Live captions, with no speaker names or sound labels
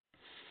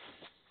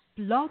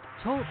Blog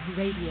Talk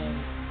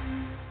Radio.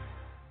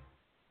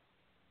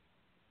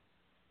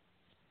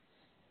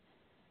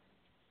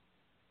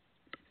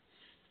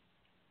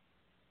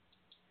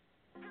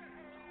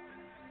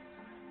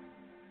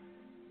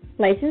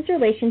 Licensed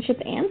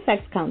relationship and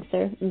sex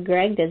counselor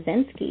Greg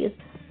Dazinski,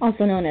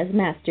 also known as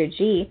Master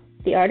G,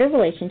 The Art of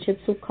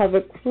Relationships, will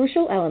cover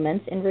crucial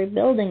elements in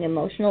rebuilding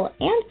emotional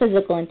and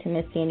physical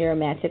intimacy in your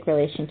romantic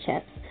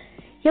relationships.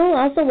 He will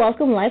also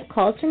welcome live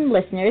calls from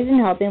listeners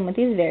and help them with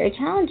these very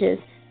challenges.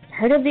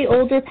 Heard of the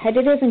old,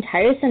 repetitive, and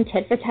tiresome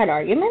tit-for-tat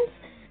arguments?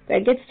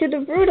 Greg gets to the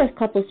root of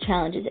couples'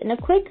 challenges in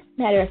a quick,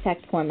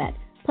 matter-of-fact format,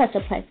 plus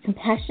applies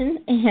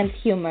compassion and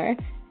humor.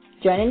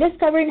 Join in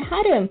discovering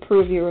how to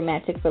improve your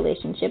romantic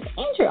relationship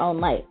and your own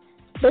life.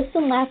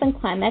 Listen, laugh, and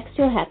climax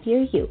to a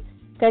happier you.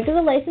 Greg is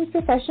a licensed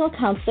professional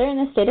counselor in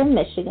the state of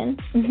Michigan,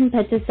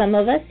 but to some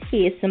of us,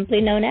 he is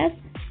simply known as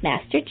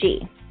Master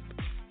G.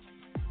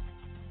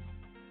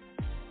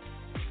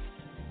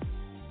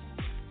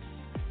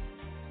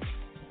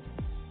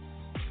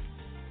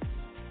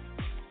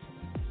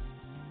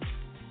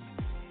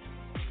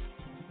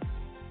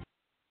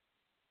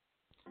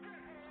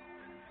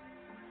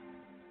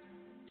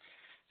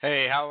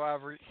 Hey,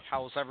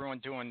 how's everyone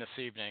doing this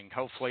evening?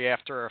 Hopefully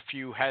after a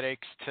few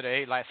headaches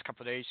today, last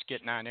couple of days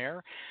getting on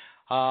air,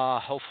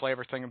 hopefully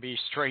everything will be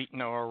straight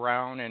and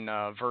around, and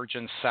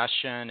Virgin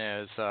session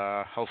is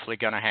hopefully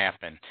going to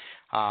happen.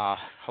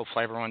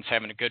 Hopefully everyone's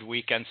having a good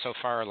weekend so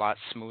far, a lot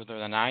smoother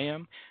than I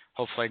am.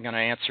 Hopefully I'm going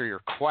to answer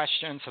your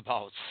questions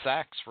about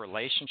sex,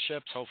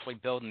 relationships, hopefully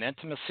building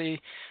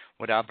intimacy,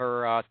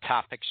 whatever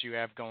topics you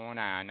have going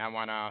on. I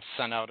want to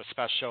send out a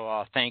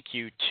special thank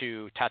you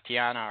to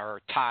Tatiana,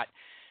 or Tot,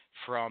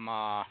 from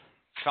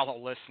fellow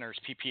listeners,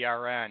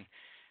 PPRN,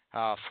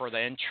 for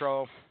the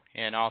intro,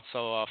 and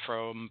also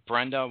from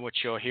Brenda,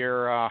 which you'll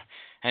hear an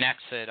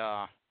exit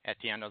at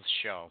the end of the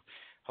show.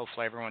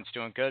 Hopefully everyone's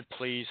doing good.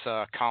 Please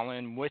call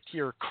in with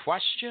your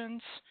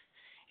questions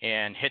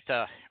and hit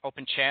the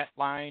open chat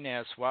line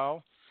as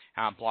well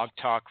on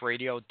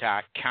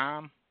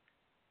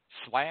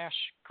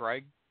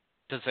blogtalkradio.com/Greg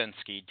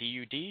Dazinski,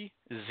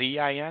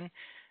 DUDZINSKI.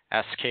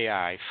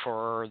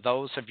 For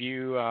those of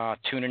you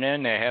tuning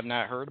in that have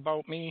not heard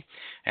about me,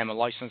 I'm a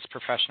licensed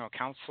professional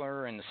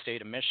counselor in the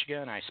state of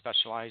Michigan. I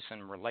specialize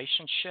in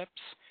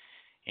relationships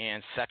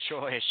and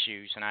sexual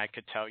issues, and I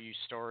could tell you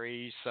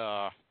stories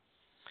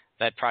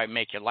that probably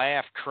make you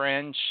laugh,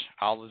 cringe,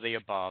 all of the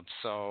above.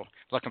 So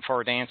looking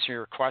forward to answering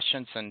your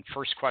questions. And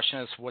first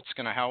question is, what's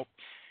going to help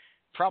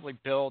probably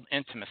build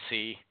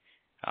intimacy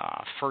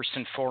first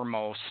and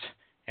foremost,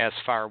 as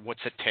far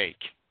what's it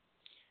take?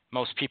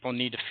 Most people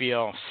need to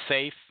feel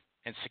safe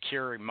and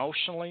secure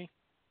emotionally.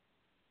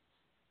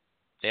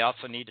 They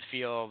also need to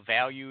feel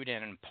valued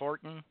and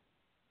important.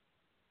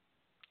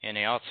 And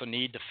they also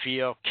need to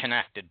feel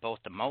connected, both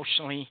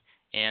emotionally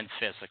and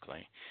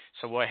physically.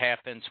 So what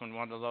happens when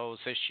one of those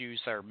issues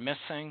are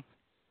missing?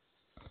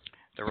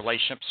 The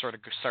relationship sort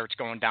of starts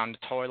going down the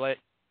toilet.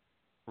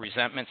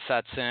 Resentment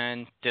sets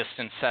in.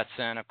 Distance sets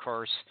in, of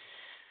course.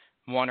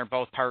 One or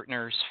both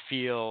partners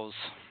feels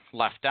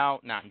left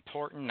out, not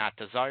important, not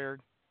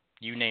desired.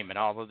 You name it,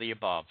 all of the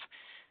above.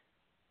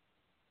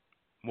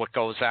 What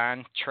goes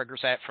on triggers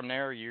that from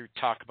there. You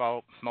talk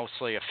about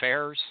mostly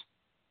affairs,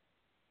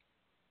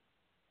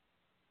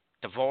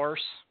 divorce,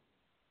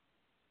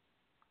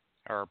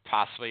 or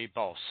possibly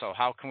both. So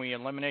how can we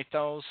eliminate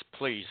those?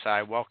 Please,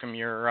 I welcome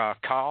your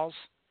calls.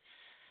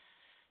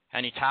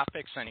 Any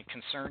topics, any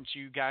concerns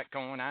you got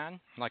going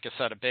on? Like I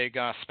said, a big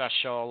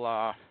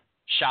special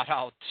shout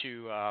out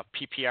to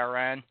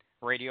PPRN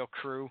radio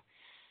crew.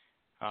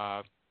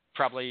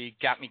 Probably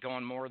got me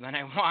going more than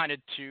I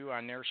wanted to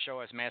on their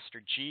show as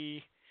Master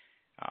G,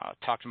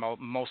 talking about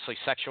mostly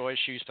sexual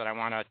issues, but I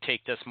want to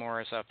take this more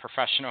as a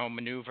professional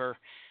maneuver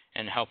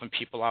and helping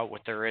people out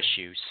with their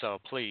issues. So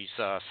please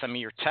send me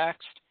your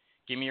text,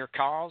 give me your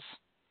calls,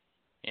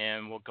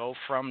 and we'll go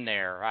from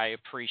there. I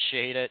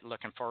appreciate it.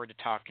 Looking forward to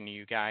talking to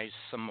you guys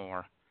some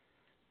more.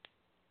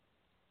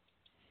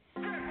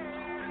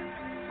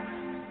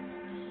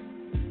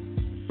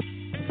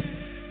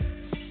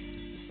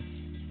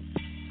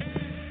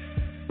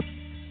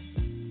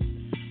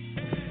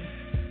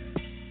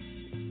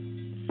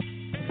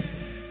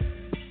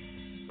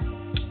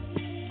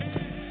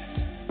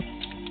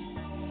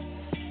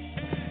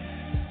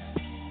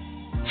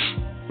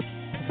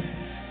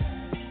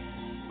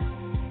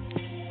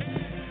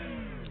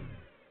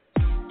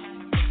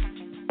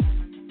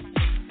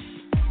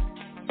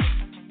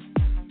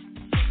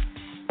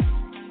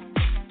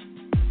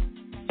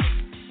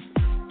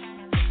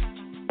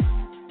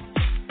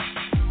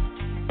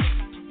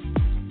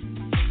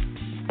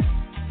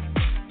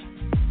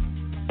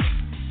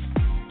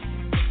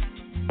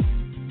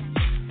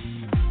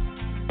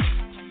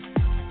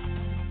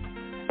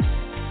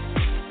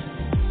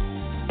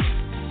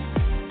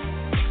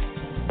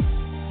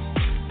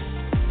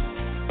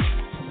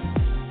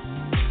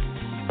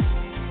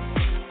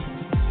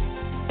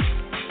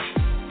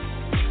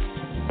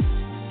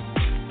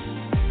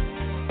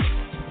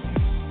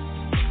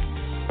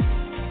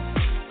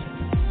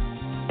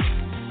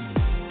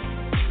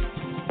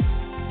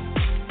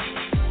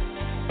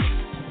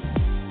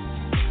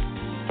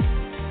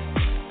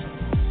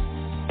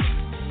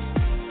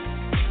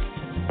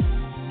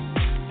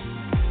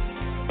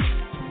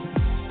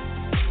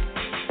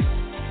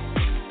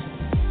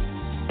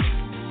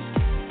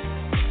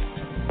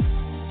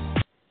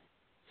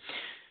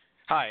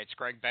 Hi, it's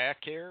Greg back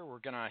here. We're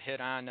going to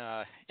hit on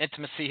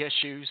intimacy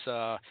issues,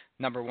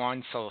 number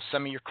one. So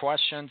send me your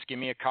questions. Give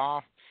me a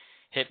call.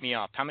 Hit me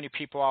up. How many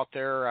people out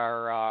there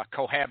are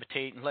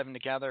cohabitating, living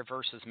together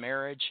versus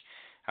marriage?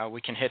 We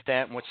can hit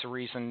that. And what's the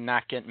reason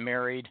not getting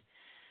married?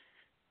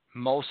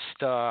 Most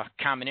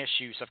common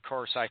issues, of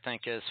course, I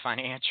think, is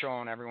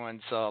financial, and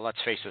everyone's, let's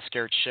face it,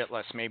 scared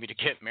shitless maybe to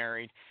get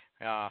married.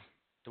 The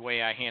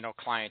way I handle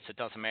clients, it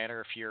doesn't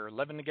matter if you're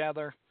living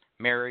together,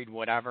 married,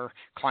 whatever.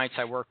 Clients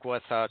I work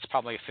with, it's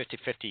probably a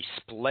 50-50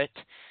 split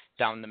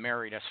down the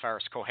married as far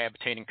as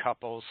cohabitating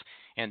couples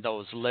and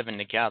those living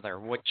together,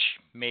 which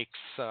makes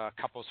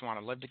couples want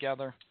to live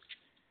together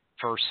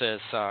versus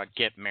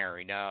get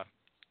married.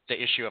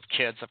 The issue of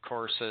kids, of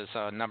course, is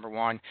number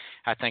one.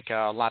 I think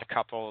a lot of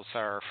couples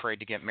are afraid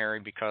to get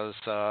married because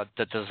the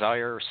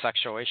desire,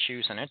 sexual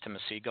issues, and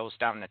intimacy goes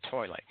down the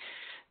toilet.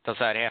 Does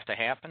that have to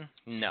happen?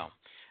 No.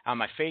 On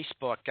my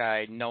Facebook,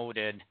 I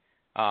noted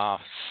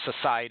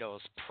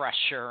societal's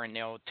pressure and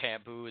the old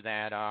taboo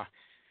that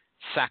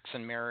sex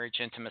and marriage,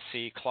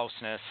 intimacy,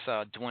 closeness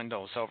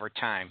dwindles over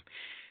time.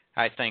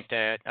 I think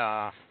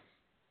that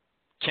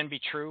can be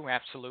true,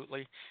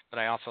 absolutely, but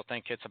I also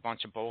think it's a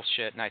bunch of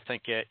bullshit, and I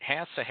think it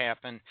has to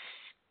happen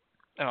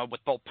with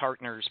both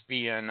partners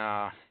being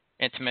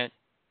intimate,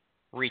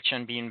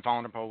 reaching, being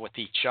vulnerable with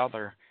each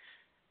other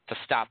to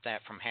stop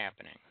that from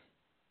happening.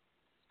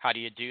 How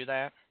do you do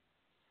that?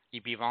 You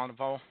be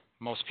vulnerable.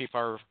 Most people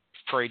are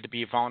afraid to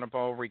be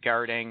vulnerable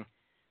regarding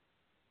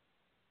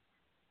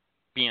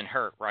being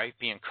hurt, right?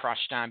 Being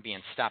crushed on,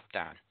 being stepped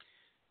on.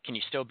 Can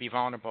you still be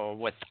vulnerable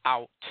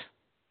without,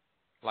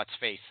 let's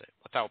face it,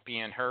 without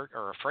being hurt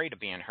or afraid of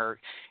being hurt,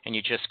 and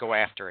you just go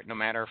after it, no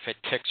matter if it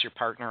ticks your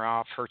partner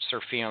off, hurts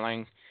their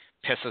feeling,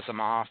 pisses them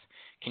off?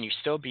 Can you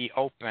still be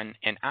open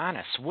and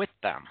honest with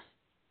them?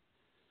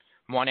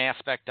 One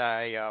aspect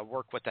I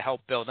work with to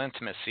help build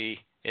intimacy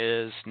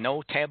is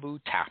no taboo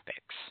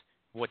topics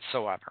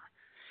whatsoever.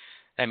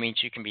 That means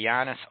you can be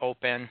honest,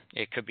 open.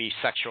 It could be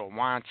sexual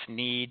wants,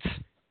 needs,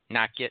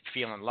 not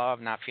feeling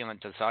loved, not feeling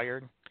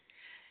desired.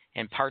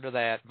 And part of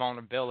that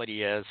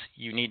vulnerability is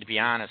you need to be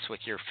honest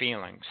with your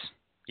feelings.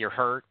 You're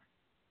hurt,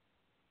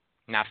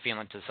 not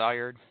feeling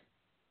desired,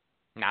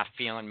 not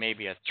feeling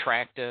maybe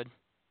attracted,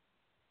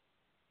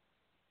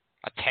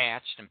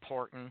 attached,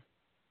 important,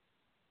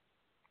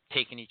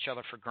 taking each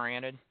other for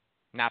granted,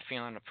 not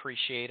feeling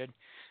appreciated.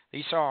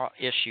 These are all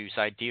issues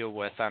I deal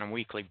with on a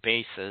weekly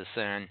basis,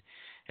 and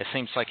it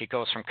seems like it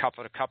goes from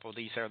couple to couple.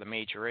 These are the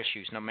major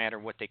issues, no matter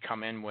what they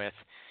come in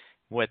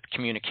with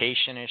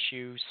communication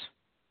issues,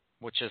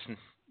 which is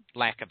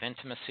lack of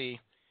intimacy,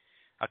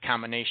 a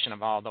combination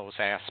of all those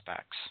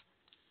aspects.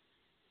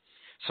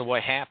 So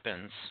what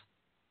happens?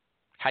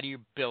 How do you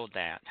build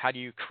that? How do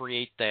you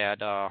create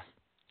that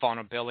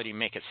vulnerability,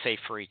 make it safe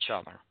for each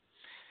other?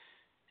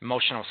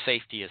 Emotional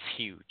safety is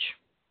huge.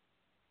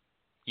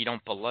 You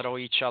don't belittle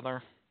each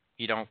other.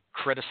 You don't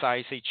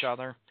criticize each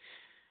other.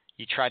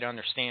 You try to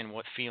understand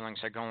what feelings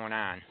are going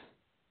on,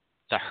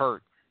 the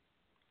hurt,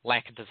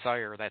 lack of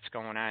desire that's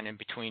going on in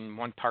between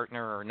one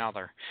partner or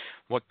another.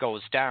 What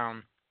goes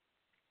down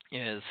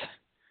is,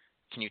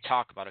 can you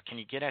talk about it? Can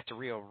you get at the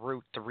real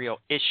root, the real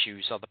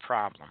issues of the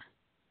problem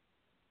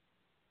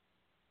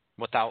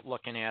without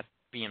looking at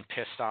being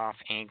pissed off,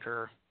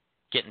 anger,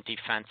 getting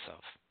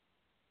defensive?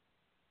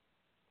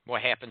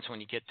 What happens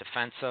when you get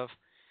defensive?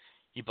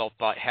 You both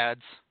butt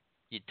heads,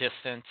 you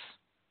distance,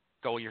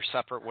 go your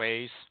separate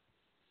ways,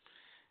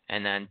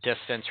 and then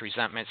distance,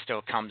 resentment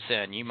still comes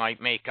in. You might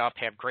make up,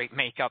 have great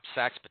make-up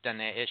sex, but then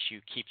that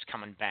issue keeps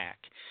coming back.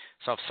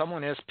 So if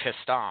someone is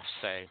pissed off,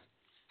 say,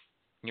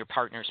 your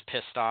partner's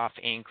pissed off,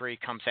 angry,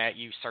 comes at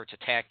you, starts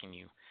attacking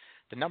you,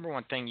 the number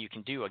one thing you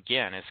can do,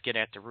 again, is get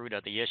at the root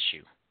of the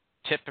issue.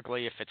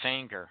 Typically, if it's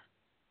anger,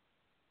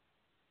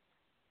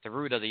 the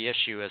root of the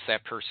issue is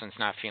that person's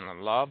not feeling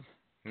loved,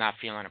 not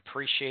feeling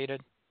appreciated,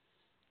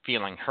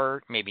 feeling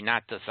hurt, maybe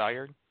not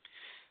desired.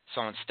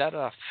 So instead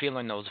of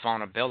feeling those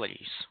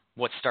vulnerabilities,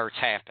 what starts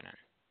happening?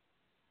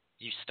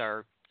 You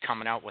start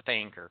coming out with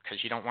anger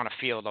because you don't want to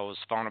feel those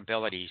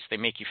vulnerabilities. They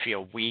make you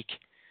feel weak.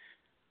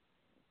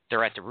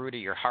 They're at the root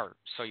of your heart,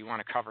 so you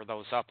want to cover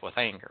those up with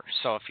anger.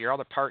 So if your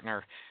other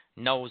partner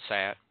knows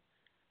that,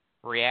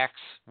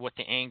 reacts with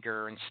the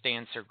anger and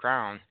stands their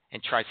ground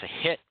and tries to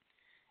hit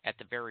at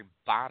the very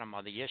bottom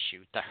of the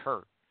issue, the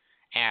hurt,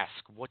 ask,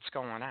 what's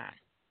going on?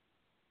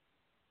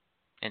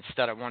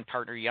 Instead of one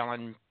partner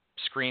yelling,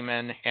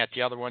 screaming at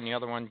the other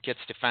one gets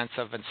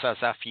defensive and says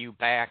F you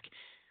back,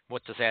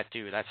 what does that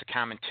do? That's a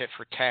common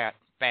tit-for-tat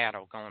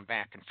battle going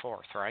back and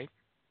forth, right?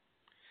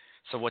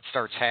 So what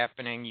starts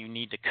happening, you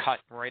need to cut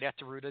right at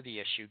the root of the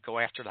issue, go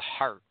after the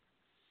heart,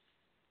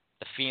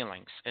 the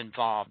feelings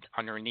involved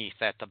underneath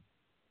at the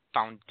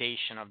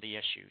foundation of the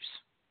issues.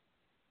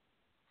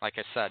 Like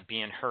I said,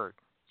 being hurt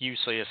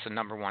usually is the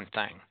number one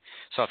thing.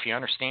 So if you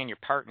understand your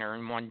partner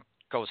and one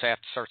goes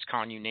after, starts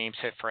calling you names,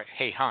 hit for it,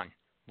 hey, hon,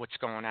 what's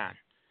going on?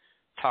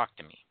 Talk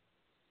to me.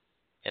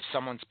 If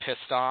someone's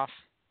pissed off,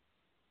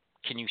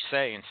 can you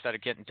say, instead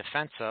of getting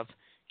defensive,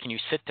 can you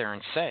sit there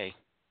and say,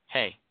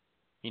 hey,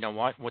 You know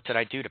what? What did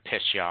I do to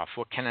piss you off?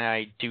 What can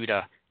I do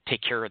to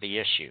take care of the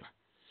issue?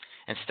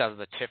 Instead of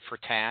the tit for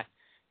tat,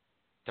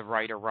 the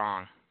right or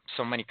wrong.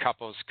 So many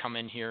couples come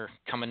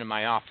into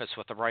my office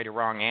with a right or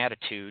wrong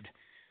attitude,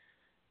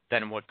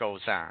 then what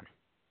goes on?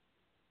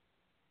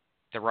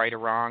 The right or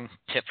wrong,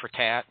 tit for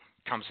tat,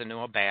 comes into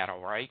a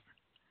battle, right?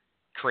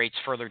 Creates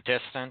further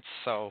distance.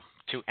 So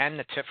to end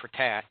the tit for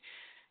tat,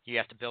 you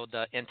have to build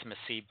the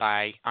intimacy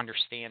by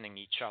understanding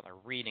each other,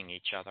 reading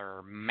each other,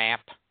 or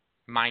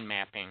mind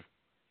mapping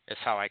is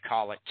how I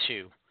call it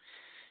too.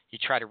 You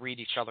try to read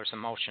each other's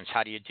emotions.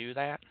 How do you do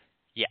that?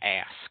 You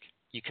ask.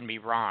 You can be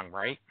wrong,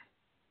 right?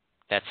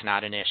 That's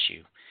not an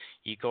issue.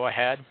 You go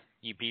ahead,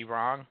 you be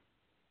wrong,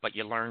 but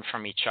you learn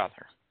from each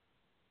other.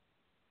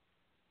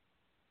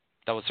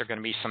 Those are going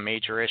to be some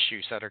major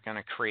issues that are going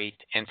to create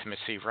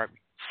intimacy right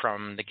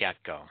from the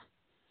get-go.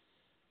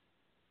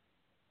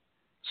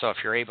 So if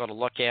you're able to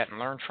look at and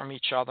learn from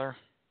each other,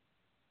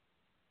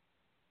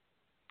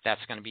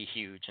 that's going to be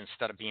huge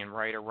instead of being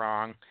right or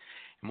wrong.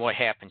 And what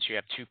happens? You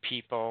have two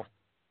people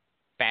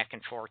back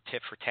and forth,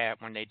 tit for tat,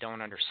 when they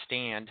don't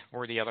understand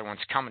where the other one's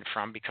coming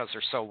from because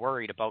they're so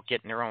worried about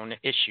getting their own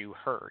issue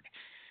heard.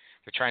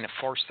 They're trying to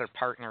force their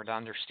partner to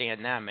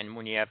understand them. And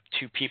when you have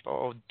two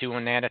people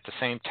doing that at the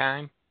same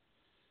time,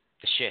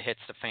 the shit hits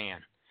the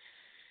fan.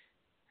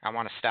 I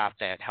want to stop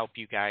that, help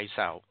you guys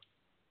out.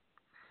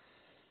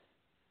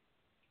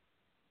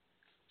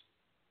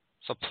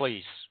 So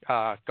please,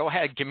 go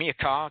ahead, give me a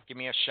call, give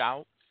me a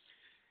shout.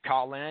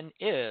 Call in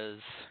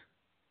is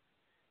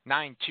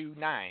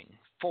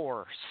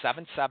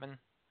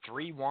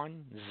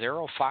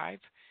 929-477-3105.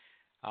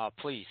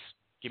 Please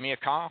give me a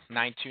call,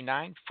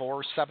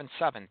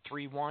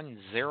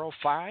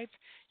 929-477-3105.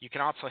 You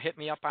can also hit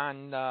me up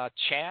on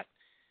chat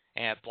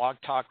at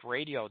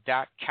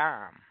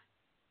blogtalkradio.com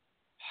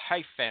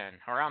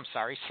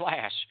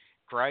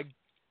 / Greg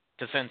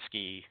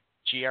Dudzinski,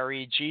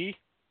 GregDudzinski.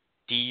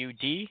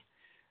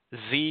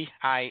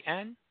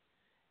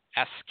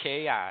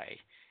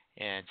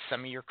 And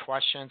send me your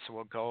questions.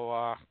 We'll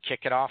go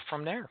kick it off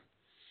from there.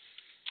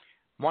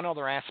 One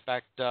other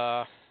aspect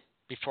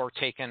before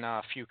taking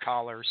a few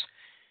callers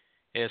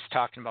is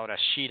talking about a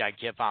sheet I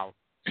give out.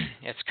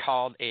 It's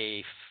called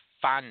a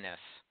fondness,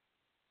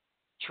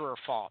 true or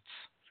false.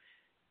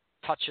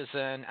 Touches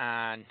in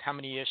on how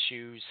many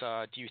issues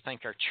do you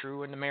think are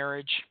true in the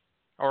marriage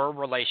or a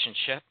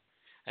relationship,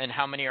 and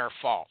how many are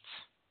false.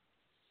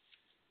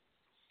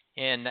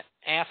 And the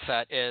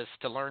asset is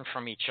to learn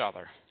from each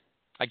other.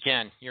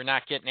 Again, you're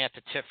not getting at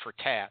the tit for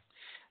tat.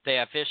 They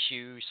have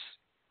issues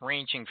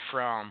ranging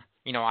from,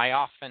 I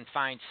often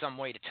find some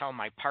way to tell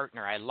my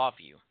partner I love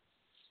you.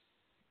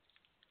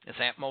 Is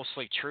that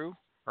mostly true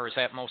or is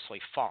that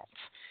mostly false?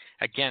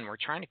 Again, we're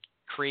trying to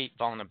create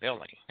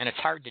vulnerability. And it's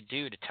hard to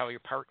do to tell your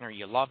partner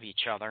you love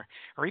each other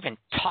or even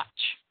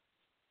touch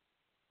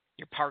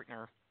your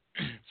partner,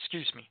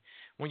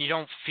 when you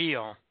don't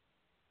feel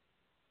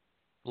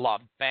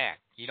loved back.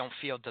 You don't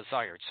feel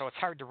desired. So it's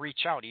hard to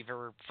reach out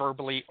either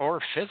verbally or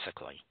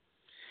physically.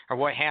 Or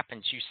what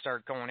happens, you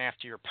start going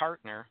after your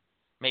partner,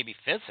 maybe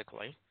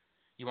physically.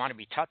 You want to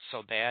be touched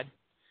so bad.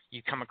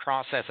 You come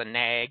across as a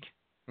nag,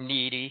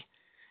 needy,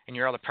 and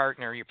your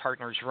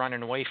partner's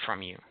running away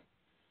from you.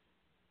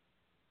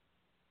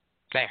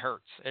 That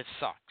hurts. It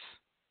sucks.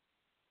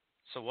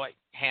 So what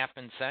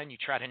happens then? You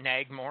try to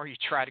nag more, you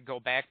try to go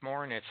back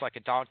more, and it's like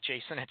a dog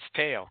chasing its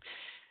tail.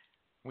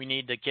 We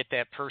need to get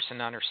that person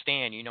to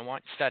understand, you know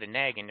what, instead of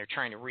nagging, they're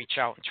trying to reach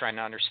out and trying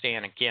to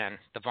understand, again,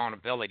 the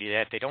vulnerability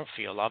that they don't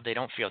feel loved, they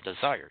don't feel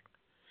desired.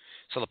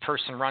 So the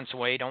person runs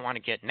away, don't want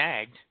to get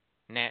nagged,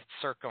 and that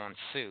circle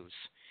ensues.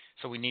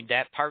 So we need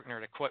that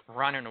partner to quit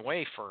running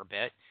away for a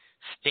bit,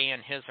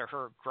 stand his or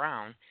her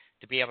ground,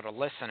 to be able to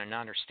listen and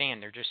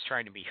understand. They're just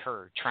trying to be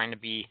heard, trying to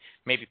be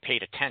maybe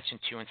paid attention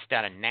to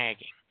instead of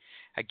nagging.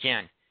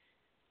 Again,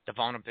 the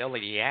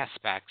vulnerability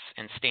aspects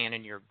and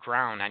standing your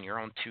ground on your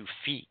own 2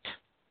 feet.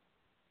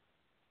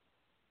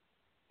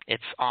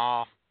 It's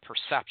all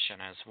perception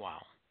as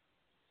well.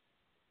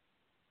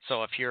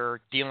 So if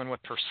you're dealing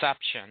with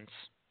perceptions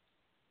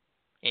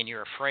and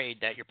you're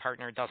afraid that your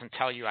partner doesn't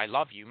tell you I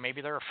love you,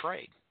 maybe they're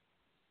afraid.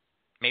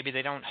 Maybe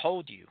they don't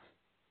hold you.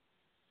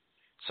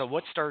 So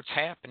what starts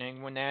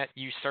happening when that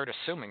you start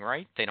assuming,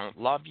 right? They don't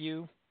love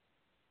you.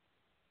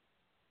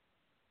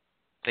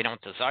 They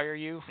don't desire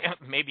you.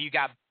 Maybe you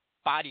got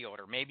body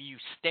odor. Maybe you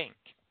stink.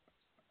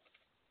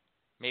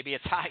 Maybe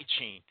it's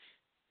hygiene.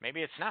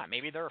 Maybe it's not.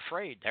 Maybe they're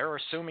afraid. They're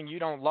assuming you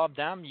don't love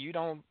them. You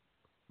don't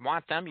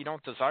want them. You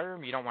don't desire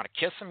them. You don't want to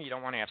kiss them. You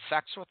don't want to have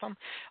sex with them.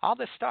 All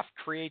this stuff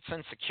creates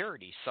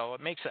insecurity. So it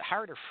makes it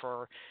harder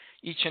for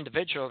each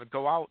individual to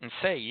go out and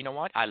say, you know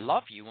what, I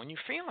love you when you're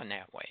feeling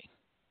that way.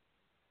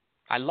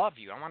 I love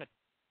you. I want to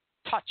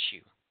touch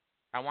you.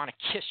 I want to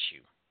kiss you.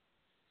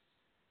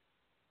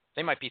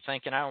 They might be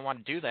thinking, I don't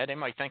want to do that. They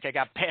might think I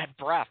got bad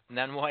breath. And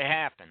then what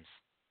happens?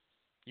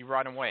 You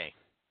run away.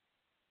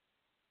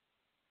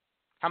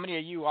 How many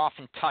of you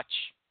often touch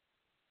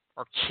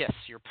or kiss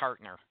your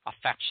partner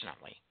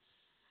affectionately?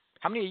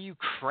 How many of you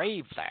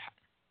crave that?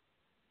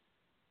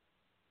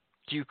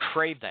 Do you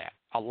crave that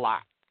a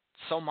lot?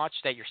 So much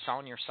that you're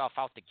selling yourself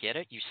out to get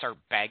it? You start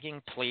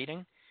begging,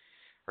 pleading?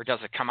 Or does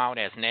it come out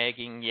as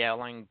nagging,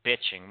 yelling,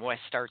 bitching? What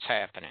starts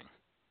happening?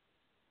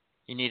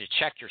 You need to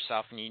check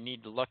yourself, and you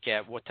need to look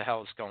at what the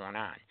hell is going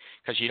on.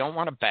 Because you don't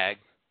want to beg.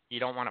 You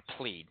don't want to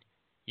plead.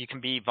 You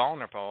can be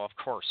vulnerable, of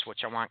course, which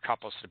I want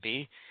couples to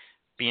be.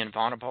 Being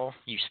vulnerable,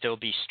 you still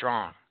be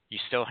strong. You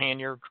still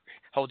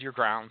hold your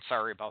ground.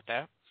 Sorry about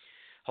that.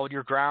 Hold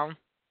your ground.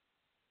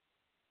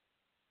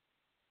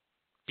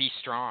 Be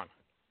strong.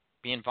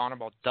 Being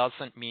vulnerable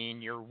doesn't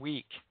mean you're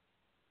weak.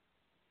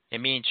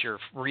 It means you're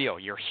real,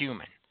 you're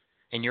human,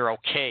 and you're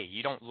okay.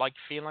 You don't like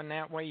feeling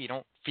that way. You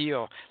don't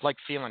feel like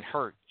feeling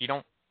hurt. You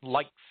don't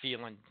like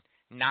feeling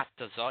not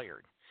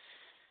desired,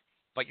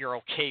 but you're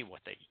okay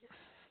with it.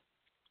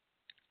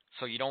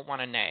 So you don't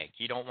want to nag.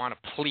 You don't want to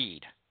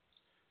plead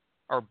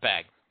or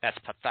beg. That's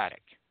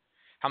pathetic.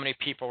 How many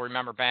people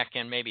remember back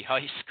in maybe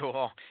high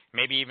school,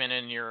 maybe even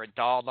in your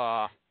adult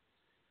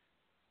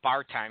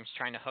bar times,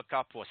 trying to hook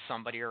up with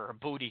somebody or a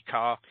booty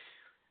call,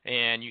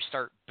 and you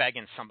start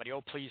begging somebody,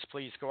 oh, please,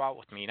 please go out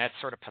with me. That's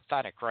sort of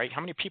pathetic, right? How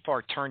many people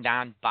are turned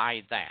on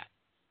by that?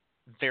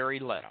 Very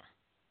little.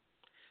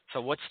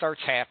 So what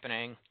starts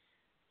happening,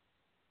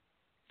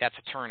 that's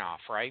a turnoff,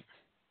 right?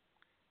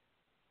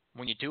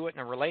 When you do it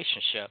in a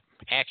relationship,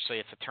 actually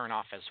it's a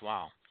turnoff as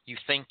well. You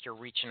think you're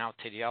reaching out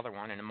to the other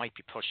one, and it might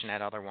be pushing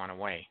that other one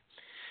away.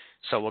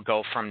 So we'll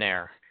go from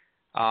there.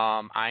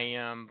 I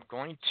am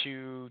going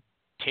to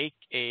take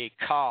a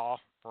call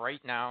right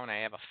now, and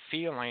I have a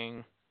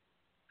feeling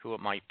who it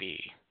might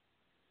be.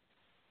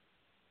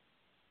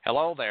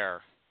 Hello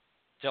there.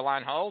 Still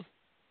on hold?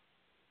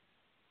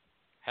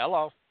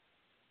 Hello.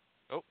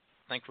 Oh,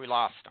 I think we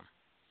lost him.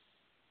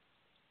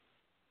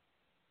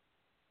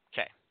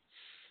 Okay.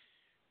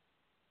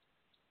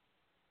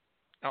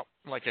 Oh,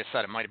 like I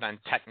said, it might have been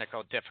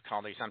technical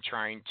difficulties. I'm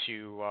trying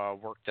to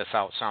work this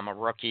out. So I'm a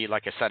rookie.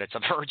 Like I said, it's a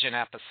virgin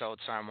episode,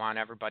 so I want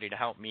everybody to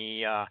help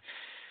me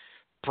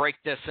break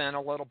this in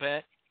a little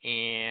bit,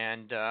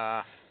 and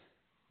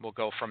we'll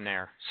go from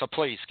there. So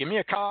please, give me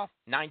a call,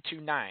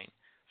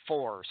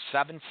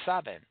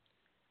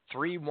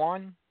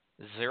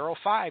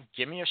 929-477-3105.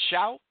 Give me a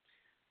shout.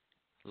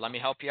 Let me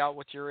help you out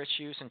with your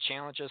issues and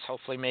challenges,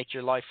 hopefully make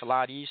your life a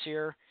lot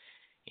easier.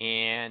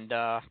 And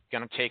going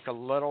to take a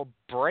little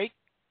break,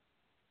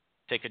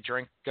 take a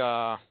drink,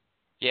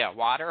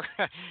 water,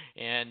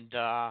 and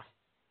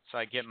so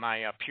I get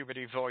my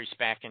puberty voice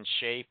back in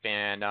shape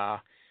and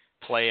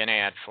play an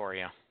ad for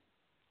you.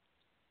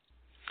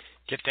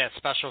 Get that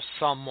special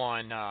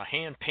someone,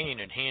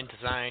 hand-painted,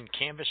 hand-designed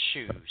canvas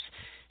shoes,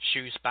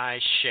 Shoes by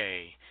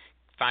Shay.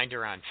 Find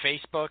her on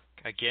Facebook.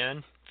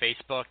 Again,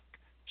 Facebook,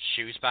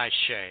 Shoes by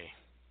Shay.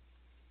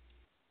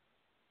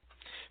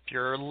 If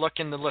you're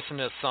looking to listen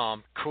to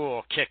some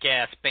cool,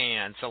 kick-ass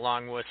bands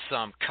along with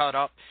some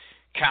cut-up,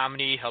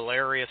 comedy,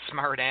 hilarious,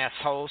 smart-ass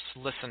hosts,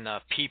 listen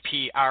to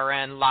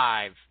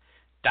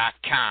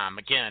pprnlive.com.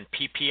 Again,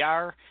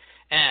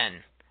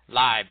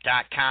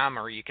 pprnlive.com,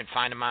 or you can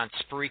find them on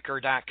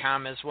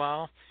Spreaker.com as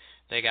well.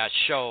 They got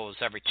shows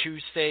every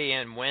Tuesday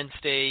and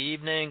Wednesday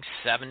evening,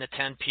 7 to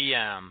 10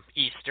 p.m.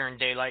 Eastern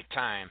Daylight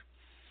Time.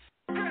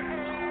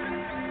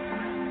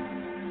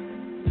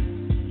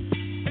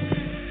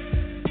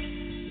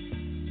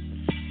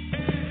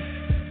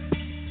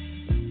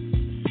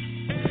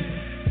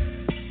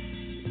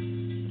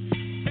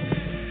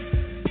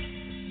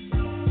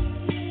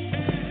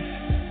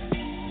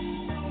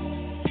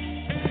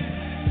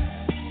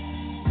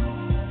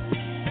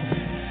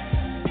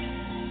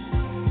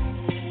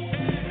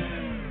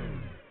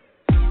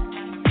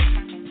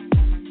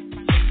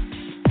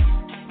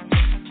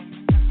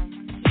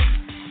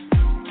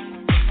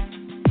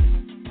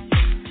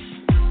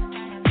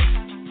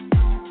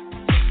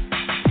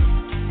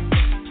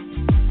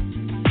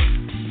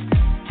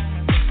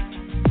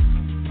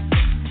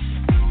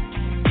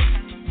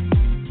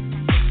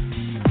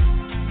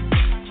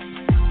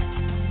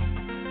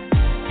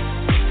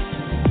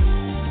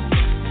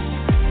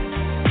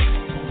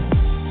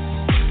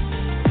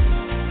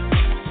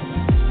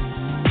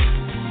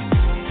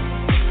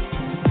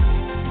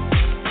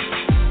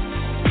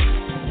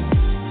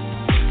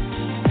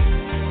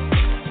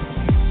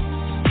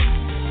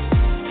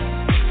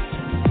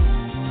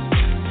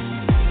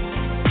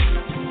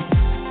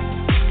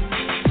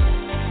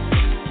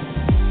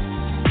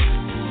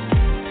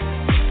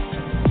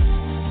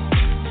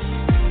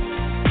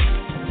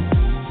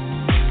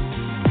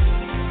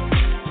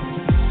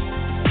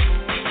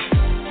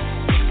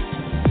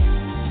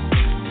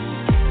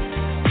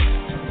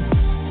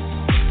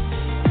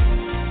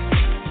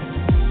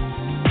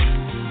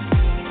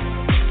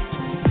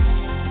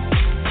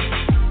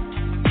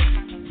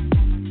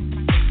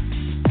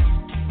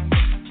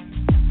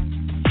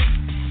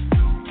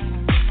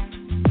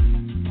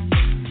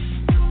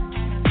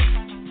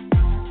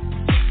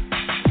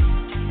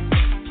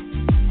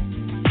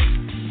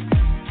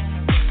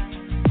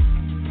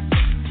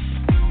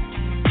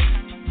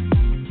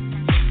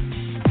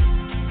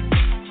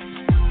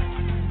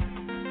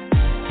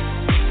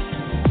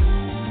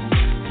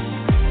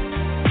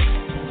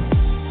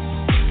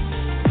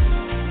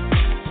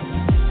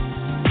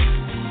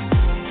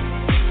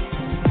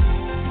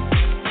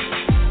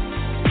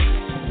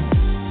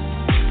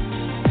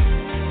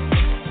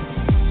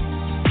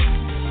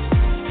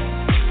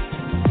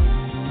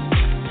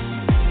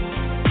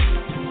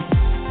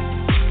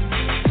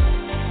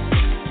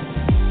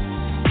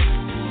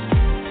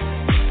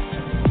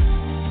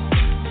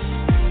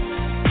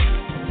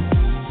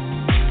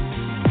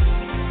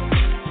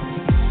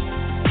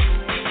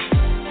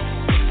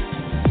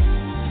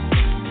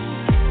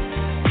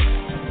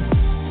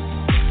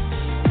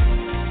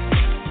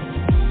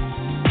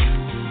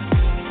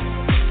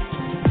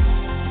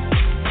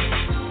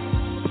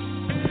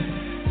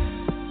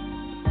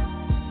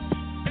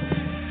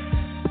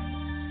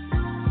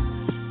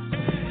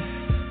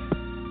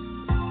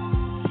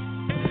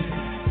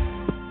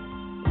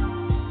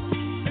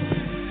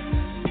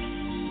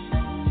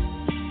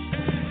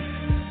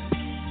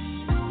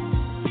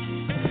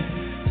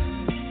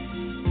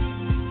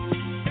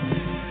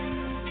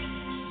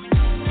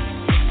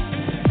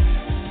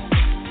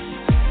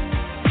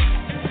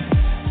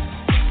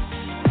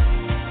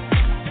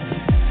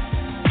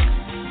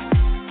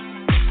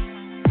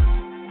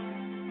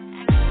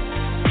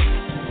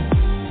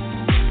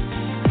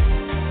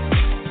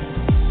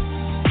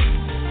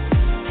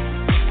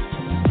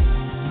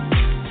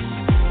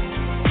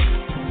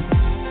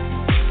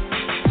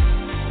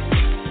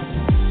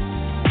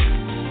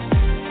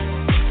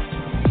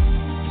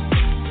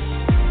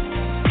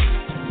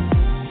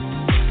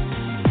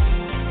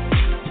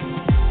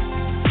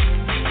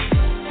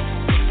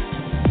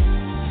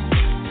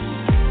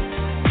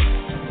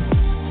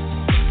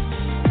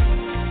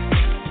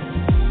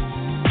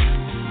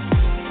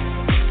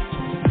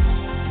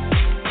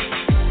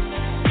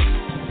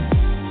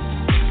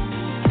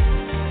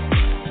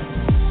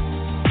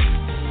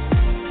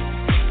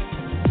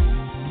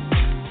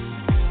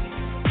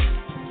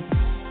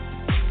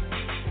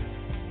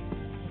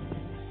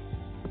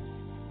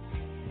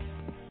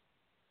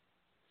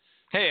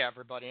 Hey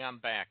everybody, I'm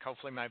back.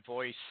 Hopefully my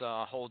voice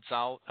holds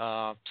out.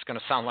 It's going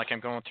to sound like I'm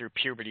going through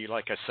puberty,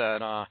 like I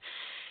said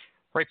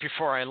right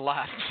before I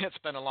left. It's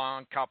been a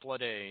long couple of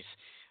days.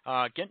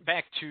 Getting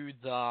back to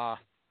the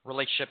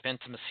relationship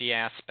intimacy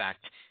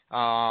aspect,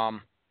 I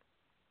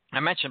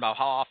mentioned about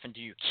how often do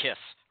you kiss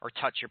or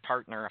touch your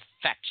partner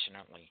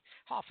affectionately?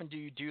 How often do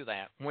you do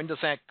that? When does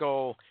that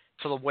go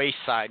to the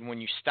wayside? When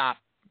you stop,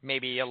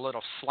 maybe a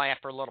little slap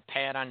or a little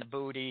pat on the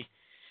booty,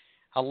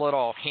 a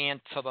little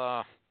hand to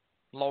the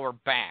lower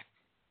back.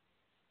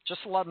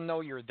 Just let them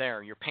know you're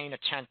there. You're paying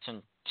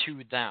attention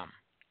to them.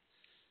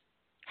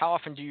 How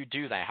often do you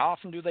do that? How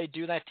often do they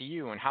do that to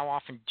you? And how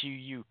often do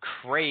you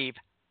crave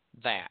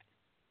that?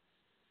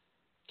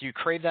 Do you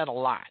crave that a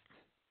lot?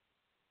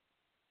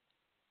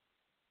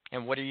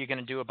 And what are you going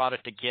to do about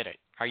it to get it?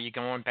 Are you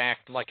going back,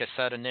 like I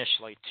said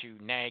initially, to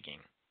nagging,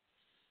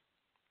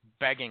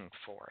 begging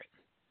for it?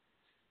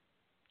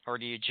 Or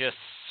do you just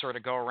sort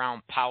of go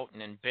around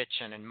pouting and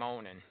bitching and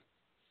moaning?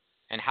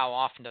 And how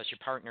often does your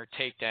partner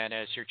take that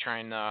as you're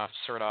trying to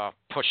sort of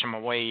push them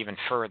away even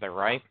further,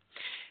 right?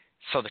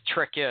 So the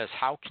trick is,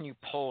 how can you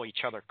pull each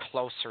other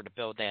closer to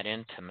build that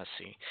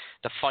intimacy,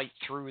 to fight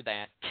through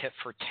that tit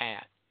for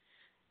tat,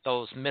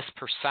 those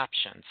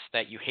misperceptions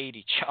that you hate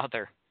each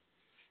other?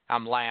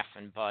 I'm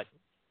laughing, but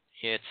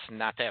it's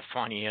not that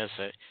funny, is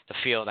it, to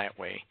feel that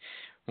way?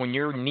 When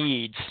your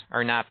needs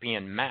are not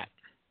being met,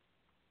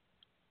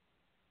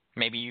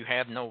 maybe you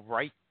have no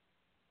right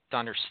to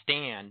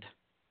understand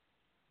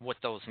what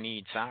those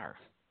needs are.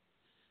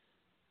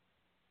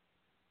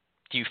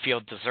 Do you feel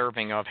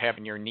deserving of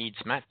having your needs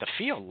met, to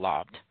feel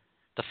loved,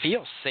 to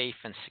feel safe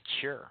and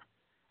secure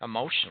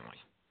emotionally?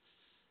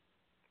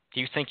 Do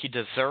you think you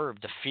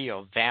deserve to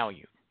feel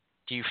valued?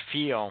 Do you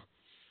feel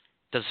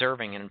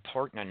deserving and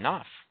important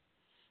enough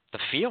to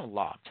feel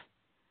loved,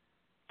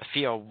 to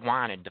feel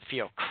wanted, to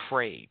feel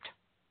craved?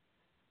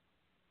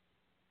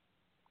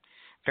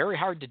 Very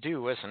hard to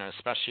do, isn't it?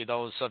 Especially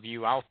those of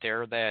you out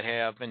there that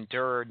have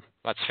endured,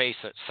 let's face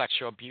it,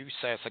 sexual abuse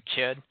as a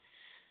kid,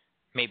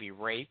 maybe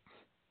rape,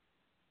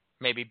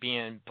 maybe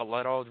being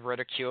belittled,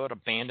 ridiculed,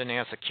 abandoned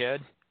as a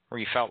kid, where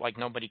you felt like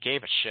nobody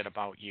gave a shit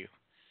about you.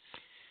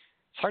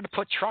 It's hard to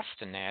put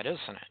trust in that, isn't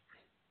it?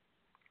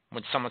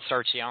 When someone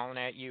starts yelling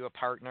at you, a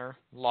partner,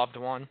 loved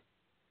one,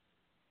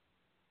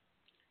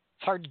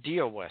 it's hard to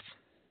deal with.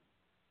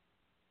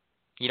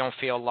 You don't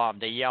feel loved.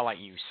 They yell at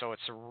you, so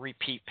it's a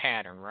repeat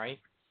pattern, right?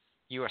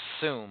 You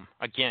assume,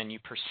 again, you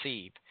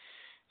perceive.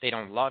 They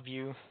don't love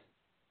you.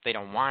 They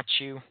don't want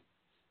you.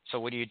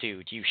 So what do?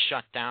 Do you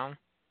shut down?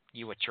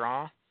 You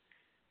withdraw?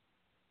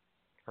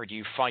 Or do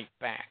you fight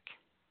back?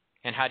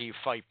 And how do you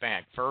fight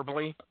back?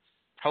 Verbally?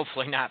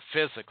 Hopefully not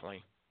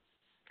physically.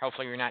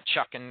 Hopefully you're not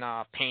chucking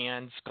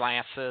pans,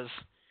 glasses,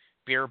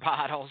 beer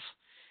bottles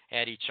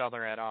at each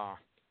other at all.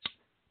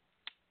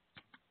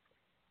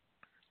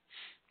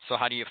 So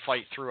how do you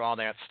fight through all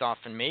that stuff?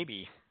 And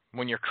maybe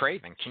when you're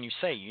craving, can you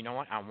say, you know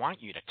what, I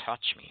want you to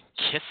touch me,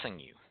 kissing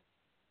you?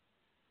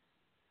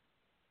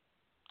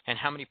 And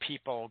how many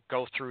people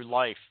go through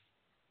life?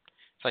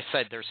 As I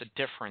said, there's a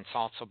difference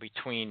also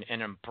between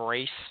an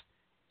embrace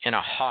and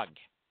a hug.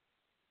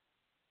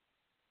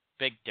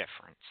 Big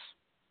difference.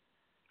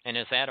 And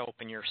does that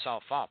open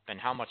yourself up? And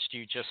how much do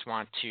you just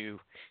want to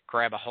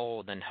grab a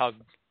hold and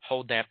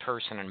hold that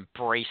person and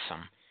embrace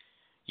them?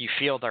 You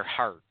feel their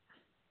heart.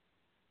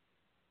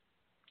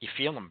 You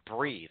feel them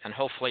breathe. And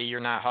hopefully you're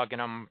not hugging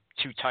them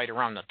too tight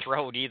around the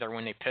throat either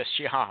when they piss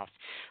you off.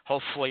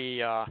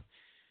 Hopefully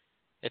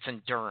it's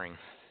enduring.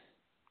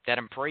 That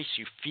embrace,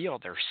 you feel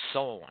their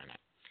soul in it.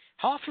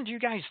 How often do you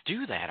guys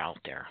do that out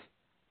there?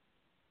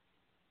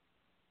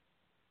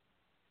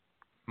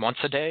 Once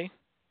a day?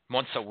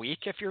 Once a week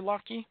if you're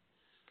lucky?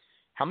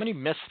 How many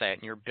miss that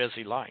in your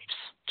busy lives?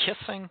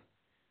 Kissing,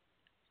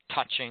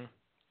 touching,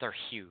 they're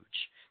huge.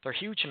 They're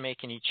huge in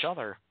making each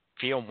other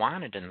feel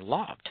wanted and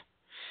loved.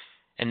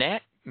 And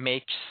that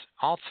makes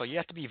also, you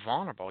have to be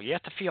vulnerable. You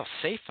have to feel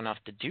safe enough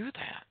to do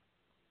that.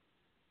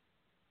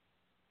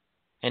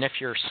 And if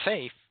you're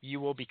safe,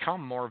 you will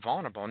become more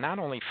vulnerable, not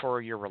only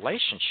for your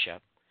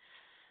relationship,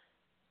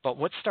 but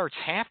what starts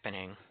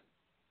happening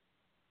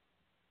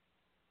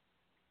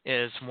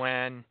is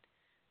when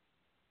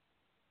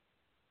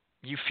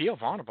you feel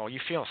vulnerable, you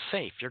feel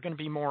safe, you're going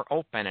to be more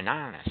open and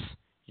honest.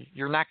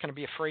 You're not going to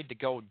be afraid to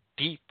go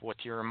deep with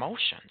your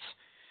emotions.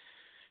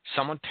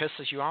 Someone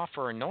pisses you off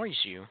or annoys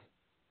you,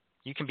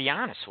 you can be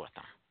honest with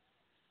them.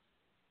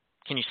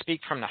 Can you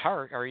speak from the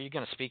heart, or are you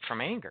going to speak from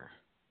anger?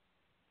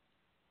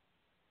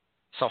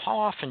 So how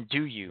often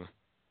do you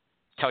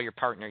tell your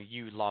partner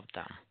you love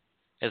them?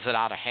 Is it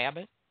out of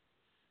habit,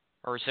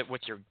 or is it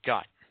with your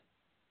gut?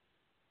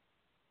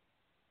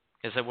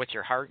 Is it with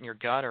your heart and your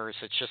gut, or is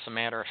it just a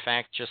matter of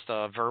fact, just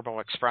a verbal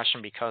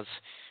expression because,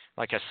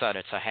 like I said,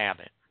 it's a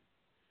habit?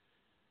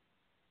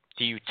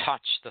 Do you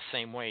touch the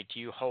same way? Do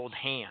you hold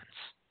hands?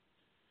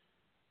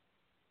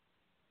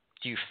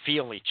 Do you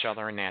feel each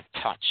other in that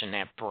touch and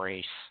that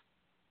embrace?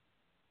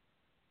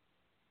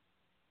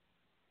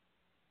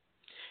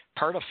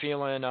 Part of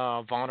feeling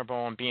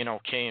vulnerable and being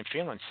okay and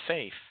feeling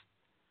safe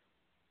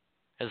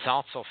is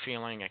also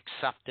feeling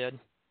accepted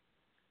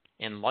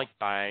and liked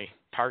by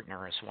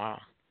partner as well.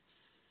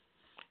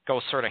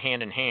 Goes sort of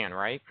hand in hand,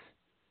 right?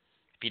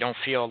 If you don't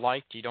feel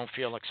liked, you don't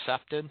feel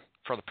accepted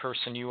for the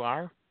person you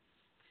are,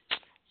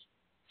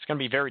 it's going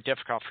to be very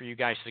difficult for you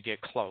guys to get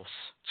close.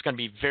 It's going to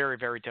be very,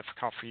 very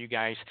difficult for you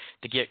guys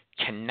to get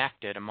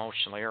connected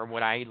emotionally, or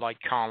what I like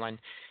calling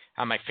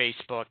on my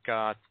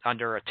Facebook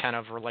under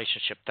Attentive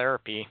Relationship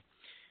Therapy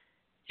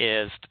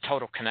is the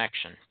total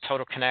connection.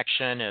 Total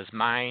connection is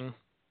mind,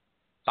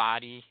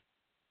 body,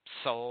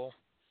 soul.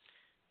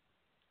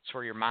 It's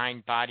where your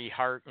mind, body,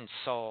 heart, and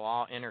soul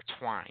all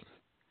intertwine.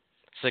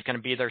 Is it going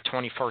to be there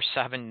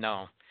 24/7?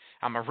 No.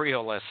 I'm a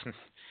realist.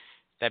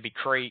 That'd be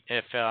great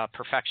if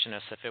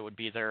perfectionist, if it would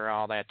be there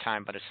all that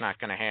time, but it's not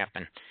going to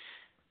happen.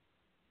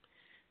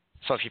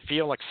 So if you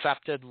feel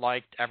accepted,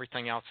 liked,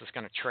 everything else is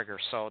going to trigger.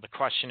 So the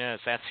question is,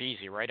 that's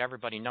easy, right?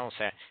 Everybody knows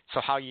that.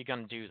 So how are you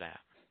going to do that?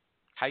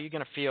 How are you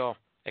going to feel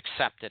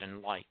accepted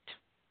and liked?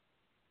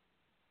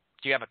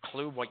 Do you have a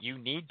clue what you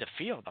need to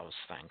feel those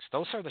things?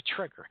 Those are the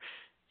trigger.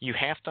 You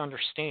have to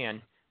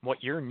understand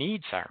what your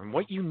needs are and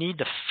what you need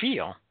to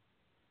feel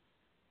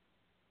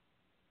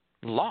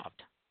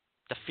loved,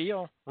 to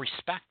feel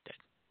respected,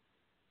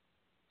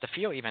 to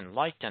feel even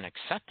liked and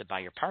accepted by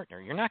your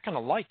partner. You're not going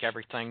to like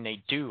everything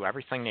they do,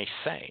 everything they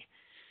say.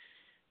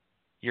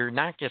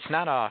 It's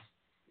not a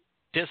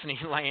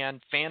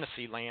Disneyland,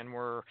 fantasy land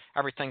where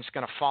everything's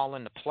going to fall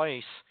into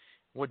place.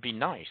 Would be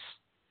nice.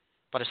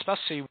 But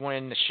especially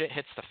when the shit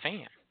hits the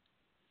fan,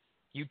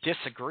 you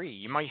disagree.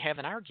 You might have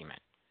an argument.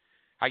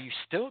 Are you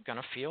still going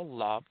to feel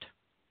loved?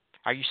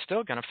 Are you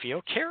still going to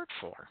feel cared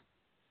for?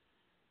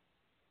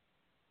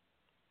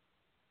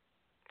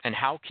 And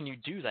how can you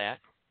do that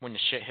when the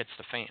shit hits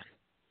the fan?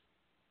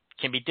 It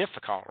can be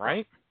difficult,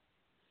 right?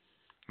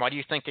 Why do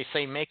you think they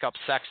say makeup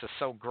sex is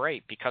so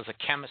great? Because the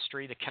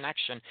chemistry, the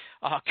connection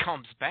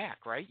comes back,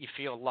 right? You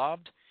feel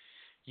loved.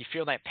 You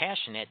feel that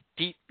passion, that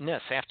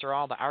deepness after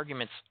all the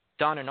arguments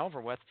done and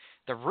over with.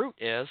 The root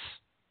is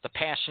the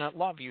passionate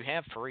love you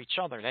have for each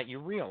other that you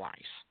realize.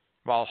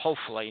 Well,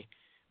 hopefully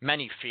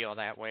many feel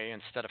that way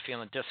instead of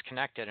feeling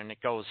disconnected, and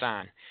it goes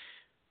on.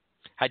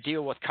 I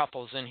deal with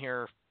couples in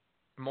here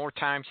more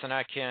times than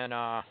I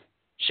can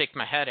shake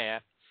my head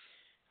at.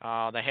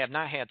 They have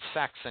not had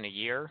sex in a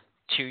year,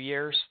 2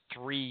 years,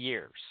 3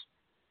 years.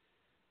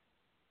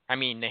 I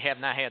mean, they have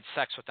not had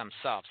sex with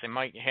themselves. They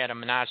might have had a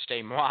ménage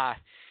de moi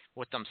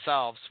with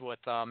themselves with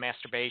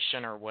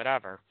masturbation or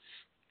whatever.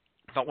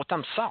 But with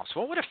themselves,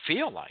 what would it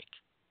feel like?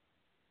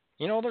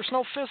 You know, there's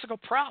no physical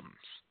problems.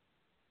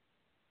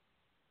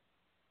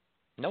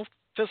 No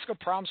physical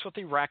problems with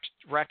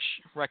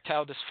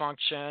erectile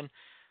dysfunction,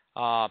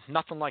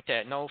 nothing like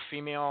that. No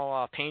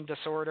female pain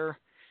disorder.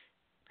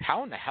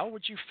 How in the hell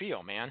would you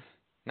feel, man,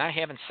 not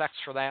having sex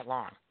for that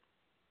long?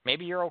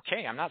 Maybe you're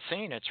okay. I'm not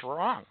saying it's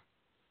wrong.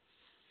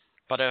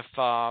 But if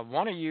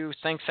one of you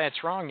thinks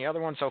that's wrong, the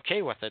other one's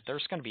okay with it,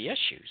 there's going to be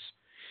issues.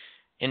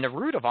 And the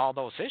root of all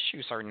those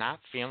issues are not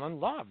feeling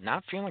loved,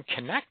 not feeling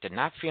connected,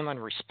 not feeling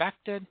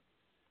respected,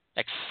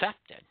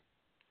 accepted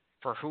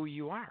for who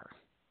you are.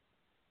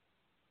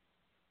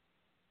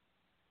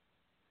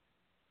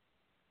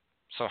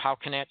 So how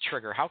can that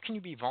trigger? How can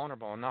you be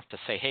vulnerable enough to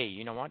say, hey,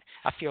 you know what?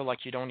 I feel like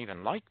you don't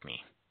even like me.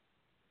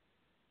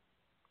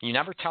 You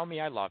never tell me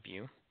I love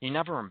you. You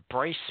never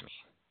embrace me.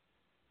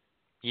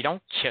 You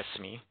don't kiss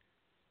me.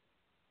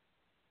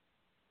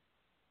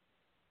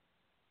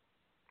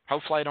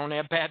 Hopefully I don't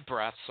have bad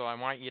breath, so I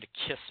want you to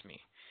kiss me.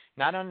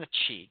 Not on the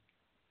cheek.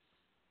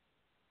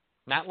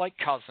 Not like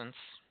cousins.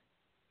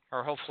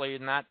 Or hopefully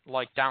not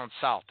like down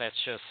south. That's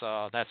just,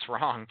 that's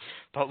wrong.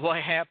 But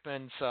what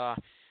happens,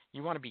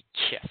 you want to be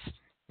kissed.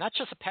 Not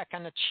just a peck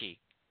on the cheek.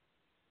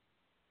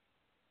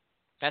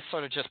 That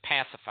sort of just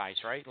pacifies,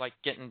 right? Like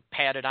getting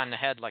patted on the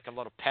head like a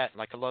little pet,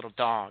 like a little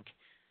dog.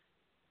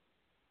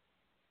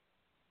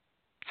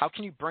 How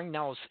can you bring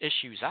those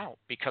issues out?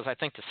 Because I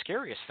think the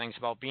scariest things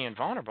about being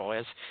vulnerable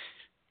is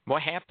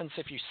what happens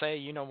if you say,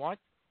 you know what?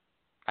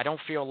 I don't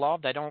feel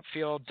loved. I don't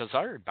feel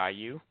desired by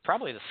you.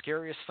 Probably the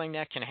scariest thing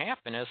that can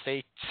happen is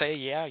they say,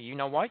 yeah, you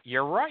know what?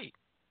 You're right.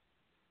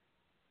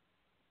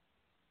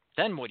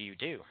 Then what do you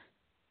do?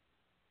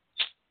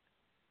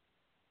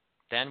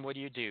 Then what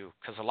do you do?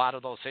 Because a lot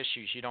of those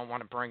issues you don't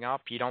want to bring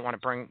up, you don't want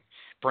to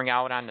bring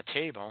out on the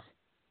table.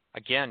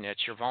 Again,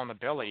 it's your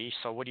vulnerability,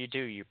 so what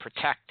do? You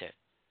protect it.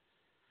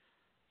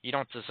 You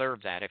don't deserve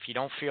that. If you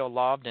don't feel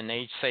loved and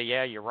they say,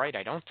 yeah, you're right,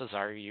 I don't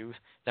deserve you,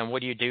 then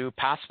what do you do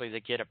possibly to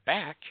get it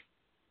back?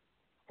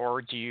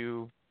 Or do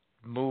you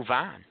move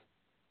on?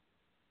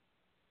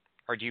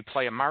 Or do you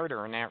play a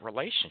martyr in that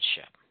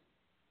relationship?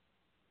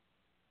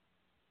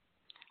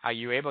 Are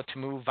you able to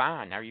move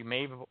on? Are you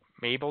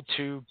able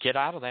to get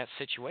out of that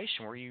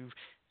situation where you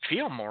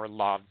feel more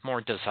loved,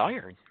 more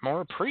desired,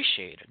 more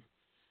appreciated?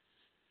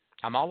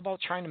 I'm all about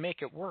trying to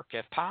make it work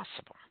if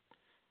possible.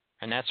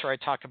 And that's where I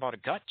talk about a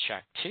gut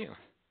check too.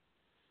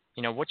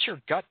 You know, what's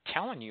your gut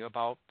telling you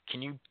about,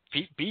 can you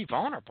be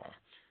vulnerable?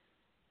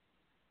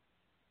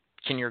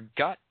 Can your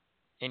gut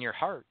and your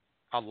heart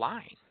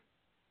align?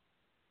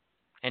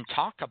 and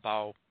talk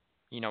about,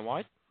 you know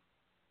what?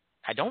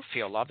 I don't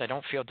feel loved, I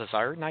don't feel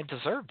desired, and I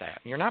deserve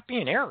that. You're not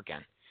being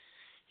arrogant.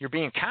 You're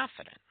being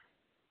confident.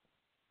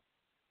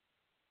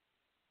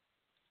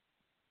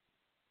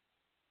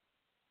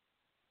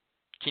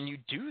 Can you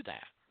do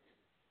that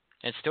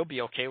and still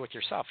be okay with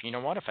yourself? You know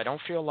what? If I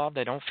don't feel loved,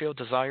 I don't feel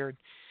desired,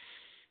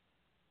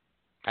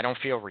 I don't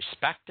feel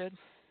respected,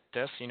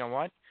 you know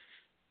what?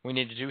 We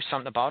need to do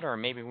something about it, or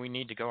maybe we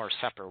need to go our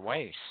separate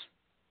ways.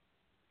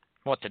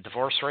 What, the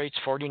divorce rate's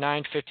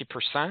 49,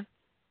 50%?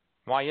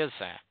 Why is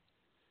that?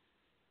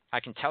 I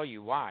can tell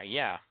you why,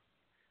 yeah.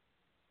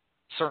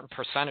 Certain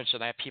percentage of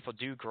that, people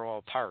do grow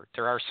apart.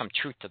 There are some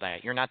truth to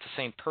that. You're not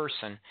the same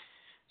person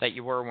that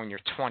you were when you're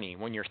 20,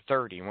 when you're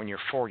 30, when you're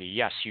 40.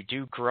 Yes, you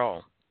do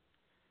grow.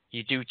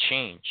 You do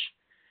change.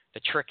 The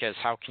trick is,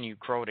 how can you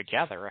grow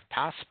together if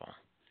possible?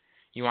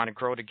 You want to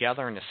grow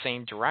together in the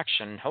same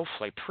direction,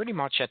 hopefully pretty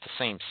much at the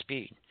same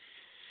speed.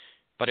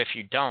 But if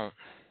you don't,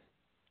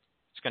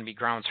 it's going to be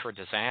grounds for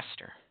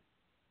disaster.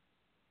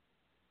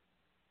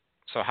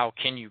 So how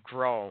can you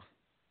grow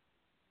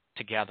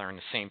together in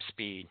the same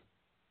speed?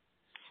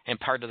 And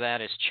part of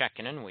that is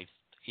checking in with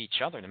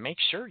each other to make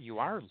sure you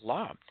are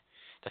loved,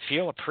 to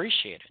feel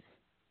appreciated.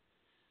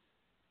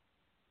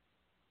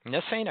 And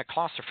this ain't a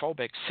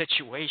claustrophobic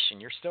situation.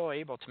 You're still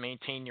able to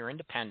maintain your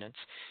independence,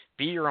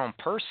 be your own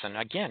person.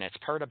 Again, it's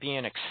part of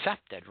being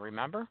accepted,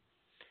 remember?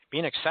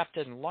 Being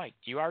accepted and liked.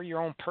 You are your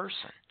own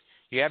person.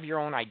 You have your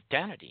own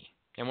identity.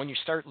 And when you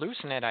start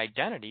losing that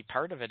identity,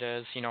 part of it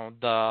is,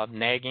 the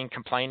nagging,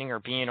 complaining, or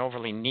being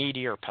overly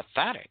needy or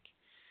pathetic.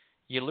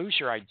 You lose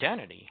your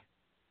identity.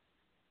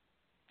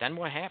 Then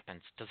what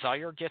happens?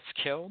 Desire gets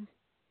killed.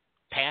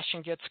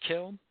 Passion gets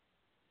killed.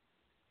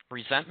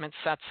 Resentment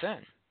sets in.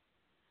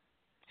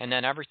 And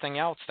then everything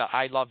else, the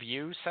I love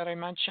yous that I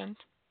mentioned,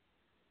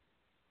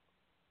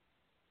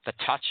 the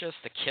touches,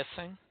 the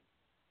kissing,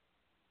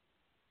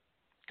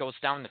 goes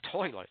down the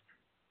toilet.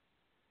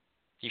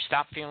 You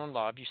stop feeling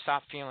loved. You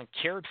stop feeling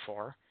cared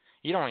for.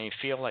 You don't even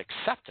feel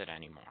accepted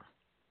anymore.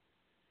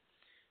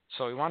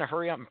 So we want to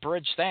hurry up and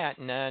bridge that,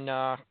 and then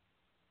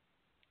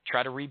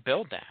try to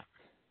rebuild that.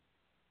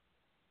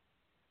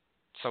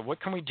 So what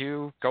can we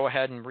do? Go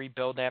ahead and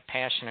rebuild that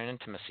passion and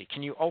intimacy.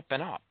 Can you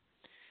open up?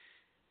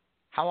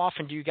 How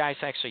often do you guys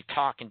actually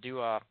talk and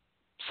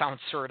sounds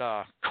sort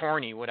of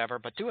corny, whatever,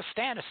 but do a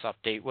status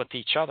update with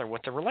each other,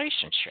 with the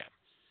relationship?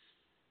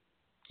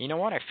 You know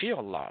what? I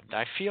feel loved.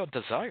 I feel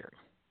desired.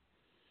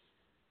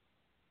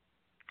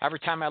 Every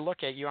time I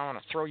look at you, I want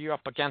to throw you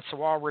up against the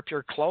wall, rip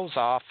your clothes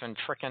off, and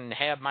frickin'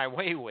 have my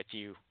way with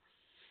you.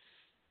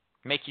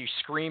 Make you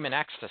scream in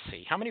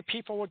ecstasy. How many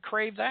people would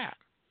crave that?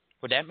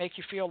 Would that make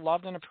you feel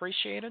loved and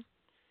appreciated?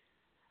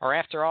 Or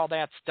after all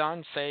that's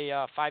done, say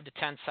 5 to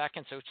 10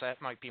 seconds, oops,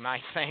 that might be my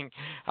thing,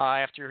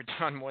 after you're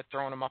done with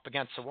throwing them up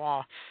against the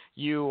wall,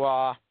 do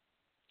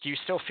you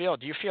still feel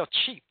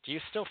cheap? Do you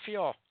still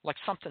feel like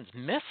something's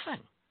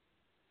missing?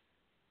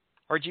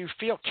 Or do you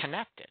feel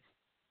connected?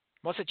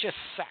 Was it just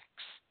sex?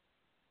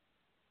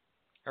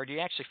 Or do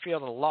you actually feel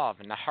the love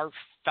and the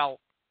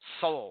heartfelt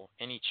soul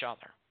in each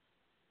other?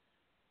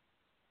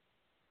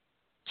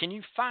 Can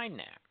you find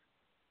that?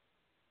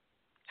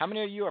 How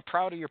many of you are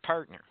proud of your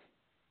partner?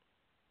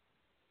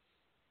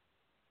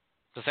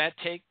 Does that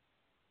take,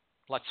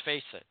 let's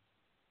face it,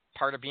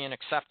 part of being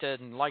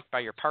accepted and liked by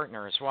your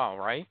partner as well,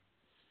 right?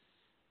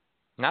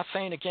 Not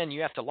saying, again,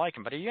 you have to like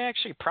them, but are you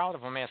actually proud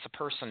of them as the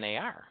person they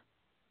are?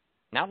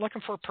 Not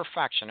looking for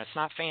perfection. It's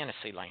not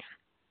fantasy land.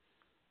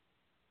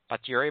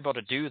 But you're able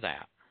to do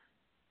that.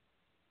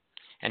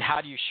 And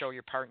how do you show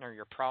your partner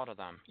you're proud of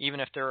them, even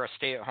if they're a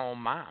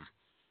stay-at-home mom?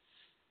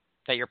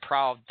 That you're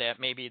proud that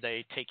maybe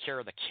they take care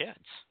of the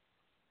kids.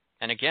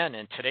 And again,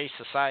 in today's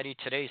society,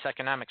 today's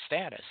economic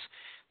status,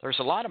 there's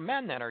a lot of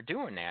men that are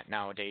doing that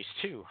nowadays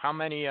too. How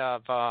many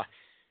of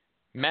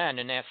men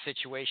in that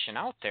situation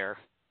out there?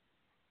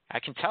 I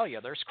can tell you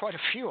there's quite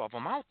a few of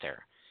them out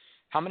there.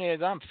 How many of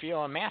them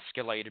feel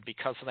emasculated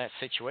because of that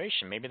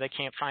situation? Maybe they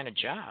can't find a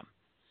job.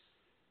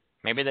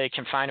 Maybe they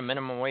can find a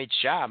minimum wage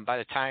job. By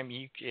the time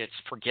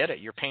forget it,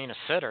 you're paying a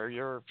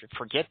sitter,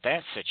 forget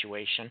that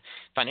situation.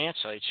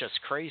 Financially, it's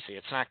just crazy.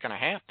 It's not going to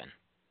happen.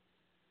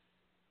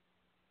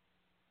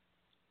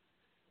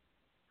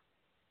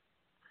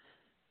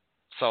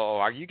 So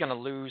are you going to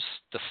lose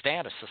the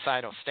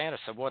societal status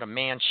of what a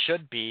man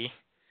should be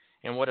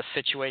and what a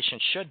situation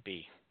should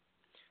be?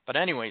 But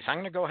anyways, I'm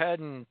going to go ahead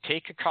and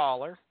take a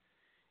caller,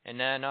 and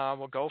then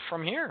we'll go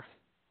from here.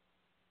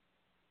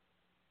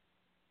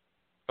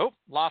 Oh,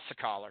 lost a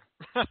caller.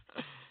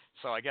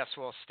 So I guess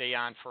we'll stay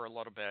on for a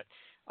little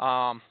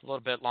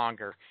bit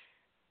longer.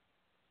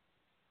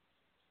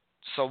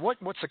 So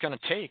what's it going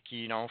to take,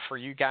 for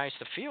you guys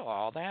to feel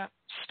all that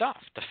stuff,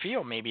 to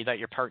feel maybe that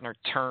your partner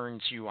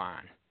turns you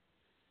on,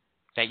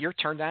 that you're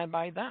turned on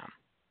by them?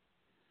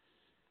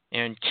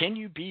 And can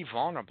you be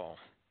vulnerable?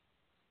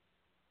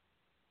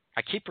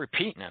 I keep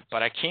repeating it,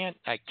 but I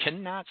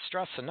cannot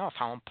stress enough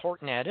how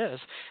important that is.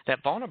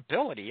 That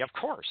vulnerability, of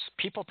course,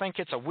 people think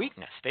it's a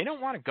weakness. They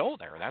don't want to go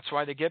there. That's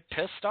why they get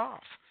pissed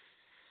off.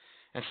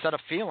 instead of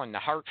feeling the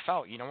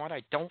heartfelt, you know what,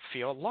 I don't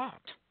feel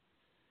loved.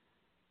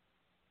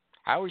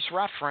 I always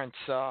reference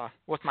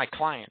with my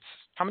clients,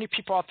 how many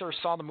people out there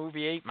saw the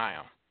movie 8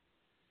 Mile?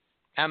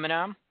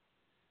 Eminem?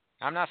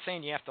 I'm not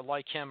saying you have to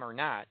like him or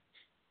not,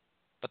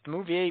 but the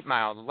movie 8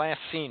 Mile, the last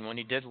scene when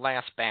he did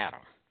Last Battle,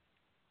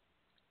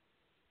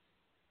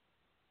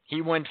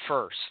 he went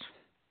first.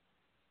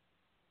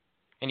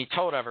 And he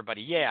told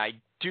everybody, yeah, I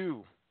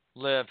do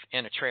live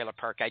in a trailer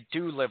park. I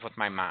do live with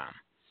my mom.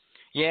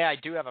 Yeah, I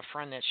do have a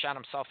friend that shot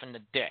himself in the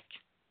dick.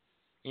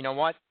 You know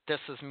what? This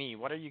is me.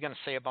 What are you going to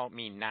say about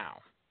me now?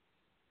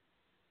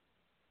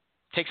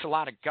 Takes a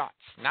lot of guts.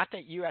 Not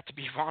that you have to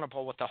be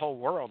vulnerable with the whole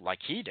world like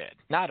he did.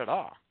 Not at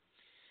all.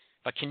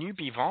 But can you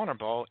be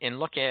vulnerable and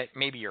look at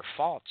maybe your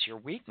faults, your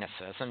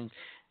weaknesses, and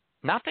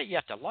not that you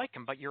have to like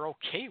them, but you're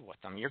okay with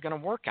them. You're going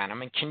to work on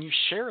them, and can you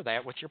share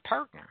that with your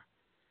partner?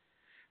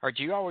 Or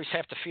do you always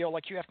have to feel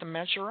like you have to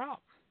measure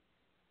up?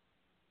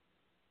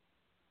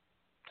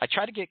 I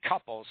try to get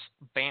couples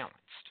balanced.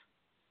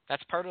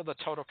 That's part of the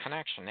total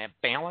connection. That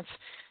balance,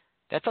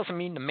 that doesn't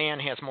mean the man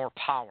has more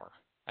power.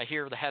 I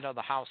hear the head of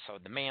the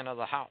household, the man of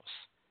the house.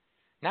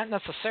 Not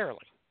necessarily.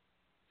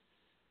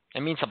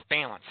 It means a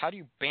balance. How do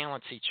you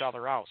balance each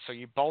other out so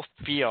you both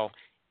feel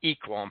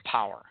equal in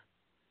power?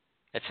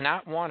 It's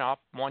not one up,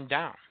 one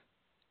down.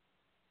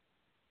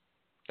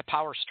 The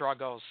power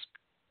struggles,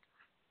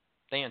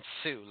 they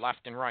ensue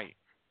left and right.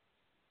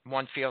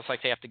 One feels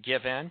like they have to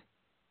give in.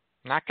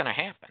 Not going to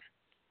happen.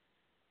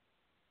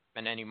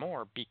 And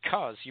anymore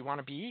because you want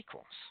to be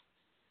equals.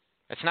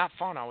 It's not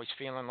fun always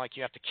feeling like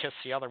you have to kiss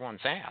the other one's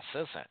ass,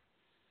 is it?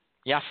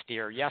 Yes,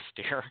 dear. Yes,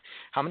 dear.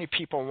 How many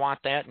people want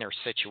that in their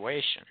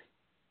situation?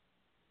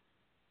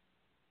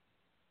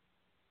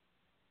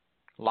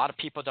 A lot of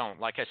people don't.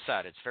 Like I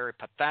said, it's very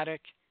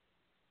pathetic.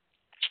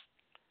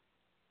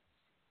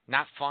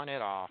 Not fun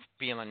at all,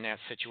 being in that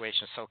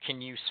situation. So can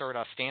you sort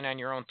of stand on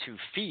your own 2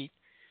 feet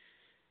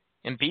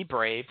and be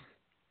brave,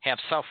 have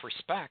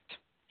self-respect,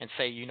 and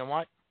say, you know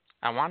what?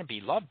 I want to be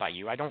loved by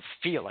you. I don't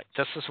feel it.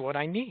 This is what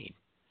I need.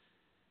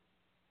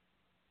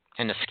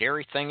 And the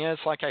scary thing is,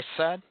 like I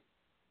said,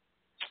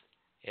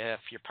 if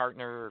your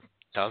partner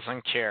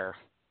doesn't care,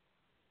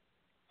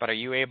 but are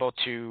you able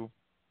to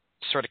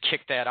sort of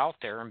kick that out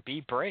there and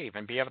be brave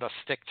and be able to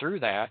stick through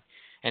that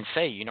and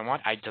say, you know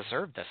what, I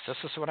deserve this. This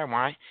is what I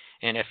want.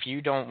 And if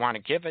you don't want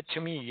to give it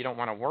to me, you don't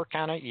want to work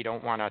on it, you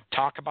don't want to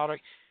talk about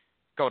it,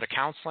 go to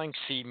counseling,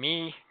 see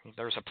me.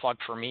 There's a plug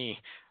for me.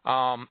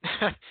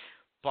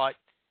 But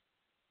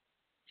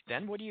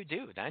then what do?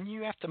 Then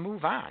you have to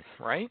move on,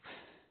 right?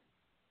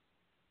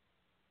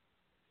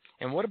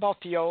 And what about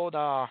the old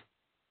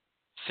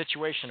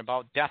situation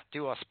about death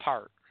do us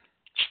part?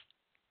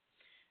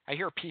 I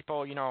hear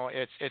people, you know,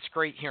 it's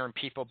great hearing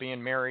people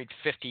being married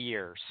 50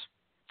 years,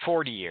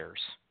 40 years.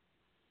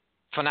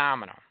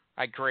 Phenomenal.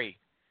 I agree.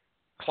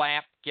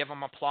 Clap, give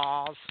them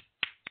applause.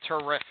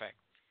 Terrific.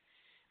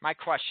 My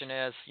question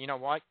is, you know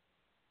what?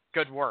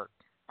 Good work.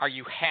 Are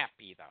you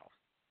happy, though?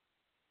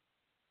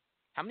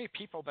 How many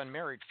people have been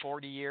married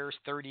 40 years,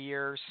 30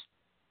 years,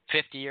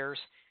 50 years?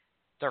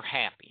 They're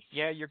happy.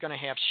 Yeah, you're going to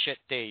have shit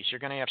days. You're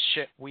going to have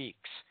shit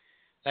weeks.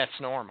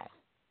 That's normal.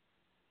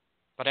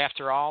 But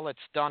after all it's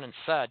done and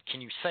said,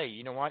 can you say,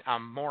 you know what,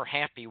 I'm more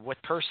happy with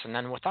person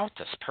than without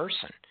this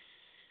person?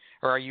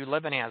 Or are you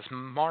living as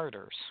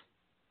martyrs?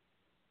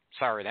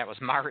 Sorry, that was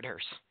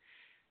martyrs.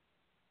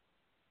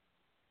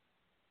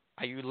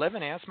 Are you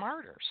living as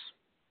martyrs?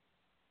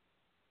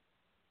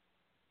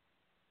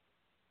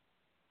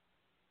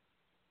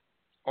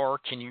 Or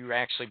can you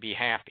actually be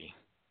happy?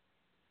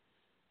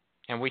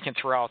 And we can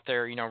throw out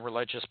there, you know,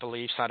 religious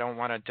beliefs. I don't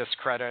want to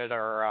discredit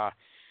or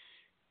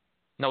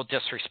no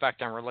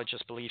disrespect on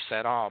religious beliefs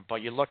at all.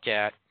 But you look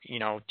at, you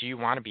know, do you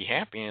want to be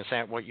happy? Is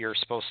that what you're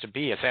supposed to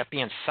be? Is that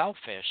being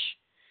selfish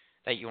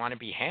that you want to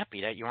be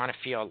happy, that you want to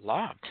feel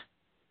loved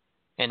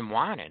and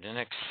wanted and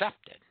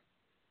accepted?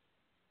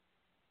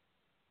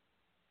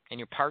 And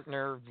your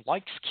partner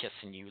likes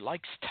kissing you,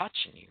 likes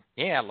touching you.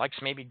 Yeah,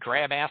 likes maybe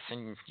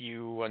grab-assing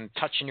you and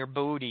touching your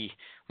booty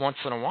once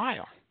in a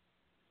while.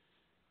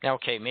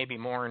 Okay, maybe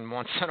more than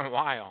once in a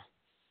while.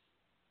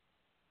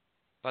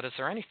 But is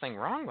there anything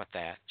wrong with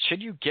that? Should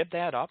you give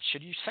that up?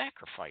 Should you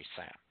sacrifice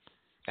that?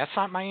 That's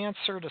not my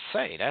answer to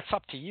say. That's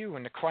up to you.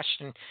 And the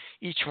question,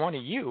 each one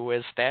of you,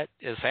 is that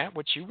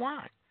what you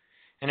want?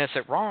 And is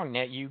it wrong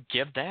that you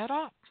give that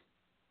up?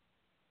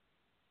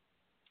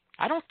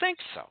 I don't think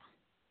so.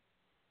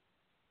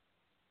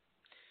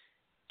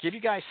 Give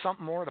you guys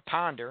something more to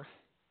ponder.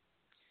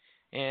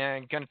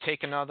 And going to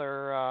take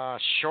another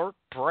short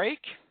break.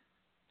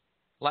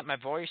 Let my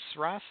voice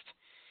rest.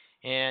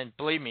 And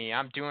believe me,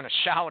 I'm doing a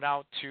shout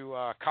out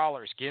to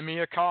callers. Give me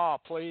a call,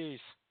 please.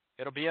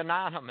 It'll be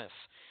anonymous.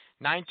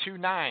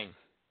 929-477-3105.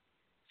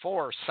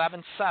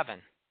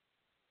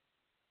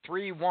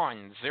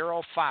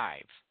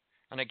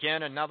 And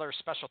again, another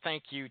special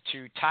thank you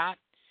to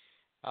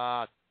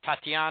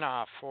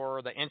Tatiana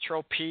for the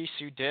intro piece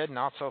you did, and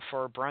also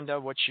for Brenda,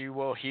 which you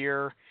will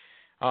hear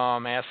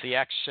as the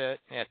exit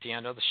at the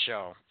end of the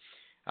show.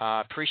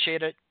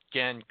 Appreciate it.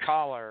 Again,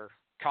 caller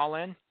call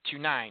in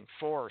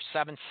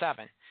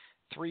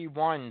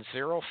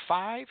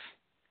 294-773-3105.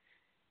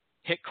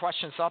 Hit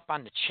questions up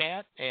on the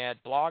chat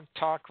at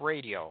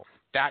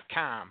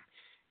blogtalkradio.com.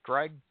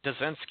 Greg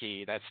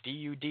Dudzinski, that's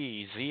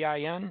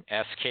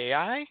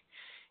Dudzinski.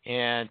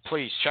 And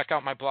please check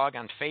out my blog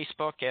on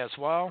Facebook as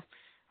well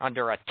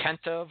under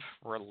Attentive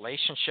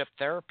Relationship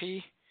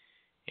Therapy.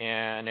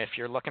 And if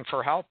you're looking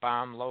for help,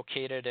 I'm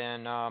located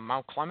in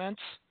Mount Clemens,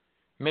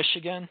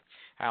 Michigan.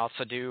 I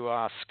also do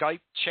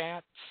Skype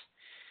chats,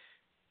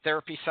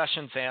 therapy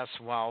sessions as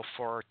well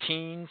for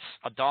teens,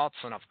 adults,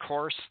 and of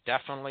course,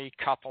 definitely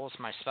couples,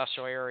 my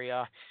special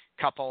area,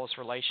 couples,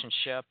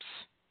 relationships,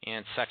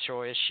 and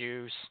sexual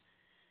issues.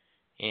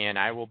 And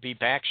I will be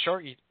back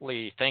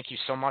shortly. Thank you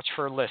so much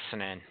for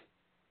listening.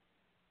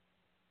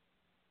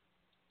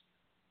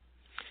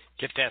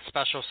 Get that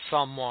special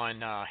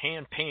someone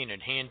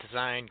hand-painted,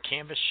 hand-designed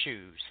canvas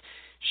shoes.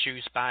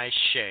 Shoes by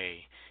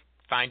Shay.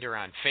 Find her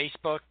on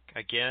Facebook.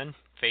 Again,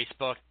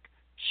 Facebook,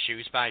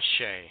 Shoes by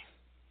Shay.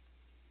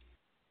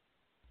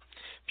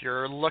 If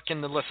you're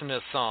looking to listen to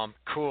some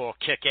cool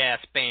kick-ass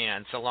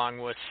bands along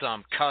with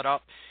some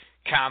cut-up,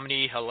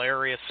 comedy,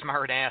 hilarious,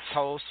 smart-ass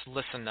hosts,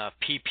 listen to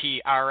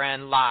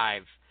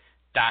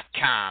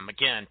pprnlive.com.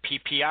 Again,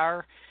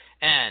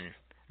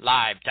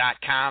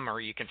 pprnlive.com,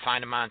 or you can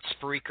find them on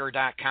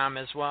Spreaker.com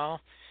as well.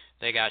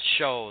 They got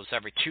shows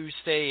every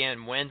Tuesday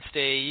and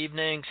Wednesday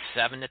evening,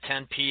 7 to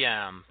 10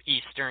 p.m.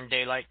 Eastern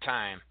Daylight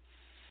Time.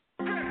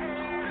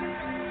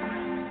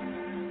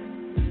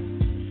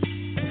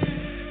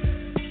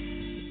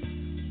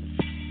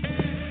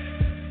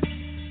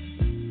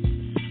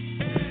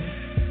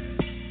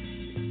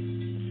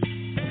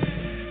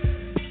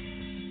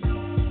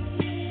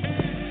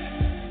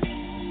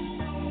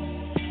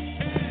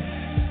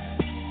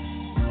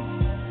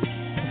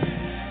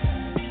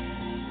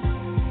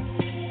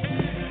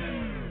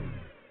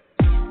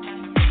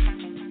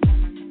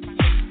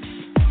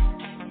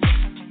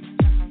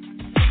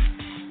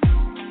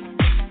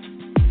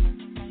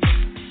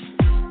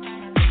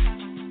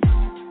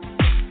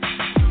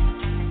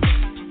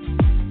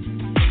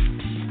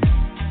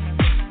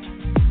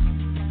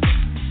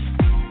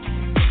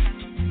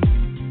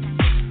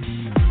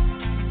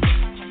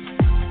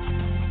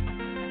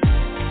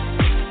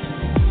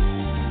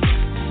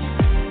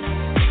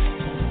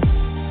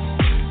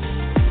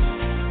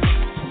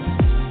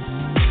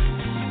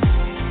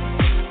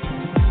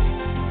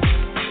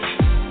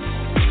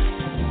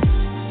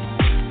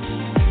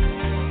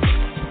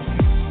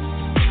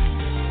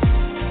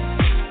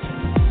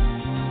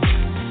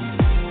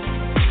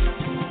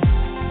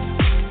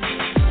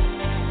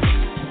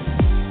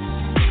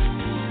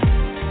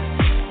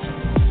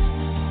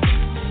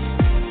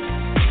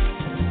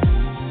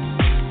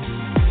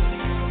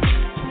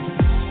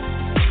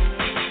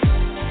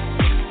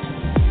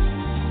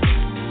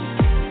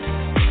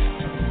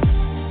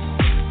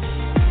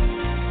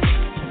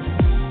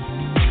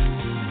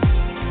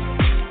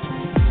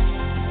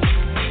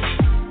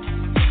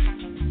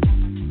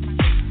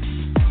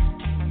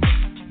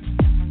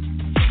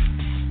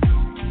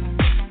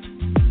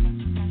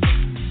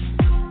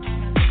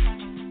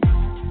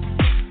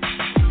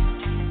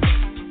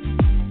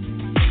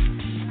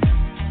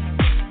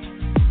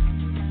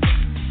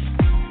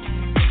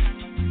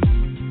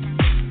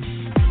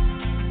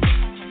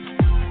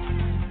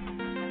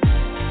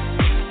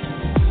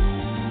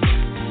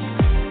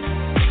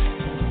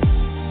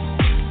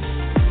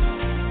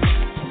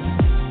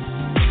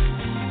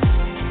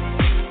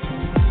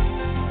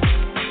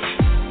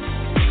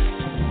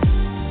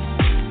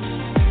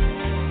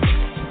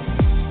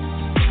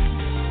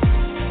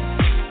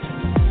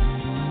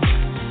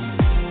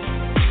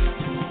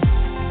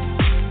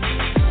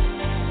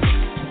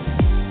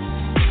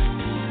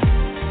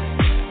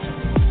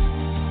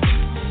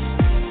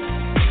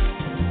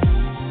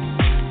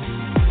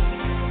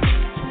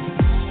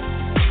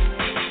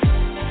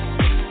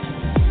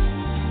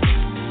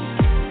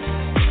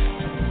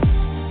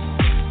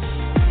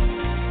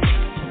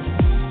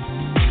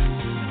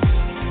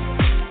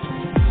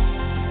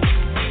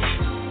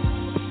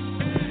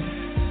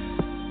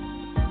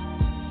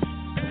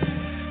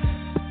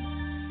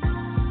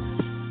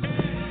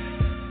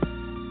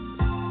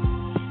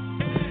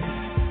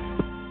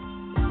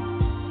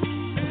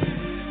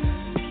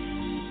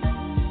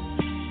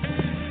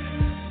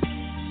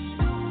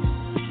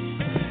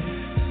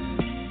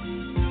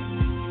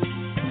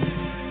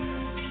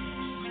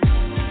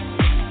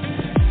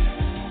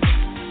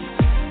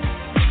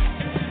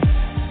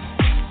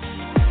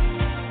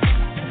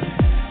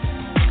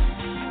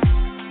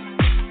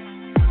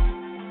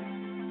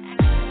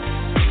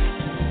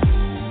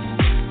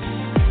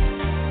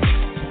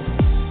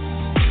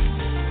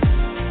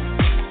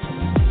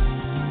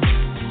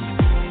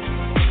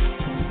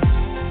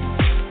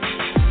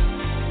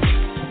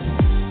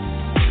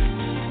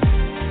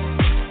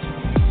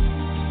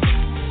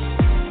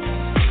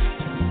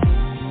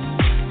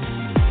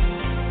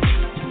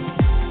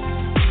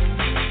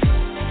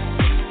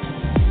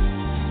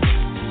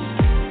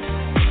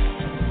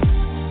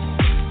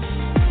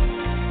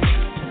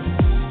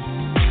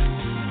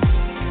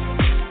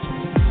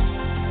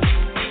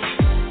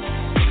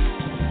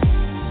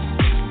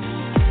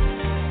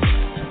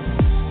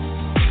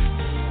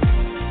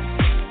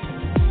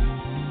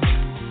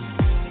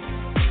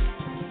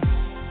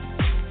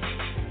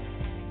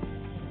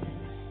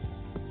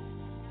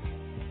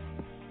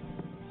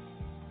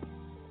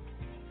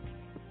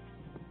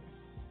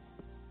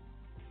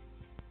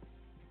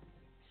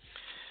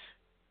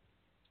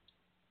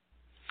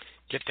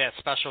 Get that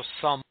special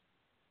some.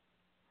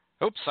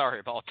 Oops, sorry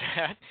about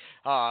that.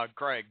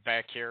 Greg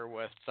back here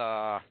with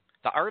the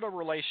Art of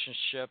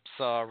Relationships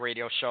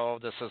radio show.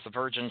 This is the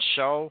Virgin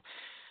Show.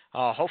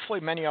 Hopefully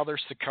many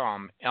others to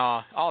come.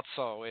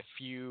 Also, if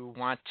you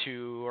want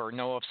to or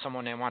know of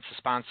someone that wants to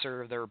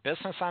sponsor their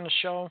business on the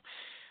show,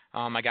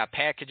 I got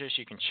packages.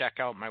 You can check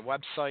out my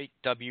website,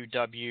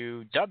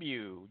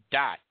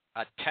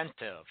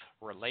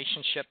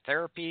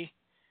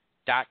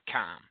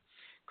 www.attentiverelationshiptherapy.com.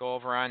 Go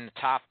over on the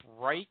top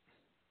right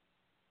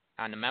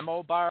on the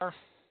memo bar,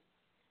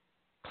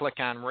 click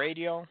on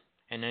radio,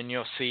 and then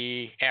you'll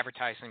see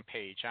advertising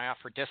page. I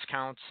offer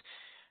discounts,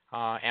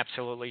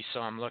 absolutely, so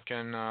I'm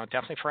looking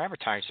definitely for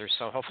advertisers.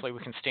 So hopefully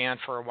we can stay on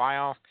for a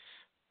while,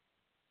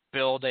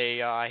 build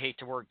I hate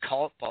the word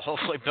cult, but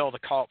hopefully build a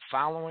cult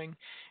following,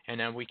 and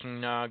then we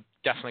can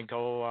definitely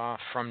go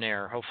from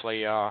there,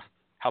 hopefully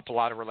help a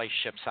lot of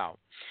relationships out.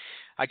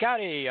 I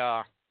got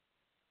a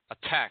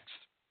text,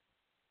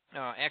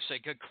 actually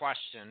a good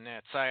question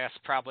that's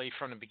asked probably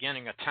from the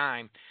beginning of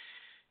time,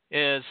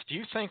 is do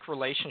you think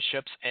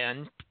relationships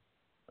end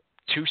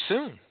too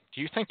soon?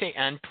 Do you think they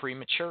end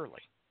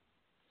prematurely?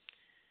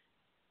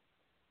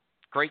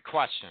 Great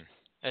question.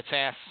 It's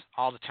asked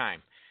all the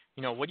time.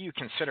 What do you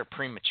consider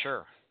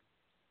premature?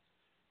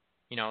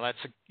 What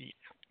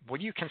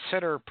do you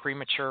consider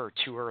premature or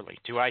too early?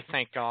 Do I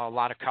think a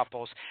lot of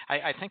couples,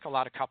 I think a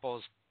lot of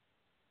couples,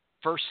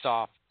 first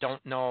off,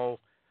 don't know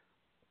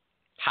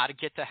how to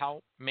get the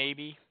help,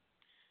 maybe.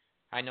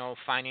 I know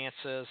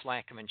finances,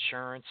 lack of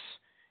insurance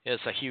is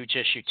a huge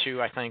issue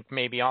too. I think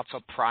maybe also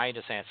pride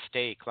is at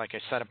stake, like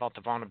I said about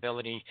the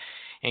vulnerability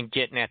and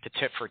getting at the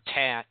tit for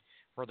tat,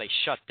 where they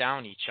shut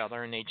down each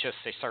other and they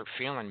start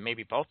feeling,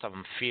 maybe both of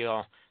them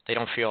feel they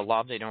don't feel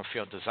loved, they don't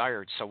feel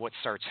desired. So what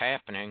starts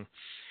happening?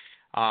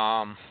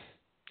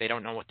 They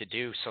don't know what to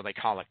do, so they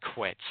call it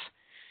quits.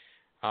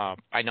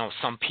 I know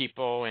some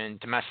people in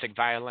domestic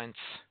violence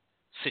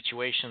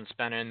situations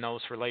been in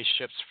those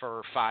relationships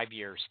for 5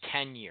 years,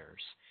 10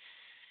 years,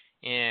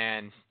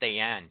 and they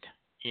end.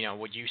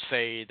 Would you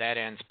say that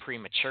ends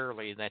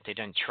prematurely, that they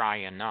didn't try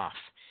enough?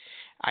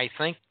 I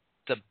think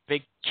the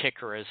big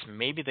kicker is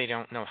maybe they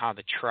don't know how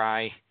to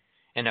try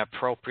an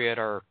appropriate,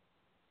 or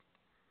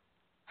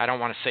I don't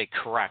want to say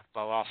correct,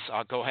 but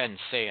I'll go ahead and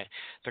say it,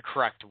 the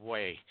correct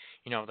way.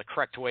 The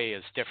correct way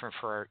is different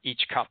for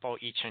each couple,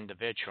 each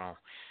individual.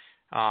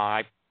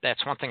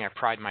 That's one thing I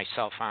pride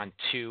myself on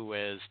too,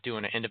 is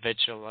doing an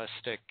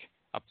individualistic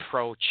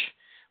approach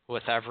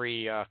with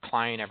every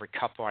client, every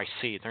couple I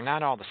see. They're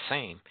not all the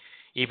same,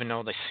 even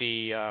though they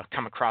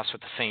come across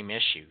with the same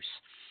issues.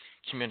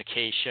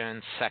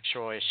 Communication,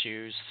 sexual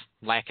issues,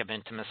 lack of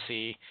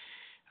intimacy,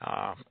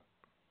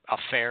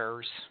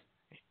 affairs.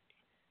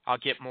 I'll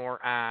get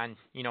more on,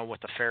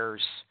 with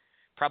affairs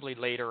probably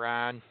later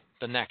on.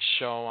 The next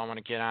show I want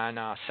to get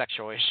on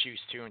sexual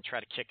issues too, and try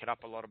to kick it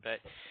up a little bit,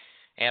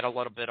 add a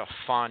little bit of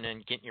fun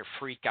and getting your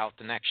freak out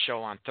the next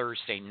show on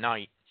Thursday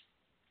night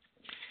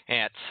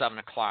at 7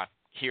 o'clock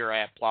here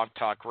at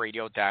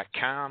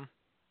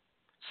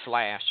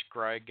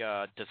blogtalkradio.com/Greg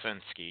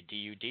Dudzinski,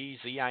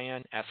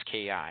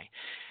 Dudzinski.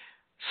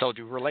 So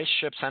do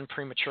relationships end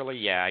prematurely?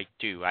 Yeah, I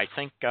do. I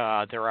think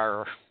there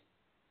are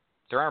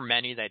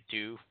many that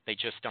do. They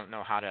just don't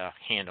know how to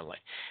handle it.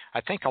 I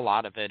think a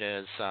lot of it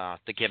is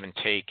the give and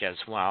take as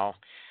well.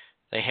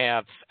 They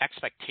have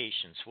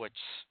expectations, which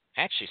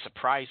actually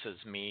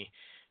surprises me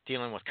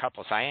dealing with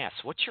couples. I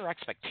ask, what's your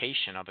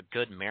expectation of a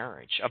good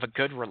marriage, of a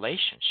good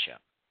relationship?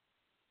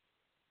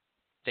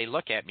 They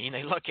look at me and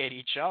they look at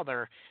each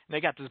other and they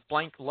got this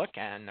blank look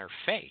on their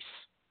face.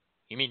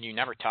 You mean you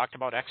never talked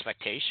about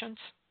expectations?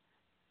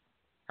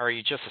 Or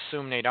you just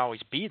assume they'd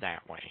always be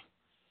that way?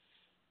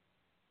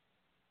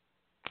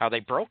 Are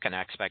they broken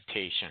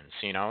expectations?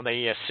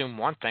 They assume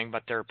one thing,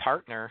 but their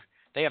partner,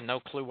 they have no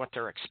clue what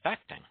they're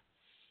expecting.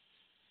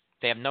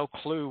 They have no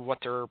clue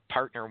what their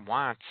partner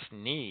wants,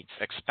 needs,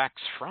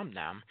 expects from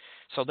them.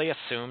 So they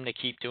assume, they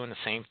keep doing the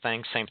same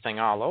thing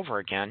all over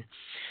again.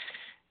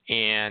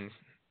 And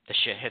the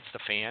shit hits the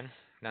fan,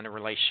 then the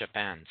relationship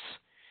ends.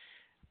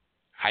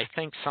 I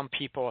think some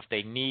people, if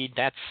they need,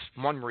 that's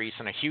one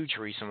reason, a huge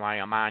reason why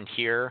I'm on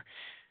here.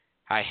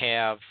 I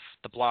have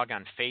the blog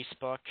on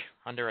Facebook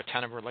under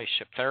Attentive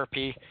Relationship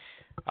Therapy,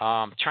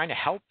 trying to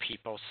help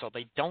people so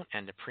they don't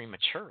end it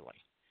prematurely.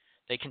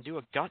 They can do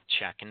a gut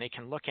check and they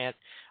can look at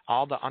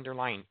all the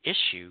underlying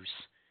issues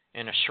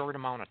in a short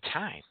amount of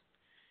time.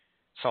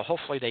 So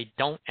hopefully they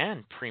don't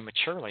end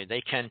prematurely.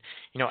 They can,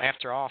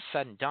 after all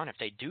said and done, if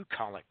they do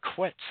call it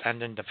quits,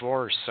 end in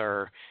divorce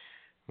or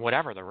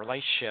whatever, the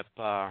relationship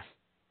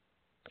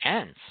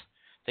ends,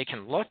 they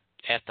can look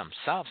at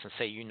themselves and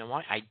say, you know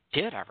what, I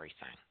did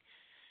everything.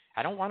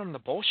 I don't want them to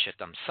bullshit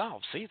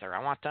themselves either.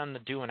 I want them to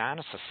do an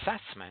honest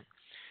assessment.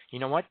 You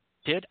know what,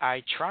 did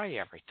I try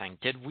everything?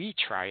 Did we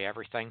try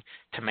everything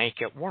to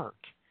make it work?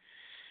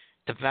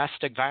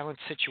 Domestic violence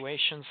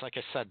situations, like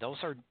I said, those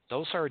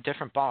are a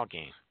different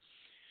ballgame.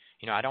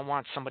 I don't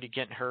want somebody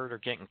getting hurt or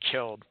getting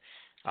killed.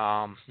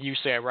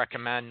 Usually I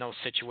recommend those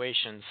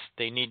situations,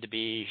 they need to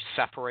be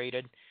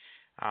separated.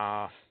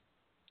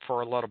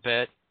 for a little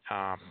bit.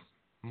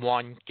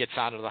 One gets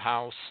out of the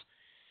house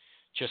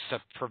just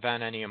to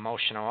prevent any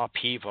emotional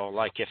upheaval.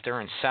 Like if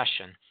they're in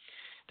session,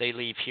 they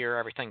leave here,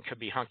 everything could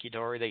be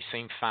hunky-dory, they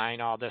seem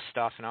fine, all this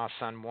stuff, and all of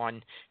a sudden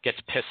one gets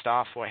pissed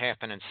off what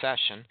happened in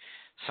session.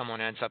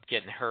 Someone ends up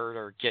getting hurt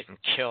or getting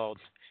killed.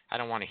 I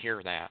don't want to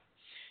hear that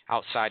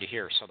outside of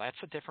here. So that's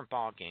a different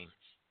ball game.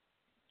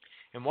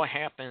 And what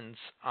happens,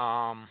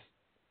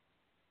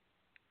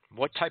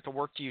 what type of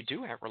work do you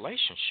do at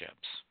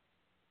relationships?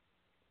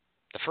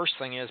 The first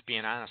thing is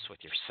being honest with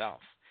yourself.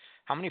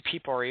 How many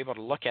people are able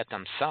to look at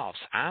themselves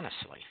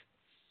honestly?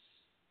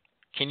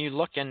 Can you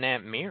look in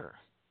that mirror?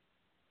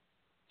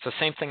 It's the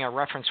same thing I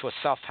reference with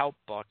self-help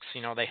books.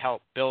 You know, they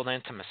help build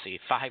intimacy,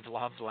 5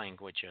 love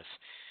languages.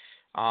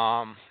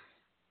 I'm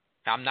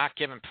not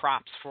giving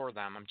props for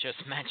them. I'm just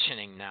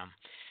mentioning them.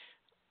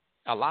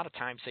 A lot of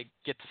times they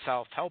get the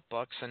self-help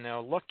books and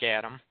they'll look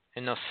at them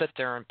and they'll sit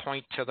there and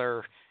point to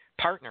their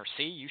partner.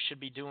 See, you should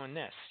be doing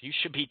this. You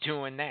should be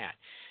doing that.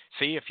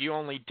 See, if you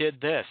only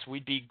did this,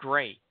 we'd be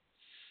great.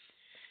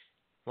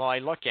 Well, I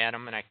look at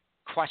them and I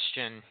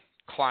question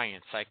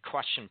clients. I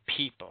question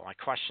people. I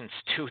question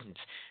students.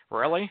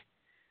 Really?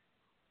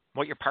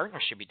 What your partner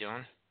should be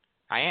doing?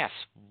 I ask,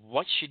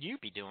 what should you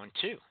be doing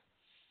too?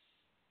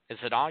 Is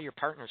it all your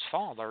partner's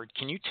fault, or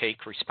can you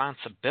take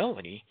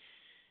responsibility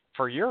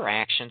for your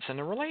actions in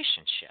the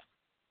relationship?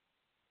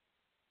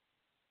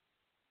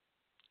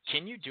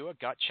 Can you do a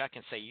gut check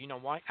and say, you know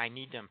what, I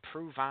need to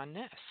improve on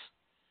this?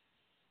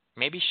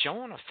 Maybe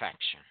showing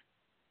affection.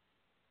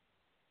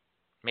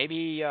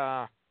 Maybe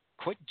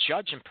quit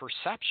judging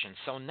perception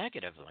so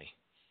negatively.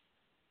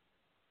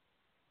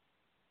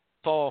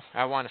 People,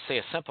 I want to say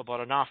a simple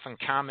but an often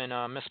common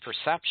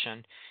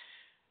misperception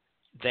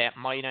that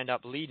might end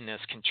up leading is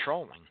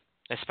controlling,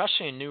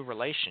 especially in new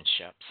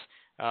relationships.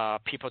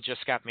 People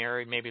just got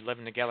married, maybe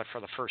living together for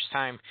the first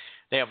time.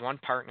 They have one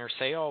partner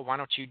say, oh, why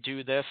don't you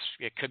do this?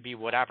 It could be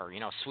whatever,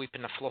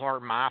 sweeping the floor,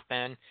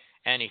 mopping,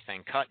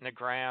 anything, cutting the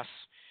grass,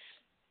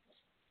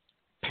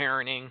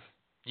 parenting,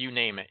 you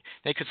name it.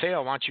 They could say,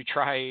 oh, why don't you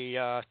try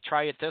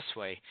it this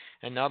way?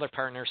 And the other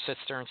partner sits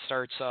there and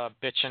starts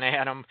bitching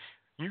at them.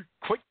 You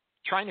quit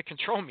trying to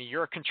control me.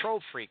 You're a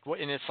control freak.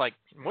 And it's like,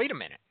 wait a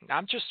minute.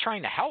 I'm just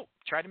trying to help,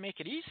 try to make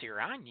it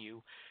easier on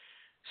you.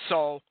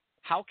 So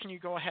how can you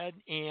go ahead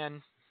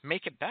and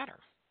make it better?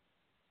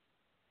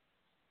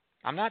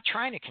 I'm not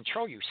trying to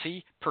control you.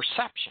 See,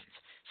 perceptions.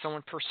 So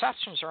when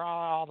perceptions are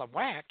all out of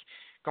whack,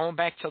 going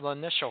back to the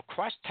initial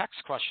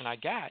text question I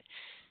got,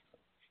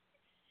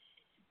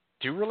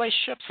 do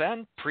relationships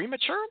end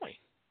prematurely?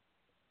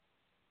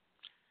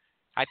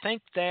 I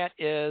think that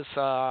is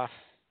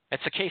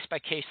it's a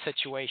case-by-case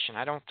situation.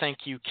 I don't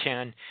think you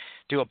can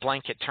do a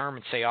blanket term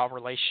and say all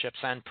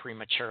relationships end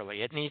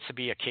prematurely. It needs to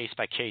be a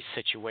case-by-case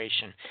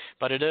situation.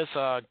 But it is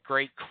a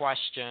great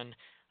question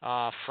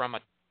from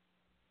a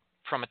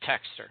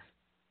texter.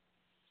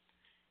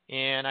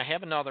 And I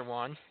have another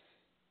one.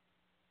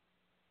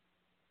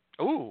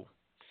 Ooh.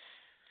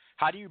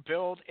 Can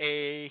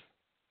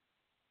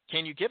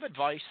you give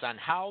advice on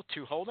how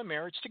to hold a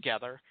marriage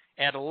together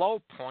at a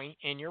low point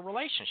in your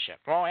relationship?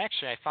 Well,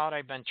 actually, I thought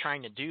I've been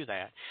trying to do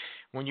that.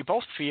 When you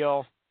both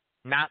feel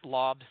not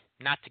loved,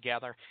 not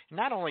together,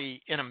 not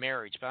only in a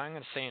marriage, but I'm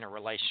going to say in a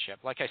relationship.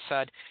 Like I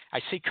said, I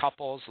see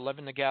couples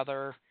living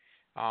together.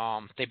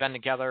 They've been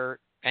together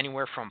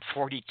anywhere from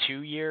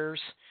 42 years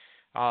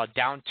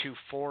down to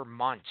 4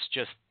 months,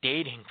 just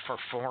dating for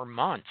 4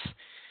 months.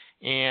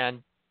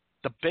 And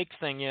the big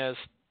thing is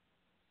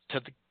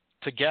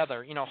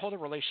together, hold a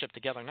relationship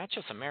together, not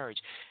just a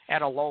marriage,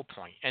 at a low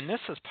point. And this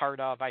is part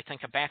of, I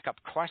think, a backup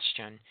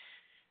question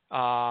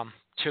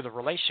to the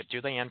relationship.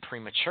 Do they end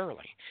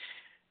prematurely?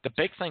 The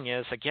big thing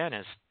is, again,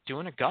 is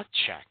doing a gut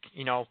check,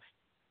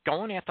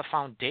 going at the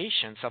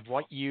foundations of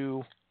what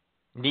you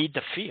need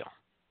to feel.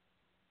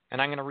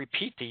 And I'm going to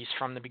repeat these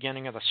from the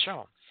beginning of the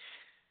show.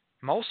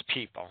 Most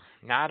people,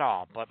 not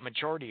all, but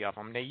majority of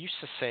them, they used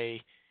to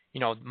say,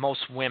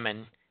 most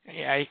women,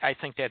 I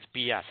think that's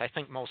BS. I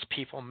think most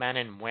people, men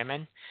and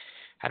women,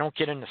 I don't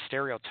get into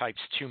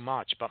stereotypes too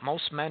much, but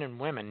most men and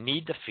women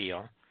need to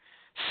feel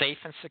safe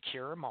and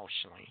secure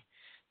emotionally.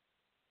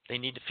 They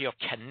need to feel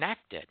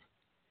connected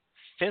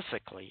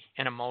physically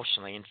and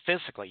emotionally. And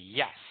physically,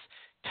 yes,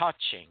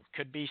 touching,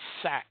 could be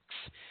sex,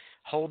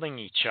 holding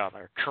each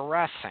other,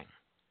 caressing.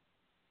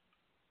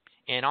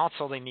 And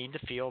also they need to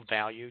feel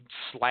valued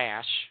 /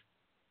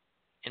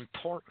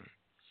 important.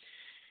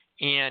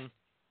 And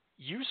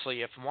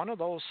usually if one of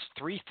those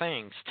 3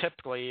 things,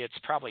 typically it's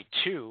probably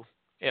 2,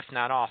 if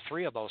not all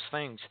 3 of those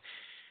things,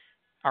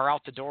 are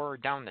out the door or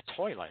down the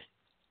toilet,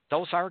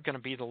 those are going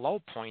to be the low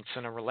points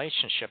in a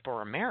relationship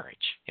or a marriage.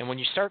 And when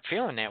you start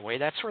feeling that way,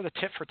 that's where the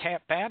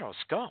tit-for-tat battles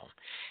go.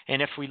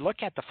 And if we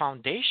look at the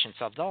foundations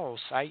of those,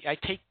 I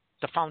take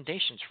the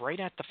foundations right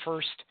at the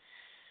first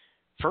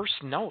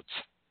notes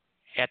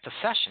at the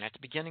session, at the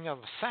beginning of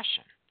a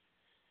session.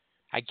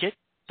 I get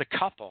the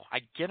couple, I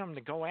get them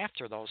to go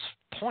after those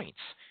points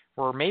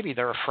where maybe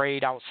they're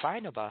afraid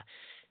outside of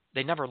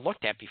they never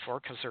looked at before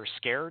because they're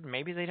scared.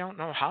 Maybe they don't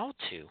know how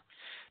to.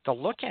 to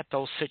look at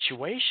those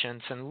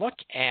situations and look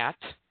at,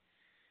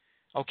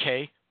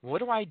 okay, what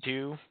do I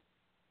do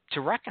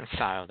to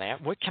reconcile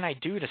that? What can I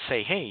do to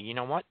say, hey, you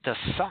know what, this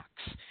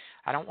sucks.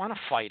 I don't want to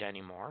fight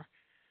anymore.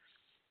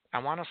 I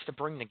want us to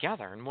bring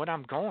together. And what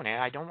I'm going at,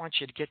 I don't want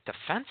you to get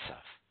defensive.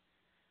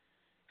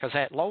 Because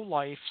at low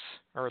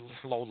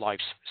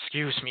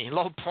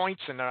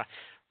points in a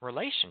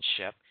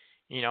relationship,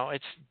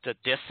 it's the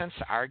distance,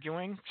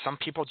 arguing. Some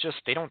people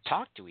they don't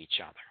talk to each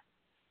other.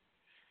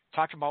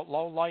 Talk about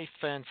low life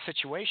and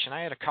situation.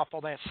 I had a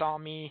couple that saw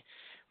me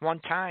one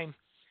time.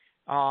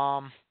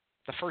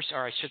 The first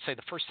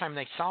time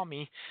they saw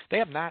me, they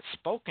have not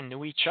spoken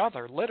to each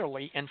other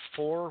literally in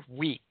 4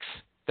 weeks.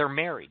 They're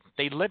married.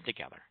 They live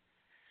together.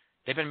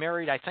 They've been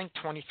married, I think,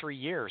 23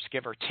 years,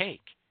 give or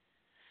take.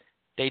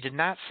 They did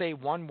not say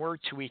one word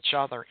to each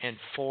other in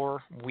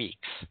 4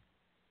 weeks.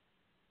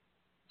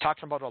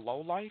 Talking about a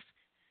low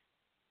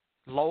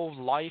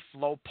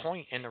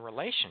point in the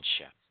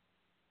relationship.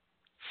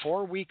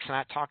 4 weeks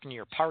not talking to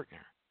your partner.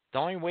 The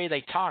only way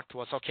they talked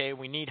was, okay,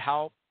 we need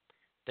help.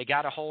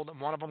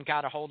 One of them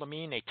got a hold of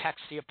me, and they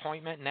texted the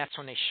appointment, and that's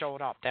when they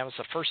showed up. That was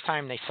the first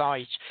time they saw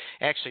each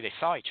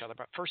other,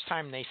 but first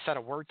time they said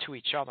a word to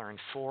each other in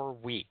 4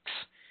 weeks.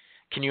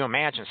 Can you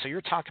imagine? So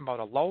you're talking about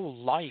a low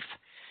life.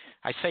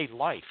 I say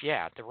life,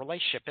 yeah, the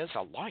relationship is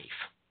a life.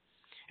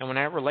 And when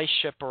that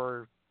relationship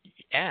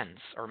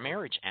ends, or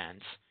marriage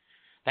ends,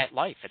 that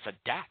life, it's a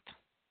death.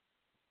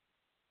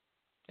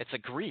 It's a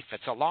grief.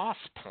 It's a loss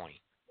point.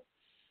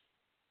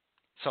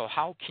 So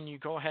how can you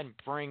go ahead and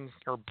bring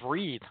or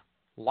breathe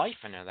life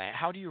into that?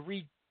 How do you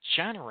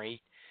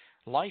regenerate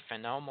life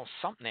into almost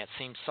something that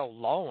seems so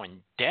low and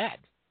dead?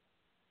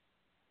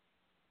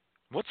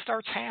 What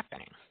starts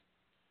happening?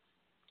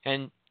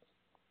 And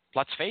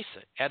let's face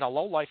it, at a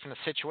low life in a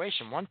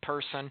situation, one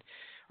person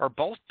or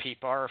both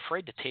people are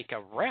afraid to take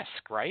a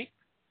risk, right?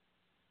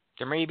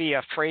 They may be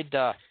afraid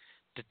to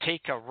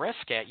take a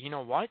risk at, you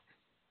know what?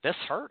 This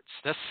hurts.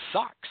 This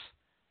sucks.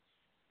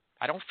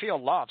 I don't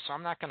feel love, so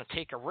I'm not going to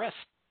take a risk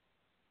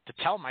to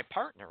tell my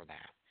partner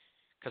that,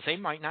 because they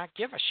might not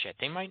give a shit.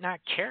 They might not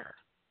care.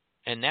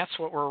 And that's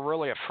what we're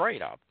really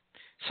afraid of.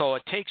 So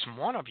it takes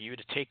one of you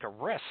to take a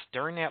risk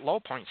during that low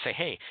point and say,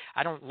 hey,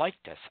 I don't like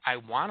this. I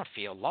want to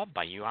feel loved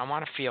by you. I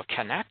want to feel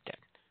connected.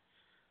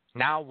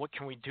 Now what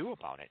can we do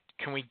about it?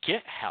 Can we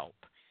get help?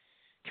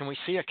 Can we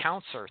see a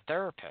counselor,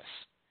 therapist?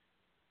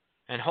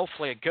 And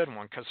hopefully a good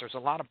one, because there's a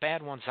lot of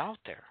bad ones out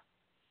there.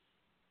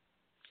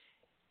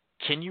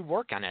 Can you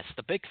work on this?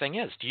 The big thing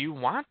is, do you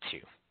want to?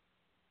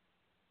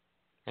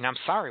 And I'm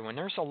sorry, when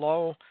there's a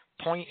low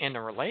point in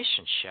a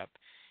relationship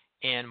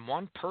and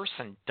one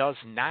person does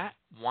not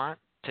want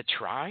to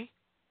try,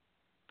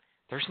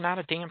 there's not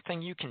a damn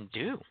thing you can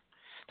do.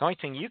 The only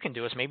thing you can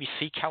do is maybe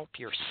seek help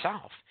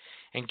yourself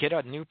and get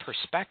a new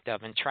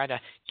perspective and try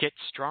to get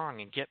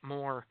strong and get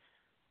more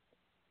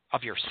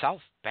of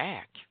yourself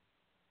back.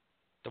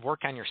 To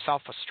work on your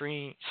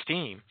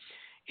self-esteem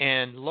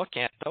and look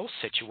at those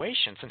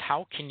situations and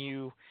how can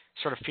you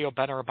sort of feel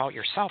better about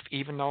yourself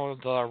even though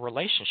the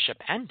relationship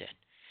ended.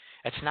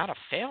 It's not a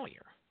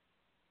failure.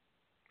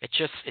 It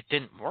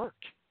didn't work.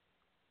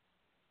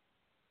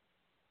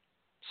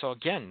 So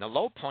again, the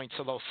low points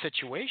of those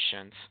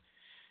situations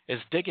is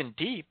digging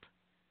deep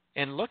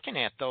and looking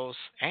at those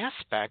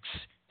aspects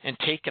and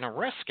taking a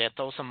risk at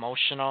those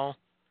emotional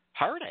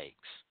heartaches.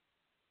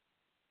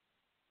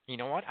 You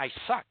know what? I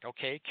suck.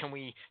 Okay,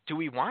 do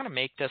we want to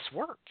make this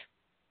work?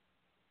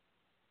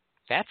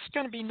 That's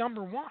going to be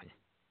number one.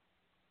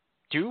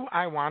 Do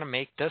I want to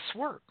make this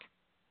work?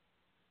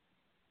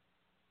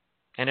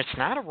 And it's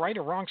not a right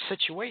or wrong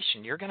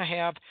situation. You're going to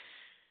have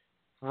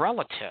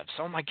relatives.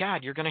 Oh, my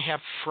God, you're going to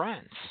have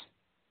friends.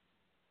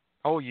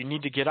 Oh, you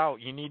need to get out.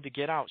 You need to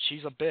get out.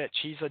 She's a bitch.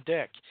 He's a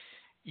dick.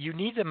 You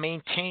need to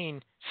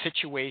maintain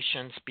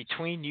situations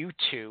between you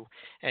two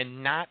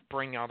and not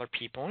bring other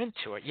people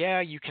into it.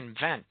 Yeah, you can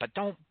vent, but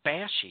don't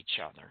bash each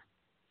other.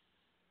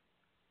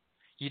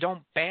 You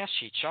don't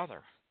bash each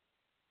other.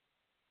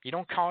 You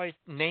don't call it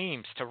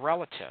names to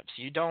relatives.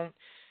 You don't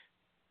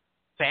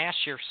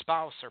bash your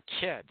spouse or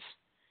kids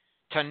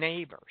to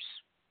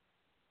neighbors.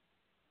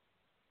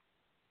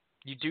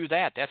 You do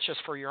that. That's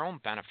just for your own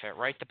benefit,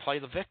 right? To play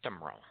the victim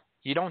role.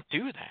 You don't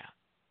do that.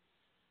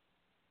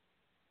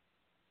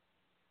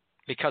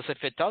 Because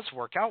if it does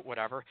work out,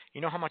 whatever,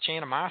 you know how much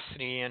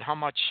animosity and how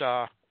much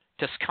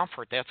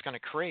discomfort that's going to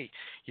create.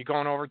 You're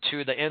going over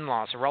to the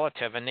in-laws, a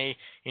relative, and they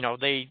know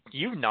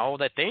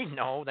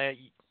that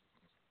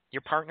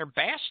your partner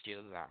bashed you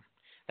to them.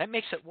 That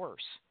makes it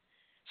worse.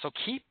 So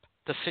keep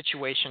the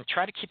situation,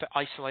 try to keep it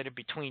isolated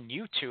between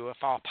you two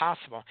if all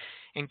possible,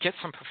 and get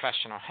some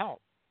professional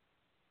help.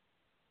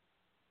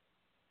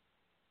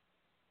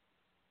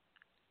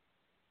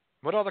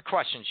 What other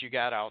questions you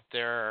got out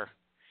there?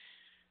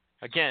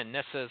 Again,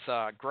 this is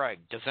Greg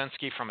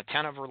Dudzinski from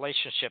Attentive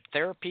Relationship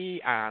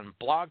Therapy on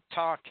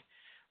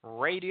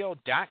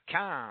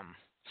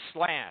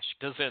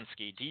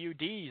blogtalkradio.com/Dudzinski,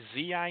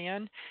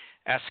 Dudzinski.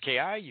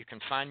 You can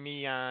find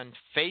me on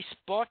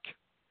Facebook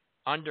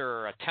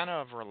under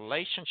Attentive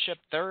Relationship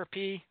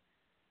Therapy.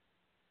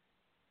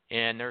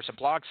 And there's a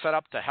blog set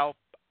up to help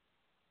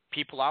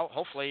people out,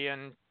 hopefully,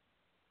 and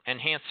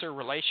enhance their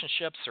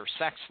relationships or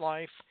sex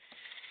life,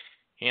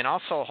 and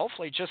also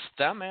hopefully just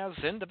them as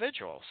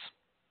individuals.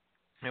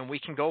 And we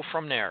can go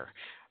from there.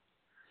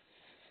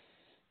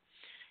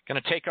 Going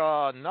to take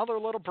another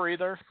little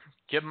breather,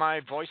 give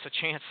my voice a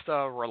chance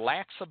to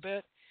relax a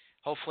bit.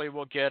 Hopefully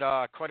we'll get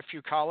quite a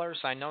few callers.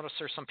 I notice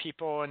there's some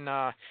people in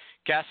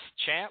guest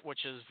chat,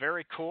 which is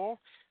very cool,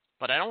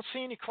 but I don't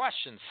see any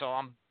questions. So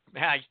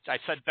I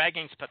said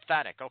begging's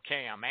pathetic.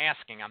 Okay, I'm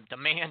asking, I'm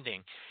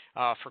demanding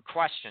for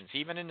questions,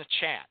 even in the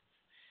chat.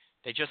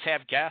 They just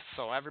have guests,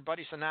 so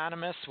everybody's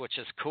anonymous, which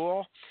is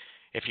cool.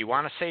 If you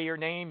want to say your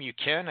name, you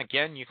can.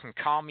 Again, you can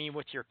call me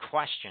with your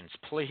questions,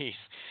 please,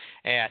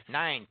 at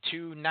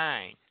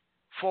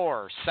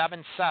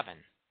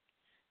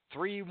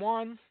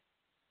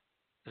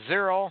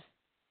 929-477-3105.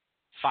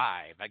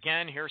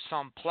 Again, here's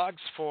some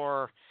plugs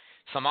for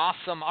some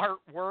awesome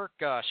artwork,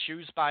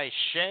 Shoes by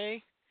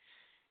Shay,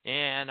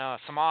 and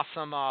some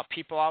awesome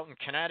people out in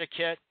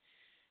Connecticut.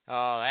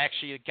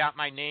 Actually got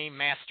my name,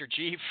 Master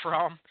G,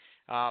 from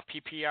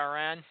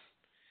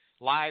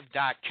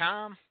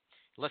pprnlive.com.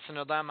 Listen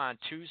to them on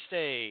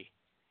Tuesday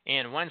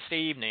and Wednesday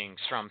evenings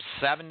from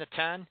 7 to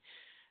 10.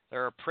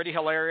 They're pretty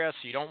hilarious.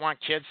 You don't want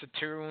kids to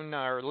tune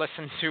or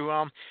listen to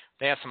them.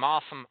 They have some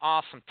awesome,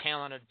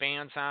 talented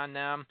bands on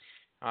them.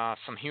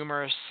 Some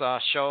humorous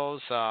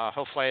shows.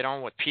 Hopefully I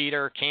don't with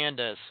Peter,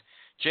 Candace,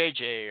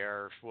 JJ,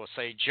 or we'll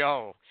say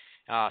Joe,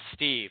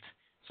 Steve.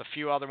 There's a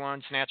few other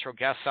ones, natural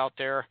guests out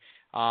there.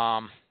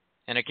 And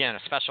again, a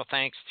special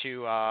thanks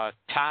to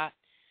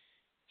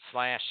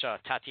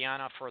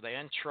Tatiana for the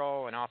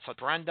intro, and also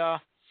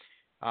Brenda,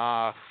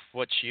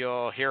 which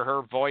you'll hear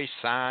her voice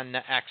on the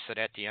exit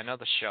at the end of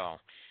the show.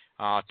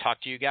 Talk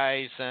to you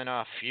guys in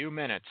a few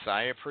minutes.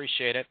 I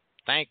appreciate it.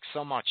 Thanks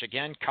so much.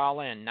 Again,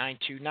 call in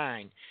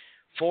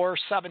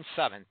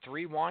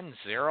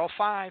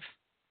 929-477-3105.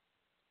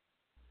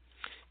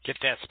 Get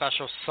that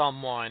special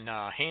someone,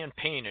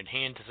 hand-painted,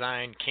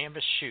 hand-designed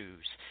canvas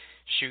shoes,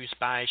 Shoes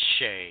by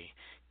Shay.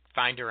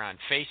 Find her on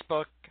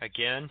Facebook.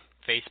 Again,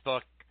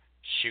 Facebook,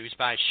 Shoes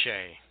by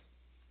Shay.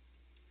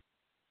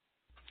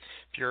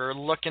 If you're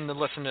looking to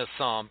listen to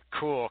some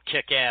cool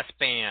kick-ass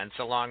bands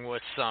along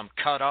with some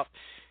cut-up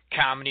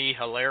comedy,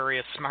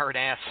 hilarious,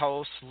 smart-ass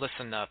hosts,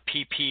 listen to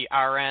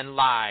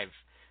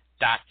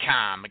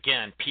pprnlive.com.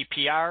 Again,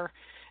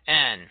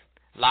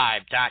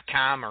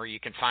 pprnlive.com, or you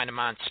can find them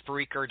on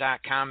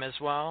Spreaker.com as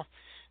well.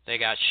 They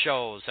got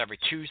shows every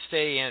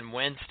Tuesday and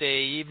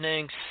Wednesday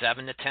evening,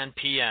 7 to 10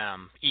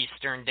 p.m.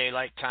 Eastern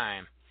Daylight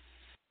Time.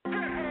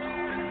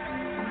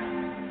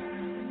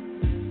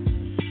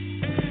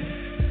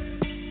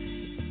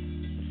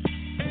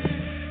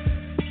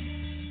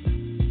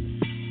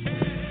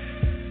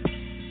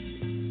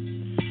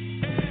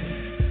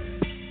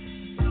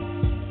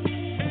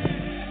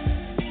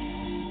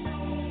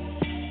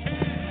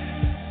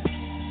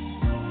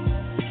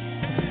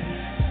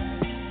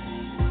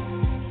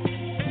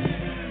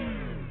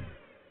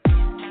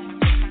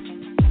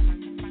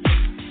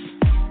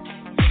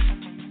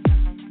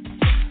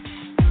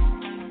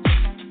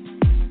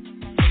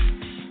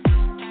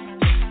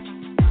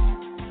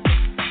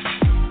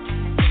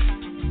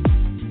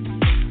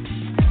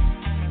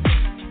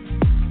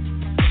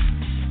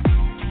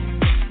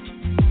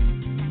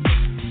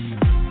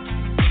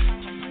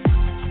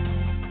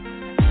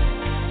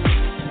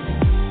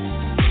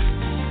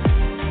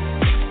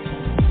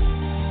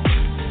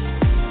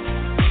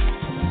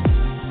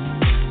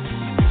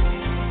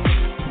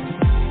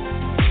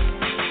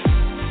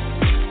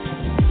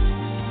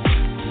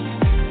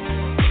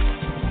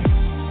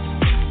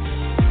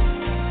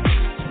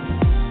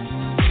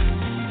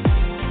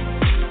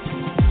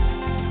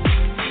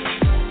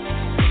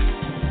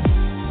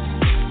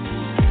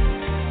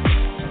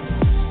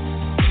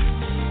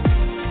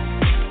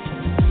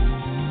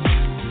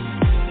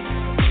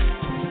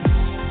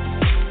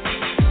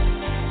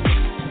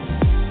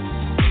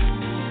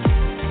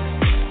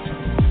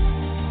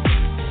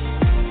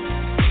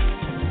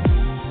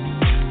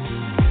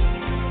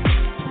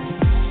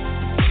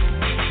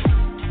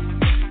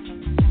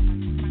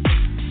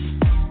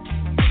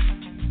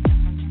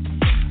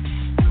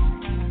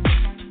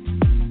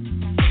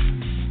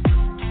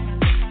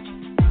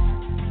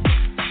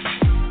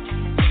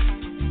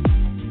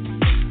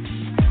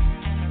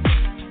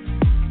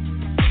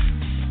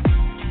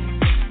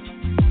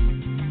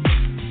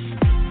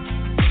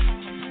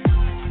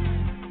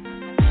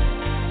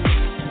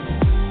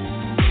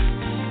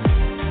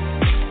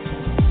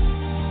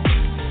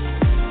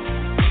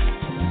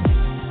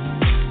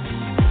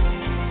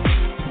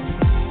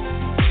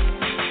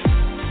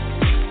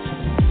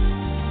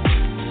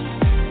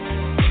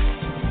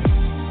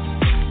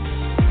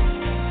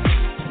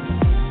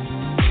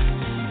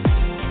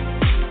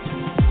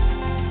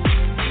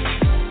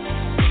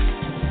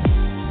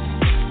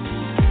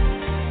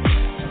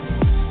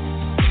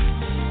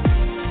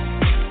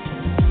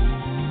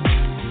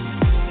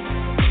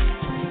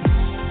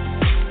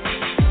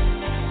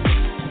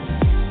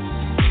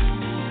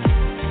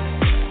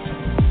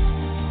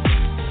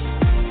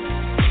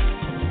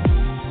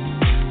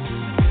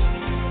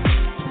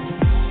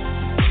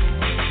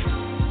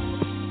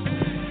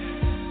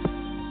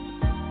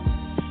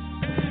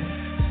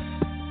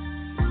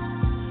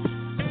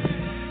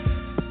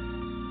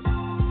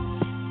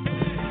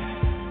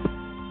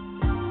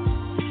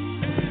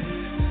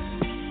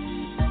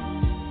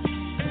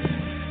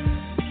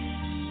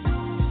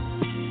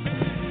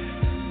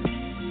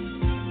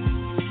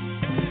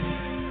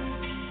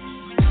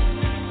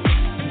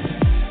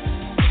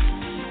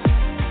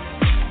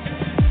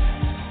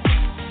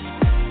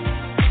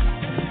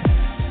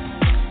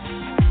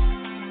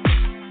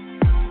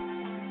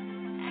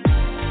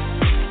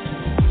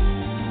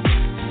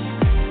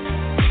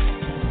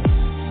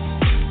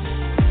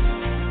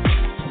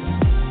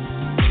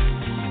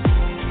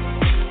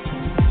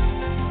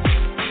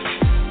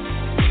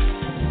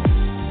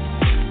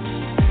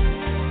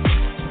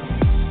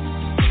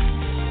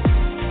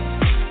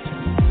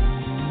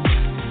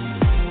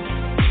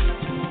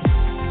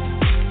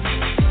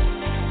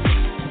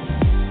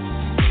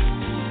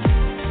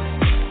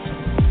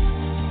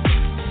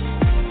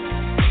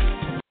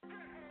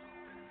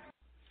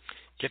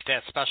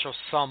 that special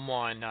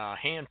someone,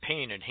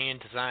 hand-painted,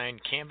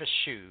 hand-designed canvas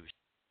shoes.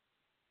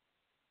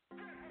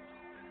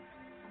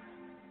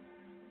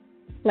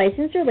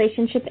 Licensed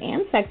relationship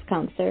and sex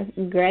counselor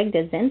Greg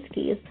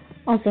Dazinski,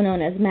 also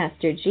known as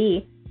Master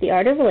G, the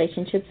art of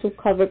relationships will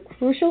cover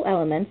crucial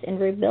elements in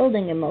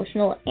rebuilding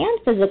emotional and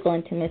physical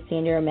intimacy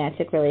in your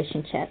romantic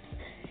relationships.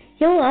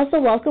 He will also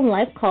welcome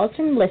live calls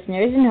from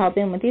listeners and help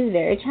him with these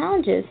very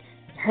challenges.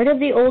 Heard of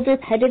the old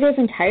repetitive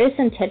and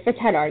tiresome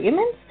tit-for-tat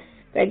arguments?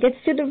 Greg gets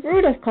to the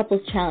root of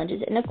couples'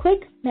 challenges in a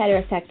quick,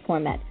 matter-of-fact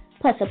format,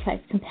 plus applies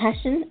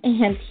compassion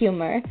and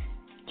humor.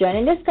 Join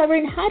in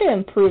discovering how to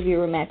improve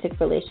your romantic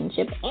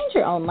relationship and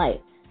your own life.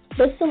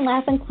 Listen,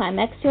 laugh, and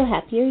climax to a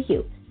happier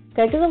you.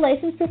 Greg is a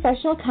licensed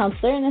professional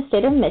counselor in the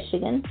state of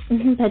Michigan,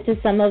 but to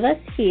some of us,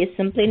 he is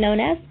simply known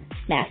as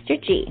Master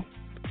G.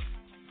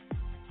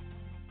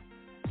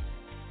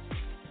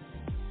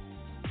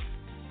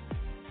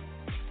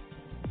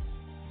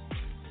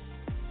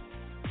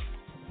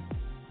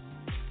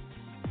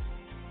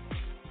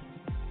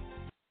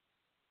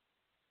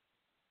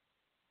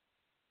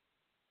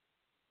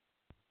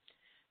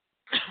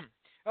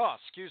 Oh,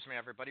 excuse me,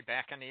 everybody.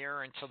 Back on the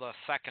air into the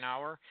second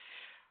hour.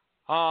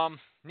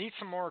 Need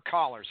some more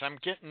callers. I'm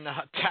getting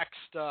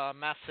text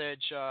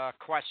message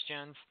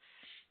questions,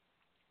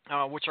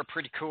 which are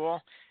pretty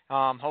cool.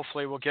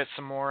 Hopefully we'll get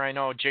some more. I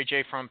know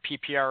JJ from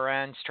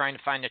PPRN is trying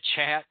to find a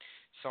chat,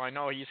 so I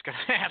know he's going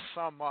to have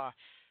some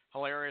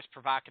hilarious,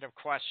 provocative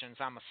questions,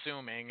 I'm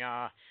assuming.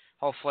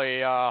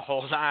 Hopefully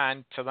hold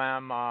on to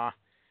them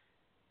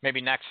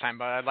maybe next time,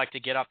 but I'd like to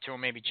get up to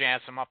them, maybe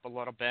jazz them up a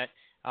little bit.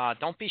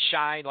 Don't be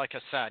shy, like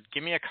I said.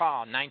 Give me a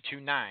call,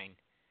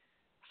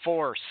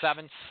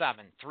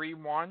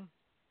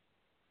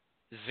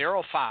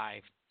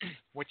 929-477-3105.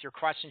 With your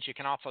questions, you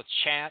can also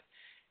chat.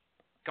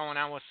 Going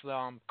on with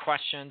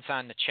questions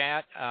on the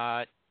chat,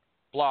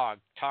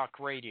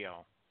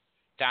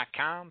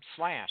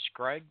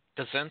 blogtalkradio.com/Greg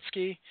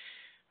Dazinski.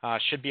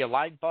 Should be a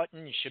like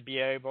button. You should be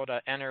able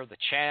to enter the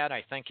chat.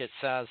 I think it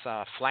says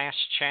flash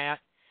chat,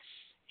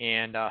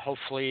 and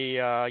hopefully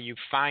you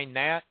find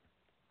that.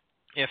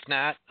 If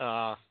not,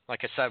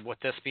 like I said, with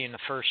this being the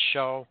first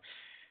show,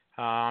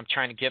 I'm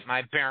trying to get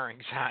my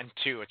bearings on,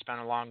 too. It's been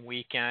a long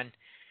weekend,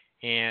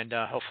 and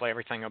hopefully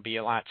everything will be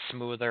a lot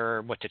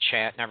smoother with the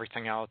chat and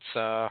everything else.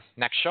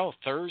 Next show,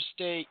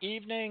 Thursday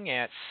evening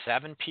at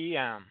 7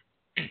 p.m.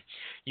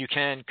 You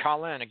can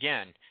call in,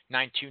 again,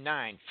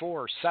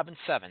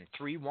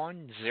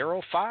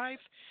 929-477-3105.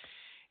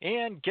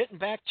 And getting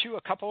back to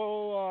a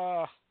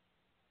couple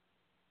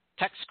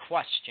text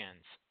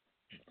questions.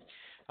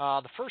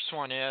 The first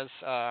one is,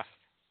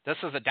 this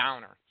is a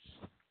downer,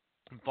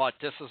 but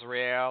this is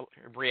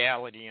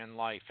reality in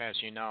life,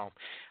 as you know.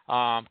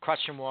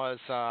 Question was,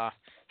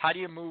 how do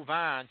you move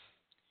on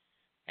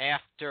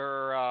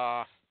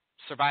after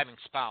surviving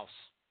spouse,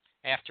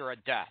 after a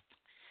death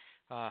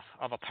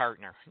of a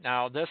partner?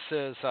 Now, this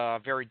is a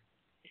very,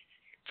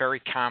 very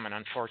common,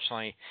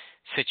 unfortunately,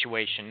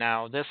 situation.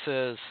 Now,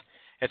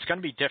 it's going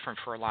to be different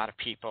for a lot of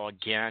people,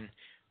 again.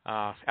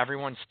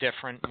 Everyone's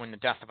different when the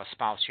death of a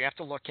spouse. You have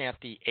to look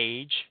at the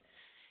age.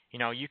 You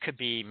know, you could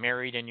be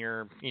married in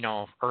your,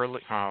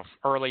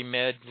 early,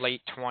 mid,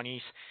 late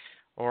 20s,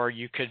 or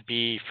you could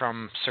be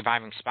from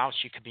surviving spouse.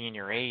 You could be in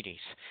your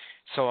 80s.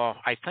 So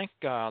I think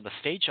the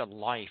stage of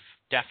life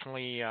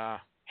definitely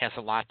has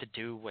a lot to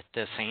do with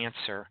this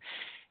answer.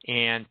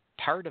 And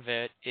part of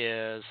it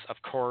is, of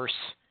course,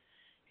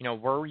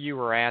 where you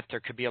were at.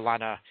 There could be a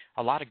lot of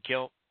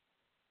guilt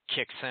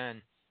kicks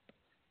in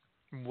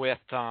with.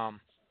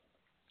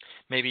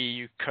 Maybe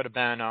you could have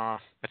been,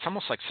 it's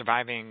almost like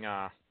surviving,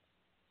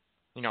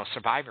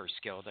 survivor's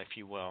guilt, if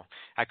you will.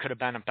 I could have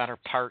been a better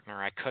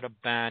partner. I could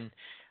have been,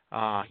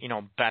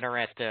 better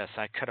at this.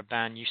 I could have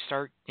been, you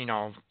start,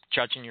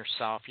 judging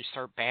yourself. You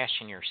start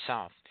bashing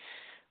yourself.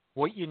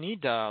 What you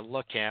need to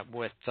look at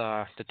with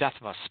the death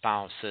of a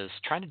spouse is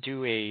try to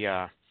do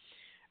a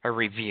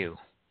review.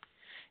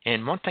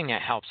 And one thing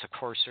that helps, of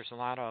course, there's a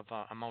lot of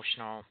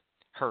emotional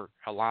hurt,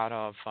 a lot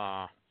of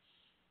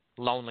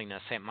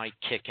loneliness that might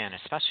kick in,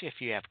 especially if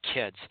you have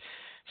kids.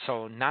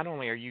 So not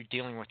only are you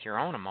dealing with your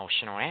own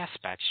emotional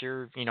aspects,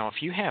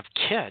 if you have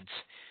kids,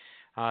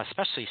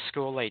 especially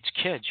school-age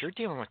kids, you're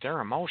dealing with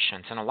their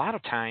emotions. And a lot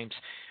of times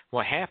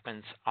what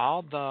happens,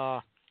 all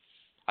the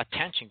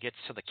attention gets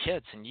to the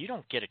kids and you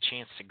don't get a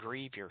chance to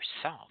grieve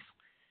yourself.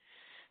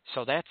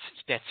 So that's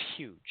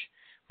huge.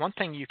 One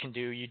thing you can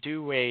do, you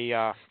do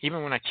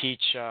even when I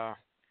teach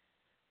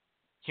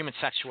human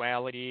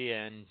sexuality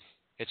and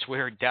it's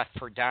weird, death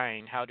for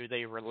dying. How do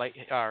they relate?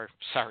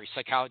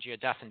 Psychology of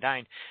death and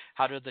dying.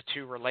 How do the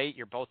two relate?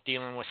 You're both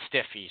dealing with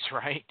stiffies,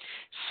 right?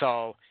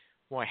 So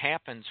what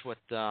happens with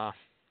the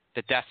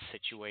death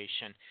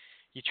situation,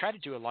 you try to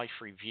do a life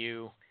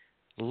review,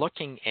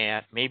 looking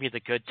at maybe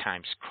the good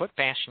times. Quit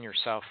bashing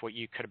yourself what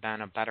you could have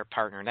been a better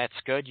partner.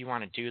 That's good. You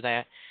want to do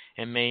that.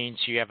 It means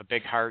you have a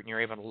big heart and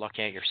you're able to look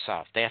at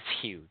yourself. That's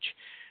huge.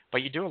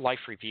 But you do a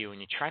life review and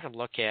you try to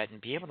look at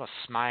and be able to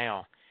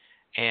smile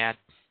at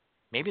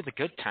maybe the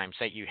good times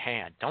that you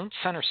had. Don't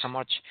center so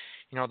much,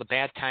 the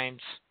bad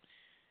times.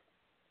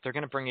 They're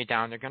going to bring you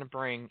down. They're going to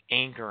bring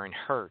anger and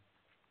hurt.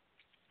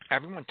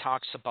 Everyone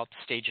talks about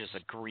the stages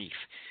of grief,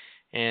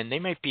 and they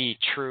might be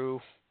true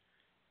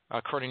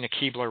according to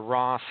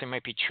Kubler-Ross. They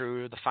might be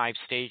true, the 5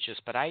 stages,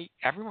 but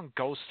everyone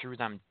goes through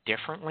them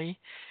differently,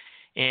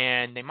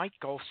 and they might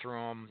go through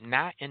them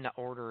not in the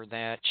order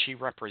that she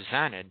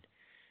represented,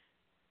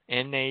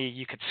 and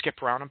you could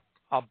skip around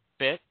a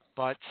bit,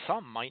 but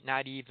some might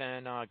not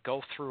even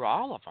go through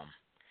all of them.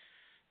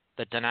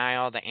 The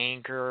denial, the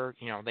anger,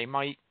 they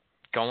might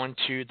go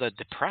into the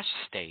depressed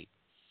state.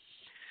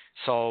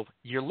 So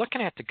you're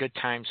looking at the good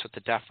times with the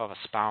death of a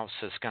spouse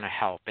is going to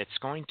help. It's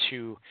going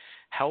to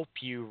help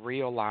you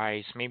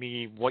realize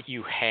maybe what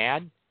you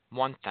had,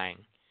 one thing,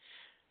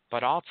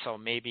 but also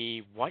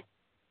maybe what,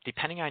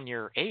 depending on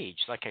your age,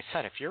 like I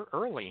said, if you're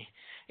early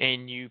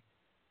and you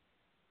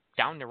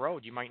down the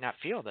road you might not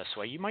feel this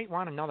way, you might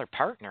want another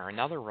partner,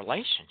 another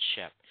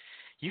relationship.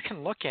 You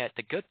can look at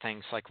the good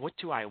things like, what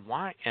do I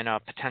want in a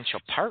potential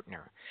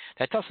partner?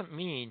 That doesn't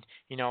mean,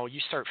 you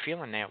start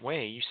feeling that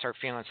way. You start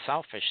feeling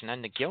selfish, and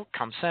then the guilt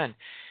comes in.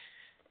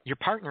 Your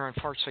partner,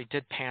 unfortunately,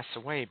 did pass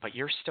away, but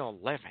you're still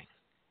living.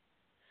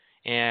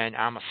 And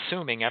I'm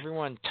assuming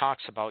everyone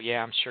talks about,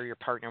 I'm sure your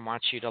partner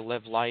wants you to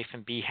live life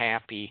and be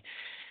happy.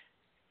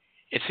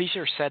 It's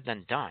easier said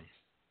than done.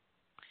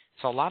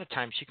 So a lot of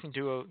times you can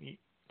do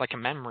like a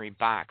memory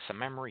box, a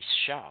memory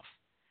shelf,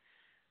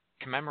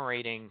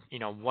 commemorating,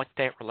 what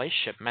that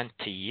relationship meant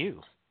to you.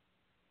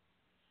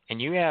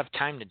 And you have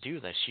time to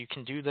do this. You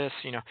can do this,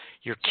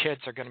 your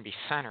kids are going to be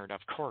centered, of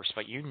course,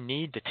 but you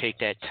need to take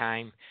that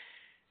time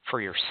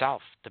for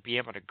yourself to be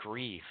able to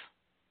grieve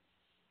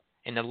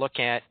and to look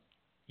at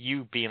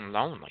you being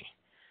lonely.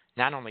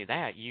 Not only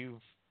that, you've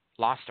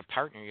lost a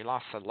partner, you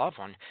lost a loved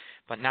one,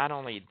 but not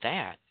only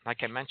that, like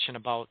I mentioned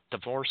about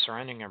divorce or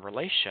ending a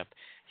relationship,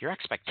 your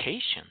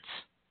expectations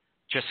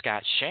just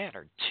got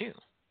shattered too.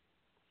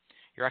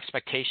 Your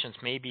expectations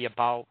may be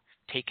about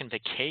taking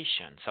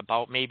vacations,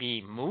 about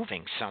maybe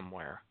moving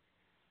somewhere,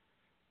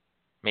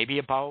 maybe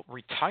about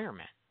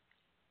retirement.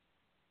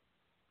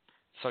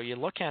 So you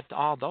look at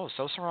all those.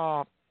 Those are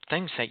all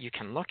things that you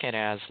can look at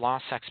as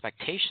lost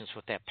expectations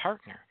with that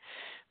partner.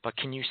 But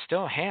can you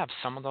still have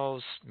some of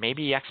those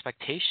maybe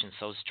expectations,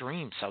 those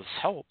dreams, those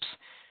hopes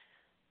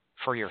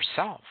for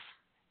yourself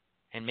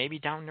and maybe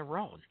down the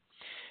road?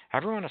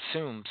 Everyone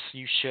assumes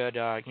you should,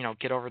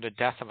 get over the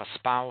death of a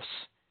spouse,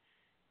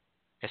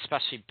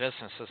 especially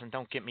businesses, and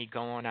don't get me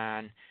going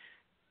on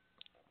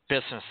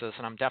businesses,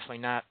 and I'm definitely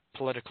not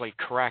politically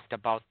correct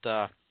about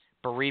the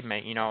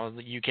bereavement.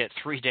 You get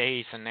 3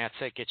 days and that's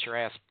it, get your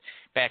ass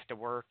back to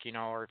work,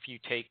 or if you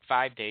take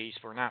 5 days,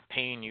 we're not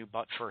paying you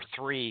but for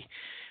 3,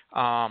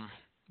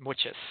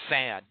 which is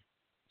sad.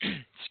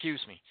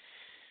 Excuse me.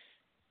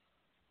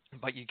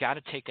 But you got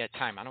to take that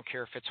time. I don't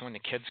care if it's when the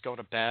kids go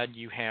to bed,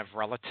 you have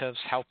relatives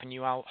helping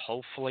you out.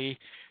 Hopefully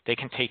they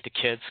can take the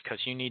kids, because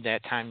you need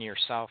that time to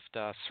yourself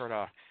to sort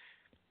of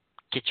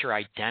get your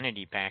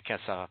identity back as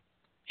a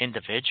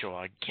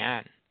individual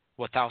again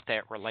without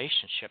that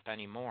relationship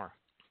anymore.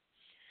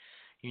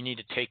 You need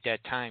to take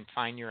that time,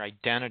 find your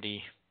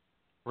identity,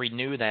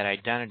 renew that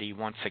identity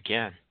once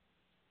again.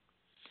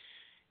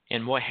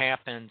 And what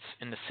happens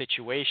in the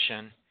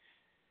situation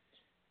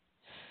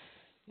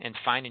and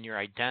finding your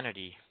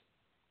identity?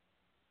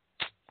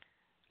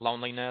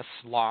 Loneliness,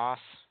 loss.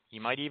 You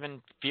might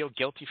even feel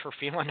guilty for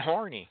feeling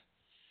horny.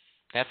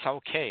 That's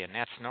okay, and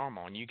that's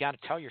normal. And you got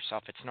to tell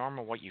yourself it's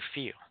normal what you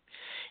feel.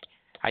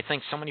 I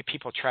think so many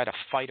people try to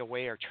fight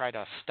away or try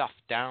to stuff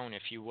down,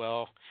 if you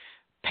will,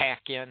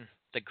 pack in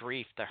the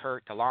grief, the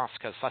hurt, the loss,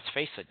 because let's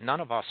face it,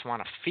 none of us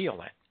want to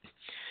feel it.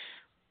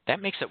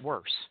 That makes it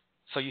worse.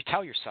 So you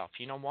tell yourself,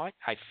 you know what?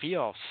 I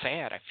feel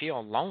sad. I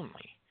feel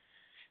lonely.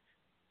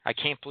 I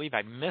can't believe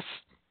I missed,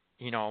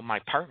 my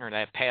partner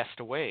that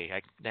passed away,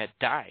 that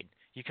died.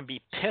 You can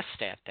be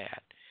pissed at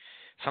that.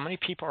 So many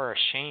people are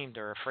ashamed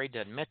or afraid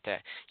to admit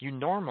that. You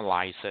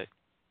normalize it.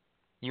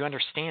 You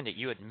understand it.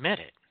 You admit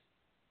it.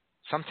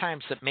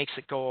 Sometimes it makes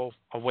it go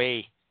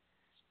away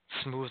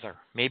smoother,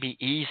 maybe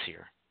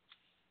easier.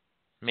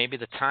 Maybe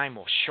the time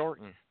will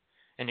shorten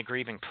in the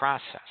grieving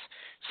process.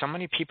 So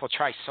many people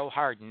try so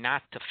hard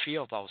not to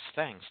feel those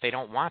things. They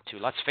don't want to.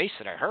 Let's face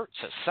it, it hurts.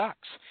 It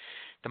sucks.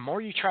 The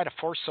more you try to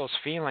force those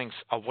feelings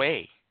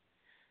away,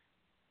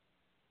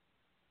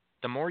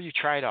 the more you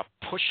try to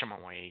push them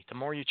away, the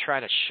more you try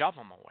to shove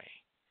them away,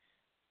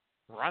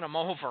 run them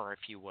over,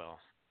 if you will,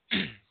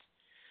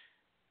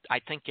 I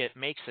think it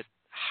makes it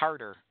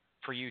harder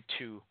for you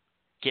to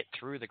get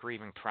through the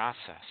grieving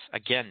process.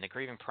 Again, the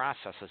grieving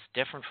process is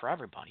different for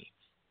everybody.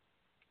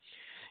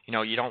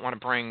 You don't want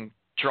to bring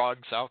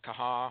drugs,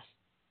 alcohol,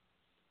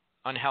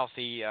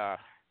 unhealthy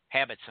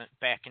habits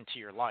back into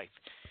your life,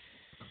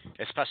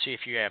 especially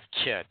if you have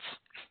kids.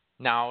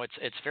 Now,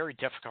 it's very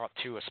difficult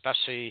too,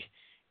 especially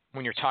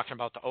when you're talking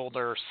about the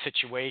older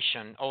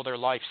situation, older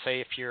life,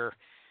 say if you're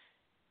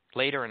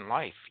later in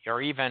life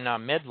or even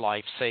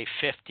midlife, say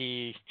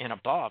 50 and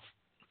above.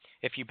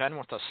 If you've been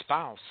with a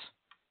spouse,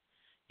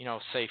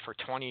 say for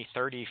 20,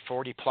 30,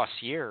 40 plus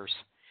years,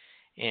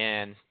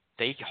 and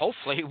they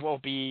hopefully will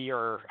be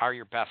or are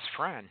your best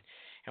friend.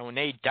 And when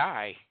they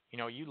die,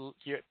 you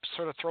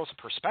sort of throws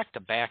a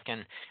perspective back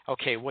and,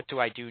 okay, what do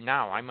I do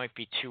now? I might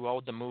be too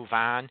old to move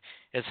on.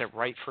 Is it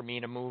right for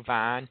me to move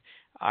on?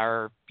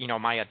 Are,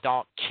 my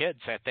adult kids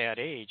at that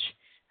age,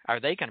 are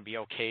they going to be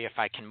okay if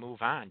I can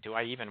move on? Do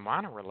I even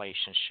want a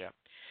relationship?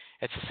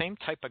 It's the same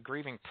type of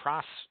grieving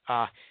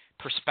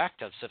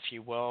perspectives, if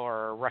you will,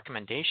 or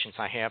recommendations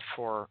I have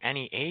for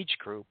any age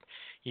group.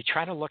 You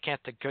try to look at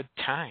the good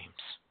times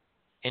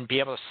and be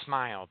able to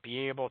smile,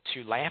 be able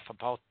to laugh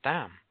about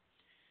them,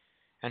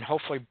 and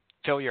hopefully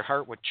fill your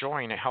heart with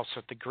joy, and it helps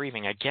with the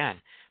grieving. Again,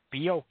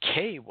 be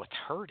okay with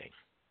hurting.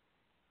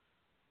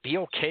 Be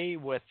okay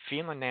with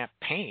feeling that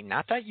pain.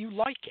 Not that you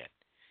like it,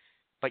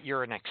 but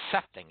you're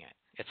accepting it.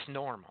 It's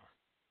normal.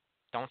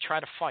 Don't try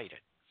to fight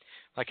it.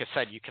 Like I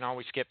said, you can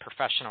always get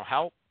professional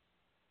help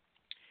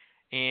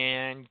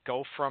and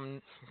go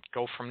from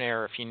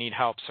there if you need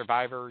help.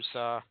 Survivors,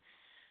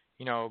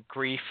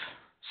 grief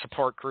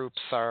support groups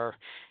are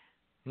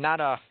not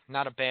a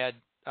bad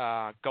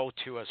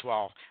go-to as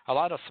well. A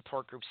lot of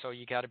support groups, though,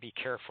 you got to be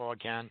careful.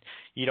 Again,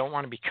 you don't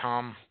want to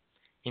become,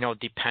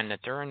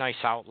 dependent. They're a nice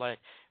outlet,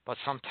 but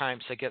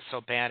sometimes they get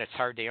so bad it's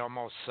hard. They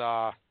almost,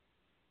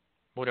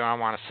 what do I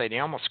want to say? They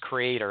almost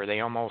create, or they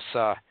almost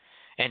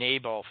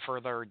enable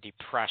further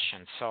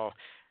depression. So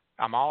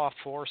I'm all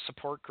for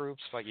support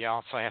groups, but you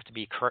also have to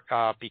be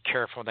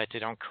careful that they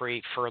don't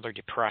create further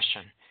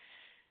depression.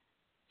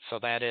 So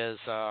that is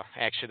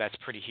actually, that's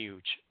pretty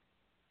huge.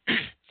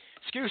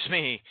 Excuse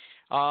me.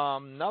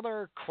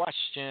 Another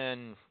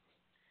question.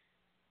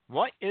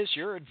 What is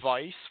your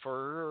advice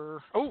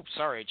for... Oh,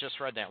 sorry, I just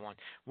read that one.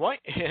 What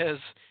is...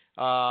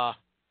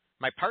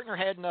 my partner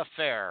had an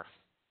affair.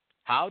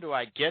 How do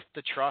I get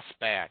the trust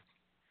back?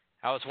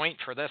 I was waiting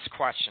for this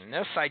question.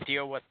 This I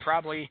deal with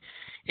probably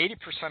 80%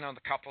 of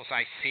the couples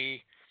I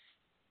see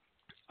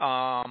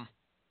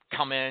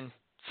come in,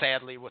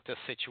 sadly, with this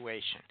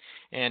situation.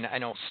 And I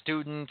know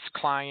students,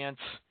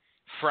 clients,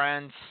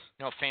 friends,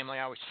 family,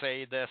 I always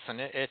say this, and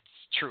it's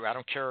true. I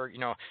don't care,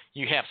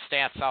 you have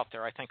stats out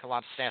there. I think a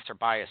lot of stats are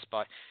biased,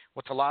 but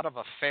with a lot of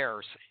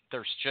affairs,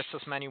 there's just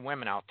as many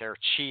women out there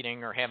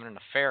cheating or having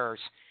affairs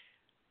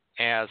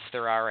as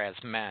there are as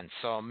men.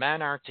 So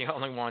men aren't the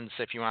only ones,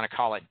 if you want to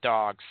call it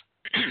dogs.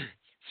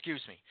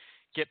 Excuse me.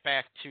 Get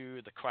back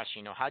to the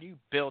question, how do you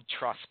build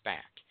trust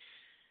back?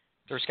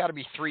 There's got to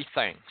be three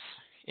things.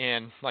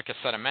 And like I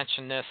said, I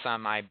mentioned this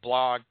on my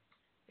blog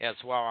as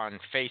well on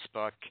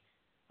Facebook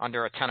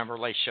under Attentive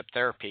Relationship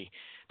Therapy.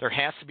 There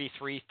has to be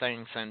three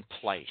things in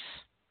place.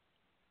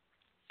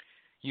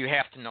 You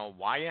have to know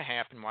why it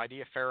happened, why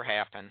the affair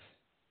happened.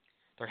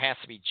 There has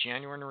to be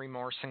genuine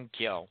remorse and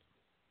guilt.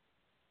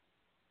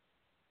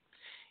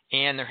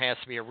 And there has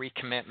to be a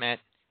recommitment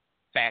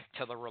back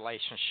to the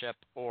relationship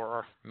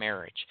or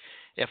marriage.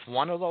 If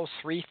one of those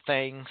three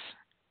things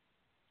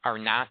are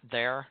not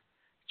there,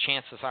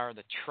 chances are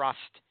the trust,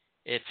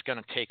 it's going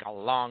to take a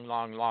lot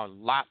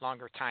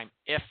longer time,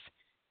 if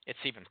it's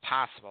even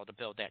possible, to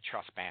build that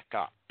trust back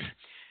up.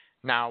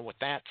 Now, with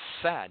that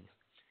said,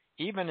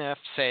 even if,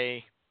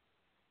 say,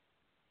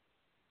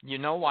 you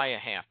know why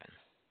it happened,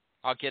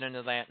 I'll get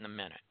into that in a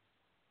minute.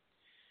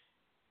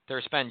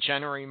 There's been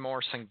genuine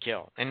remorse and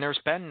guilt, and there's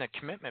been the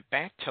commitment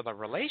back to the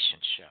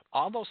relationship.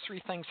 All those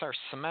three things are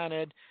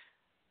cemented.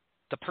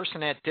 The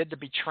person that did the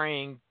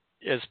betraying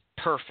is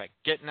perfect,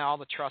 getting all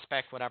the trust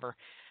back, whatever.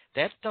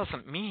 That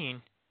doesn't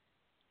mean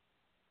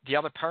the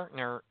other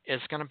partner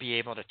is going to be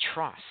able to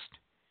trust.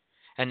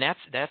 And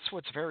that's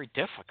what's very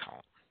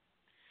difficult.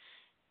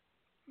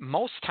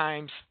 Most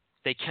times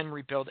they can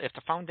rebuild if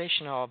the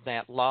foundation of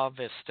that love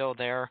is still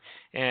there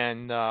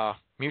and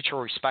mutual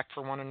respect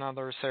for one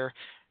another is there.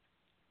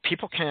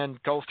 People can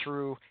go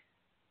through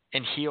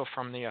and heal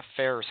from the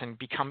affairs and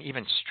become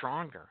even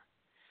stronger.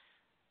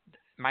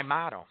 My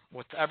motto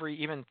with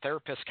even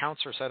therapists,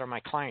 counselors that are my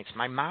clients,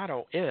 my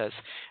motto is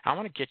I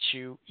want to get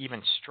you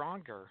even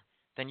stronger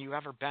than you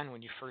ever been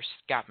when you first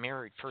got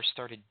married, first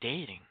started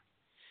dating.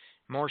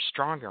 More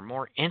stronger,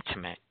 more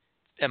intimate,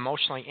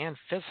 emotionally and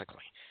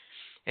physically.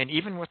 And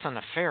even with an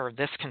affair,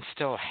 this can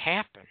still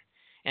happen.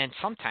 And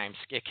sometimes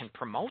it can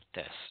promote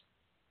this.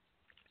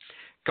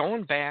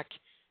 Going back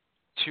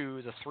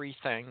to the three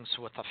things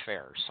with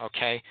affairs,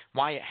 okay?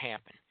 Why it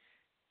happened.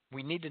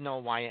 We need to know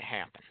why it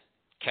happened,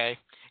 okay?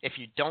 If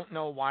you don't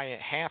know why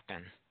it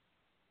happened,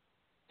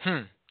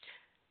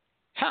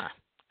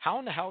 how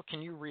in the hell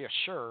can you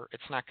reassure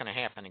it's not going to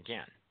happen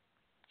again,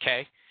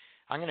 okay?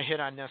 I'm going to hit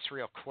on this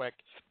real quick.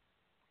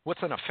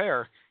 With an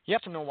affair, you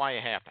have to know why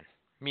it happened,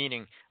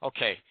 meaning,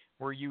 okay,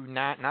 were you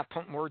not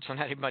putting words in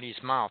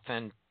anybody's mouth?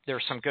 And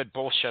there's some good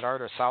bullshit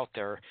artists out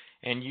there,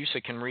 and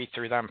usually can read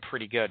through them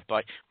pretty good,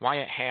 but why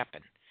it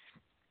happened.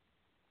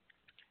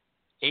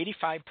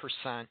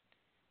 85%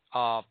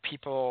 of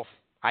people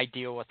I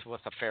deal with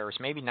affairs,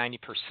 maybe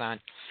 90%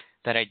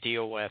 that I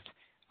deal with,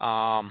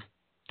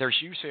 there's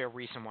usually a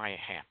reason why it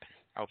happened,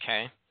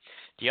 okay?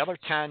 The other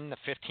 10 to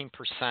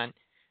 15%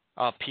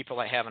 of people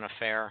that have an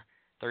affair,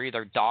 they're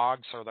either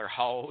dogs or they're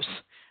hoes.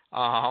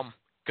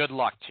 Good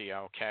luck to you,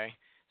 okay?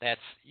 That's,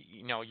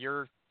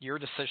 your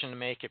decision to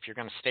make. If you're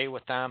going to stay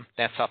with them,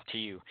 that's up to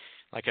you.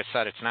 Like I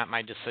said, it's not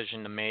my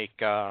decision to make.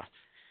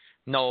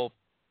 No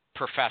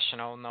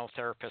professional, no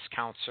therapist,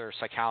 counselor,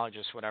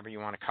 psychologist, whatever you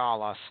want to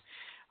call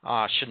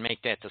us, should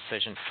make that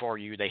decision for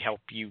you. They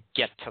help you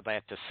get to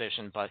that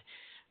decision, but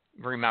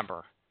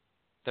remember,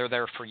 they're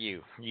there for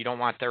you. You don't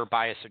want their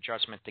bias or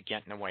judgment to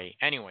get in the way.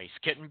 Anyways,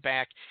 getting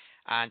back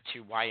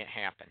onto why it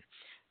happened.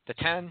 The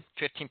 10,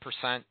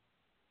 15%,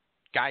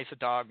 guy's a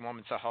dog,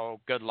 woman's a hoe,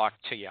 good luck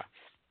to you.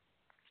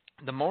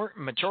 The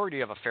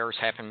majority of affairs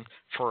happen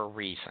for a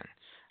reason.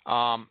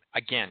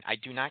 Again, I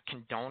do not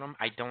condone them.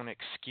 I don't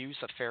excuse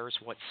affairs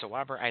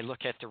whatsoever. I look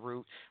at the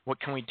root. What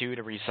can we do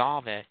to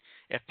resolve it,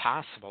 if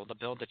possible, to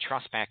build the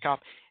trust back up,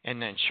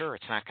 and then sure,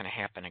 it's not going to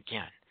happen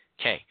again.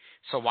 Okay,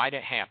 so why did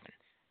it happen?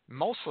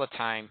 Most of the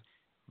time,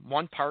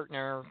 one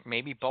partner,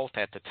 maybe both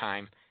at the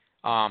time,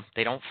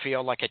 they don't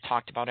feel, like I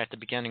talked about at the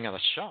beginning of the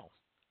show,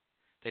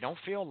 they don't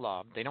feel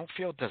loved, they don't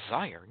feel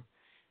desired,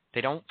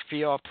 they don't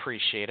feel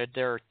appreciated,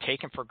 they're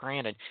taken for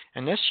granted,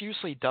 and this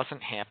usually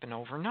doesn't happen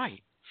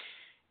overnight.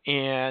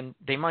 And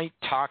they might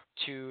talk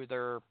to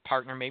their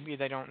partner, maybe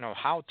they don't know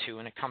how to,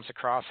 and it comes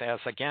across as,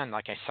 again,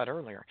 like I said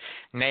earlier,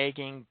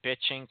 nagging,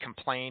 bitching,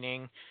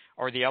 complaining,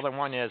 or the other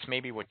one is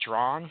maybe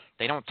withdrawn.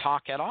 They don't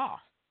talk at all.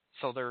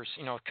 So there's,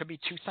 it could be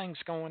two things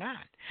going on.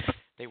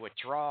 They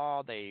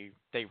withdraw, they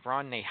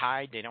run, they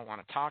hide, they don't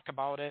want to talk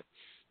about it.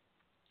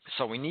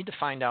 So we need to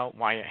find out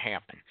why it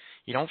happened.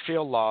 You don't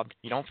feel loved,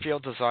 you don't feel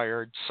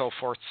desired, so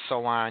forth,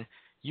 so on.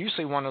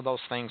 Usually one of those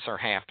things are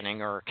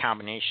happening, or a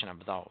combination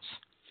of those.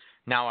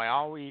 Now,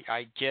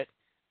 I get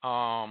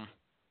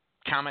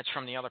comments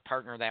from the other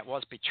partner that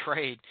was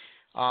betrayed,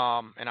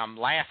 and I'm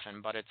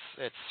laughing, but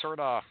it's sort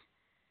of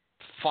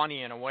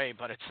funny in a way,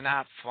 but it's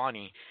not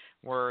funny,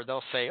 where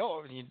they'll say,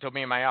 they'll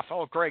be in my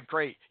office,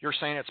 great, you're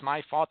saying it's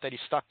my fault that he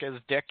stuck his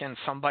dick in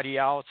somebody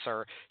else,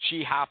 or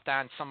she hopped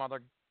on some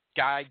other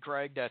guy,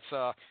 Greg,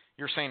 that's,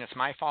 you're saying it's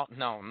my fault?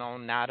 No,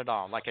 not at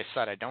all. Like I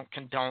said, I don't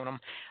condone them.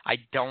 I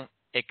don't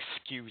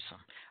excuse them.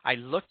 I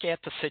look at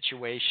the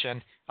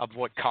situation of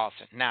what caused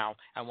it. Now,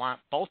 I want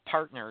both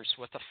partners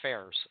with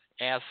affairs,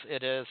 as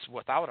it is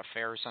without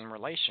affairs in a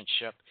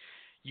relationship,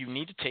 you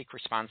need to take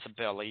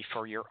responsibility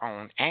for your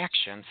own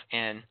actions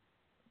in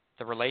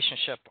the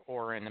relationship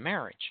or in the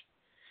marriage.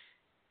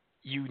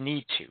 You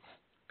need to.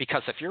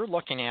 Because if you're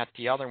looking at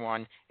the other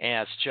one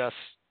as just,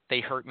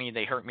 they hurt me,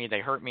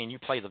 and you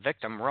play the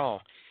victim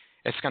role,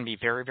 it's going to be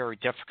very, very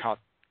difficult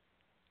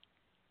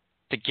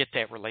to get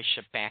that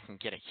relationship back and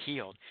get it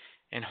healed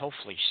and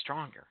hopefully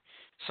stronger.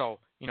 So,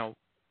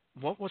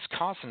 what was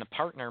causing the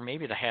partner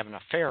maybe to have an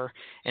affair,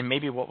 and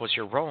maybe what was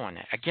your role in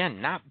it? Again,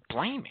 not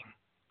blaming,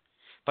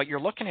 but you're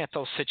looking at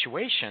those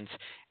situations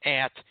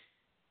at,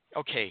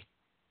 okay,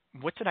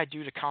 what did I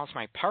do to cause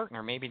my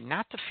partner maybe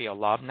not to feel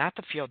loved, not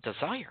to feel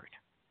desired,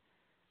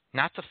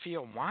 not to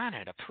feel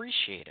wanted,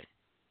 appreciated,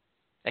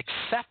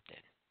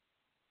 accepted,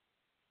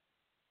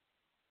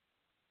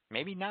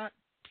 maybe not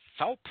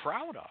felt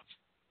proud of?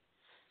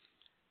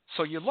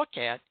 So you look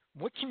at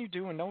what can you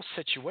do in those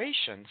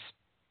situations,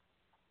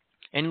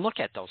 and look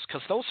at those,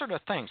 because those are the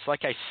things,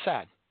 like I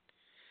said,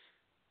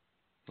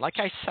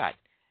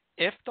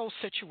 if those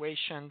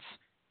situations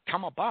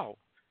come about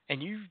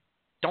and you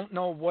don't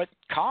know what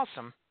caused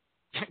them,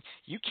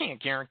 you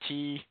can't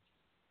guarantee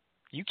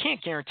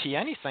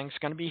anything's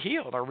going to be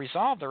healed or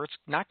resolved, or it's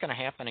not going to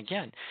happen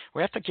again.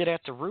 We have to get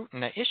at the root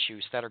and the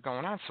issues that are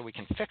going on so we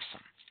can fix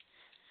them.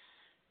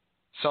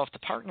 So if the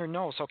partner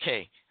knows,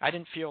 okay, I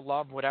didn't feel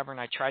loved, whatever, and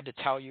I tried to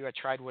tell you, I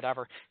tried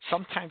whatever,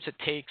 sometimes it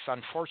takes,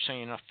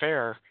 unfortunately, an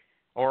affair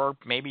or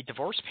maybe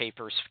divorce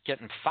papers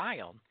getting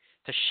filed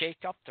to shake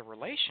up the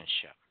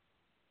relationship.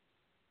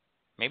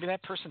 Maybe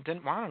that person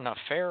didn't want an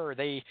affair, or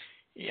I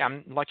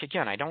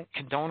don't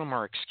condone them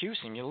or excuse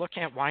them. You look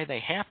at why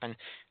they happen.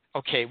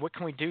 Okay, what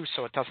can we do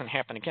so it doesn't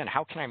happen again?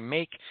 How can I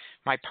make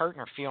my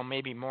partner feel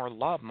maybe more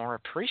loved, more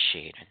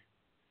appreciated?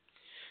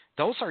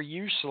 Those are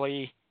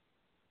usually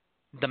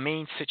the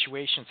main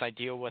situations I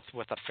deal with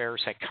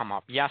affairs that come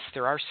up. Yes,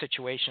 there are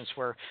situations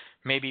where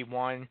maybe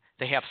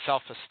they have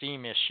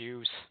self-esteem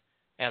issues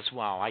as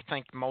well. I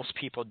think most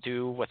people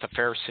do with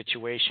affair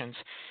situations,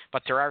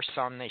 but there are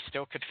some they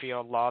still could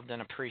feel loved and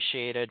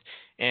appreciated,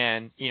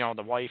 and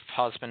the wife,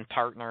 husband,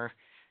 partner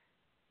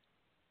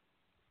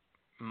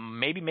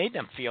maybe made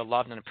them feel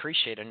loved and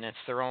appreciated, and it's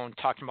their own,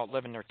 talking about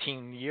living their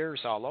teen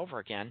years all over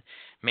again.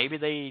 Maybe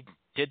they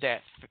did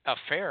that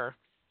affair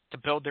to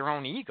build their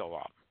own ego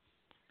up.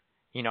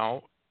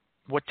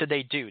 What did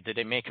they do? Did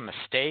they make a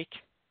mistake?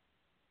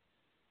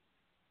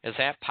 Is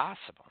that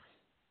possible?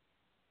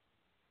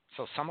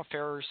 So some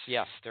affairs,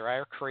 yes, they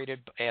are created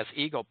as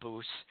ego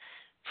boosts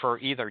for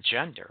either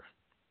gender.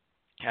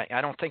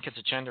 I don't think it's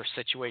a gender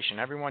situation.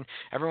 Everyone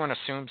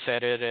assumes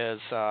that it is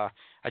a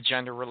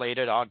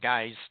gender-related, all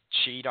guys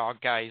cheat, all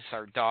guys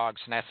are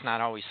dogs, and that's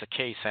not always the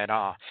case at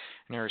all.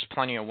 And there's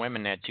plenty of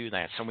women that do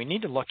that. So we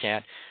need to look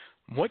at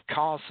what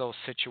caused those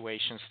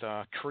situations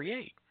to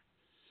create,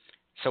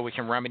 so we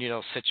can remedy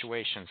those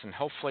situations. And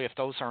hopefully if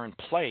those are in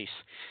place,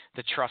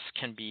 the trust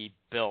can be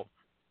built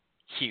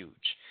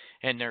huge.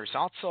 And there's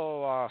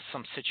also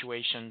some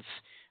situations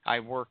I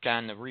work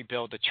on to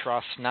rebuild the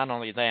trust. Not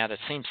only that, it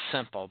seems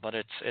simple, but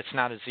it's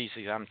not as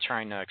easy as I'm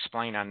trying to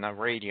explain on the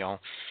radio.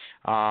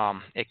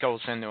 It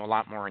goes into a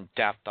lot more in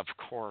depth, of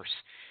course.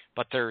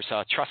 But there's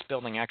a trust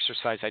building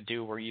exercise I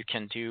do where you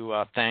can do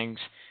things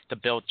to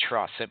build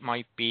trust. It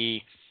might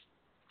be,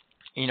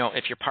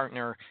 if your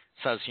partner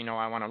says,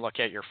 I want to look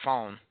at your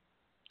phone,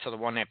 to the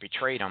one that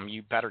betrayed them,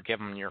 you better give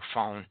them your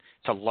phone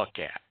to look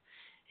at.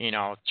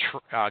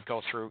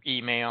 Go through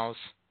emails,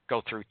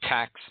 go through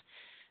texts.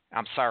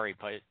 I'm sorry,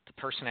 but the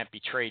person that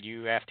betrayed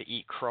you have to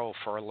eat crow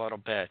for a little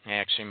bit,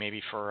 actually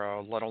maybe for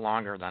a little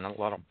longer than a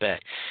little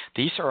bit.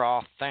 These are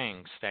all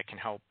things that can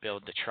help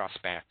build the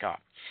trust back up.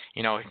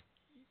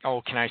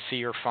 Oh, can I see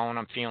your phone?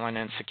 I'm feeling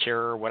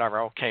insecure or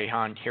whatever. Okay,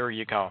 hon, here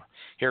you go.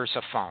 Here's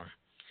a phone.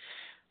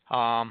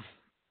 I'm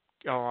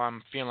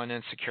feeling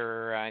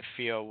insecure. I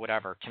feel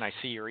whatever. Can I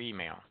see your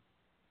email?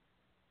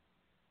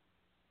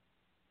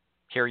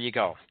 Here you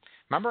go.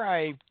 Remember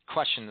I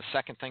questioned the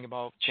second thing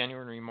about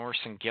genuine remorse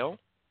and guilt?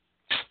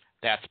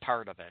 That's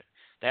part of it.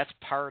 That's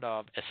part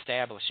of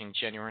establishing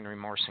genuine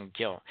remorse and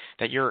guilt,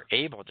 that you're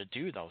able to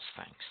do those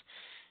things.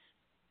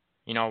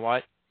 You know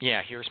what?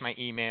 Yeah, here's my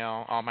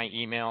email, all my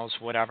emails,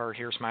 whatever.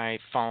 Here's my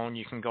phone.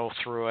 You can go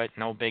through it.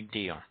 No big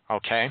deal.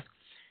 Okay?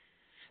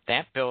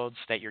 That builds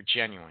that you're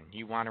genuine.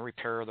 You want to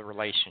repair the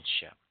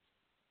relationship.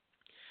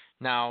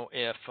 Now,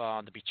 if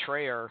the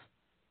betrayer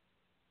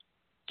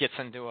gets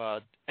into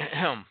a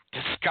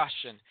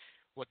discussion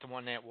with the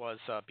one that was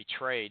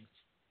betrayed,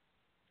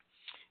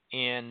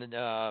 and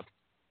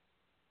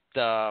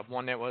the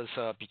one that was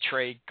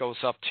betrayed goes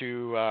up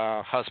to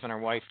husband or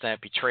wife that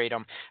betrayed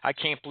him, I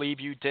can't believe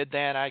you did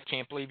that. I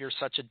can't believe you're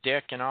such a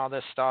dick and all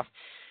this stuff.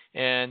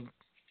 And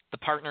the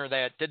partner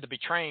that did the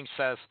betraying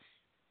says,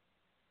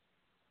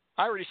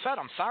 I already said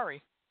I'm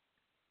sorry.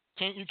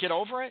 Can't you get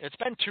over it? It's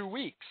been 2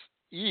 weeks.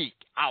 Eek.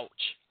 Ouch.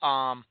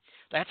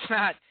 That's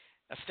not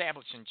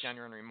establishing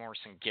genuine remorse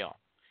and guilt.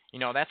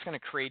 That's going to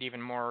create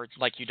even more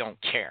like you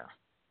don't care.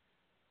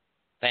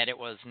 That it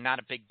was not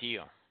a big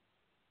deal.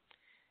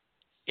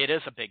 It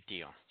is a big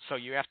deal. So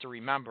you have to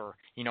remember,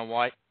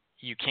 what?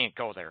 You can't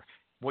go there.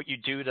 What you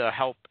do to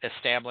help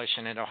establish,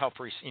 and it'll help,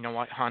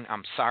 what, hon,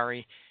 I'm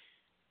sorry.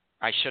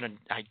 I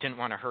didn't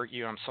want to hurt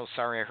you. I'm so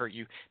sorry I hurt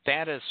you.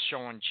 That is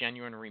showing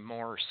genuine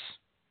remorse.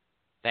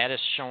 That is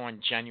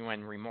showing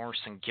genuine remorse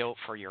and guilt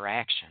for your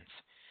actions.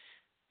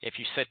 If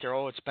you sit there,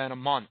 it's been a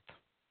month,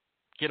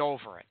 get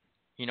over it.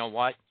 You know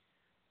what?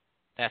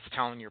 That's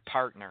telling your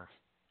partner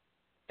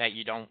that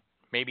you don't,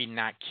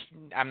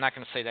 I'm not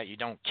going to say that you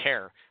don't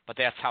care, but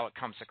that's how it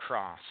comes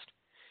across.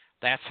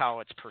 That's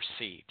how it's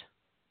perceived.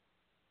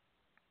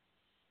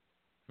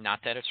 Not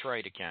that it's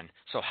right again.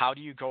 So how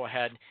do you go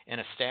ahead and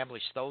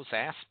establish those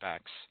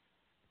aspects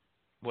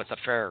with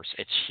affairs?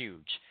 It's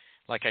huge.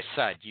 Like I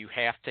said, you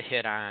have to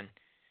hit on,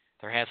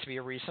 there has to be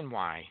a reason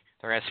why.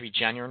 There has to be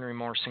genuine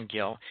remorse and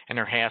guilt, and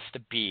there has to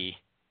be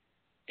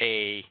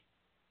a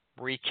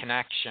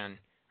reconnection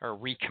or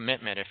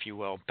recommitment, if you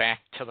will, back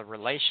to the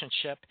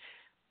relationship,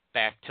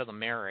 back to the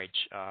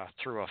marriage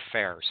through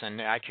affairs.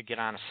 And I could get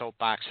on a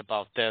soapbox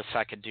about this.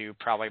 I could do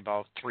probably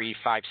about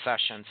 3-5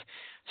 sessions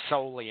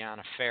solely on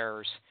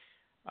affairs,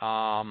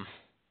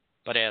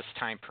 but as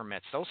time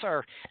permits. Those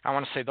are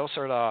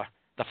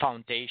the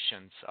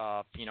foundations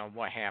of,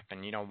 what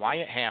happened, why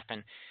it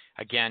happened.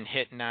 Again,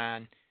 hitting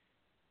on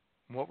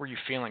what were you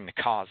feeling to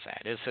cause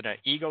that? Is it an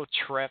ego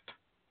trip?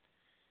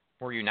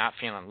 Were you not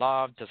feeling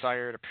loved,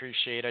 desired,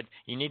 appreciated?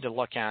 You need to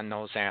look on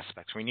those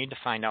aspects. We need to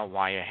find out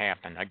why it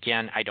happened.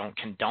 Again, I don't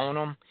condone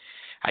them.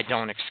 I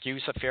don't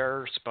excuse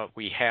affairs, but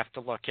we have to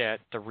look at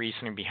the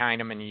reasoning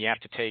behind them, and you have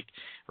to take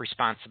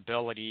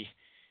responsibility,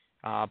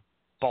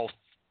 both,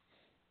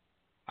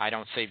 I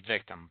don't say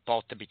victim,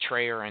 both the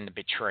betrayer and the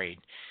betrayed.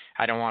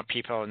 I don't want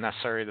people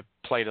necessarily to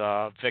play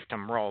the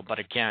victim role, but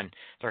again,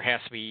 there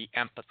has to be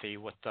empathy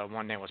with the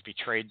one that was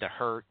betrayed, the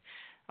hurt.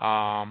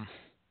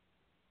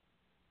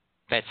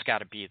 That's got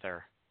to be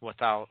there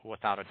without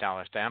a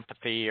doubt. If the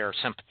empathy or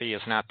sympathy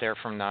is not there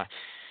from the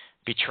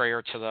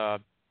betrayer to the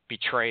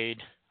betrayed,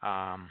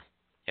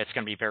 it's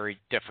going to be very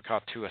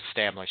difficult to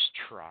establish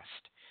trust.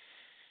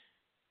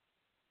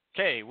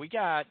 Okay, we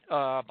got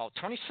about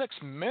 26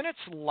 minutes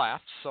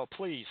left, so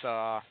please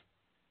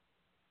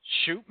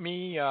shoot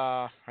me.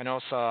 I know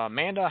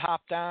Amanda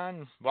hopped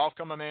on.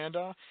 Welcome,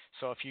 Amanda.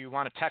 So if you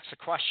want to text a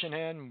question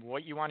in,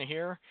 what you want to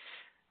hear,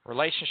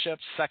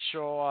 relationships,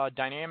 sexual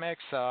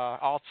dynamics.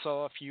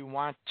 Also, if you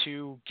want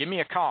to give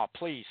me a call,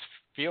 please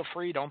feel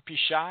free. Don't be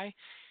shy.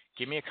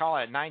 Give me a call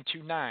at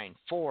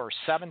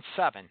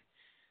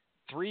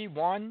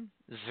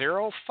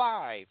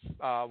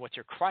 929-477-3105 with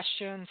your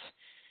questions.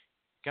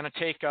 Going to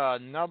take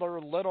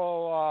another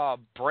little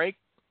break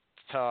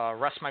to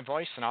rest my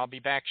voice, and I'll be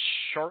back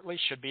shortly.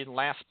 Should be the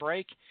last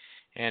break,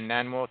 and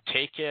then we'll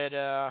take it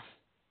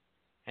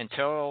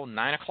until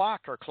 9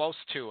 o'clock or close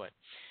to it.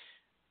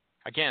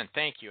 Again,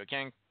 thank you.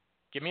 Again,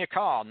 give me a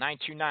call,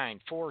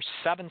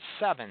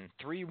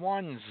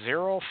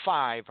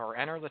 929-477-3105, or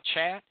enter the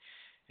chat,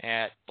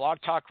 at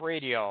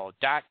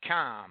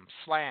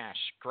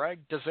blogtalkradio.com/Greg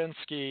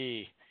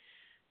Dazinski.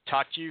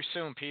 Talk to you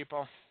soon,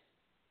 people.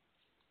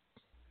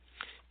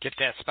 Get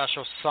that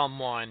special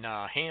someone,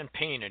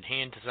 hand-painted,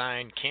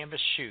 hand-designed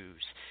canvas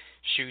shoes.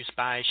 Shoes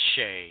by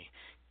Shay.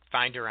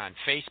 Find her on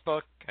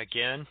Facebook.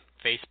 Again,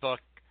 Facebook,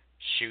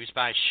 Shoes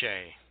by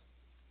Shay.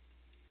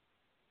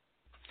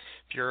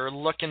 If you're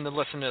looking to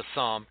listen to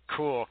some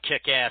cool,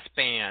 kick-ass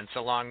bands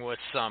along with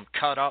some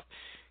cut-up,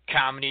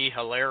 comedy,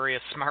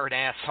 hilarious,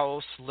 smart-ass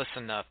hosts,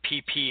 listen to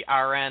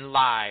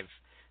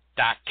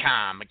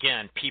pprnlive.com.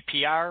 Again,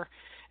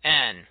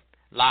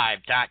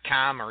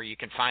 pprnlive.com, or you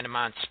can find them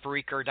on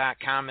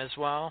Spreaker.com as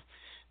well.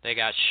 They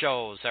got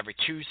shows every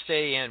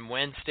Tuesday and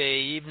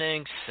Wednesday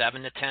evening,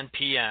 7 to 10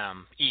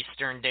 p.m.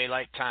 Eastern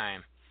Daylight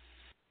Time.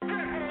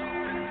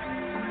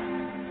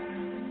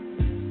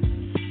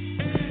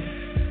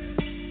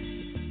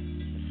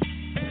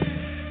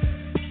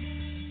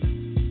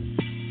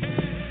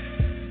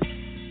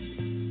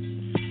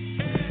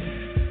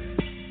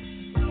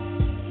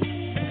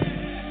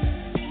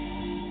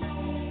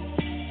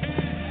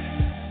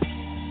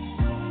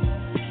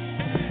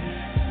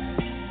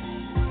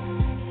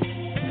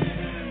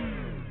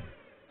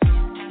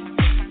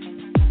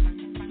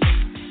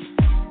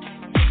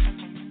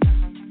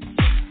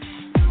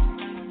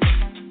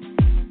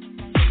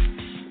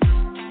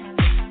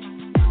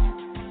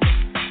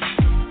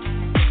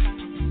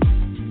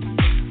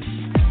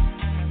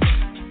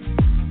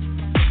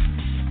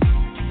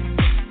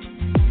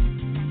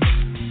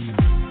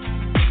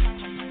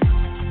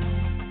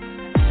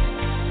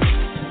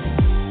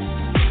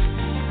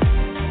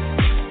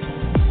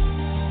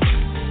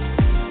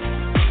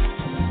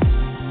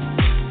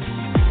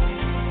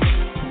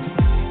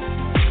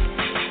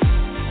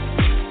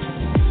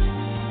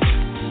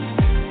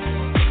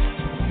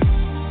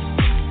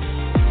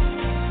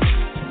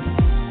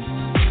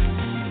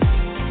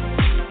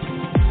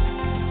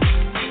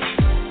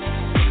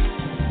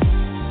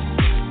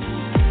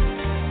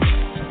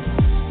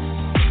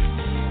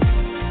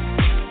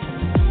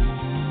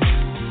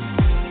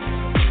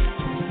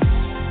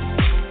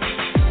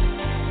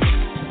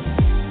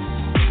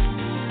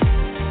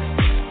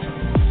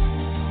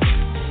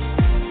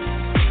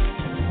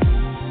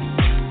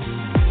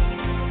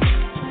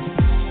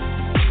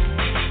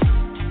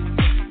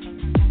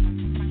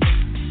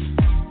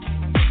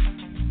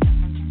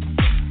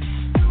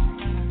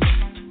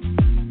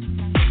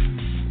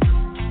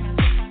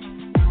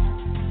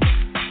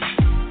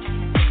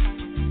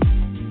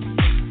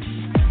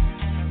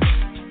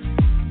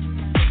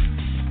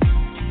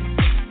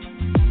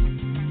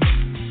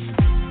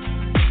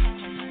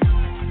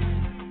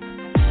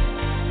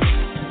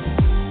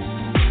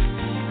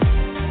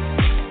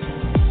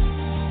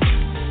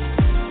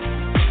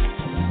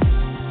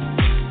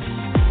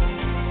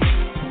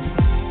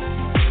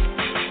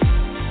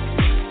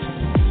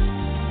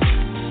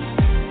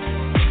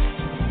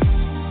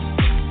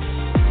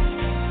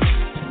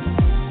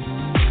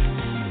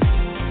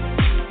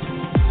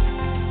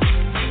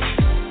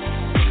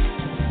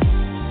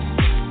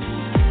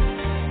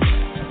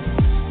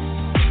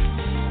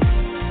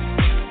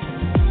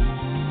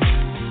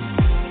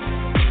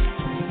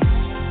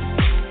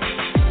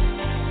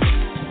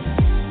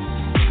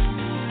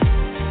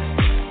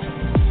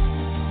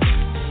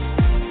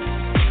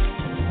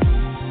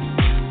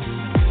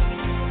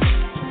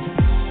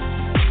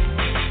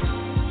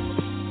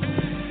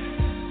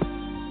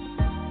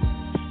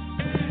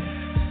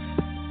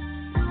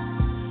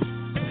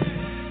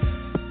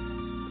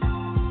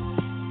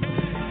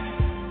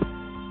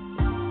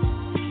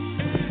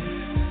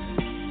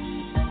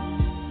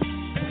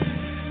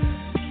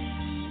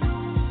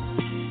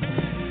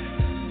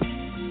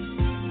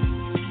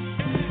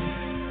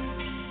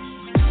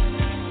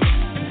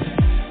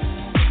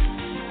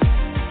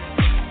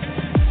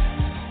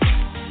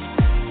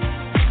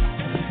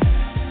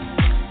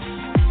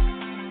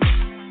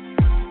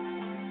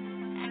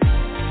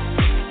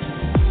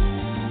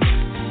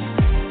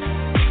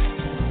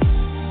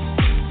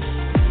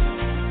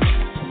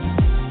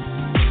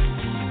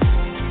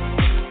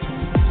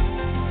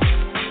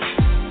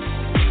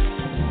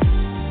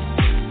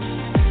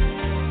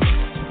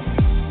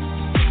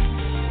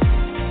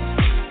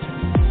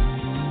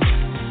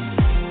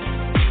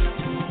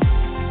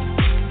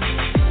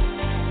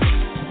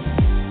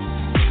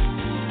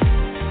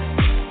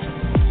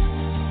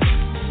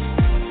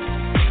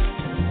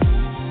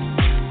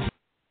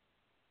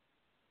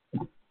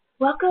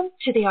 Welcome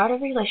to The Art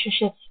of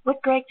Relationships with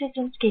Greg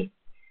Dazinski.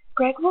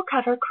 Greg will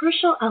cover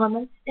crucial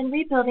elements in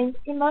rebuilding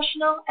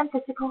emotional and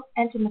physical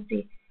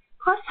intimacy,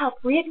 plus help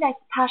reignite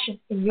the passion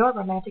in your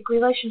romantic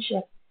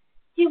relationship.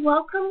 He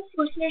welcomes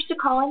listeners to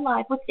call in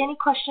live with any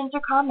questions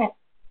or comments.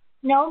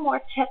 No more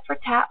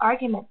tit-for-tat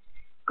arguments.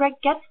 Greg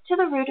gets to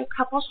the root of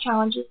couples'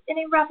 challenges in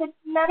a rapid,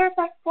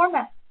 matter-of-fact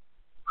format,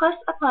 plus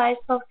applies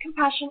both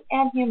compassion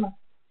and humor.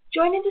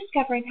 Join in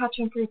discovering how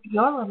to improve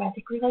your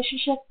romantic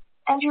relationship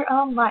and your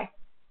own life.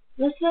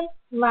 Listen,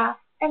 laugh,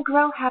 and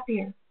grow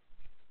happier.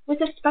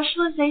 With a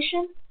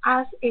specialization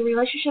as a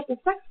relationship and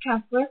sex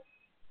counselor,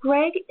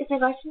 Greg is a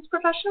licensed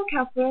professional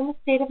counselor in the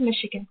state of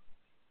Michigan.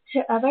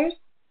 To others,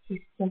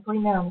 he's simply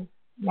known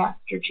as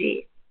Master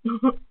G.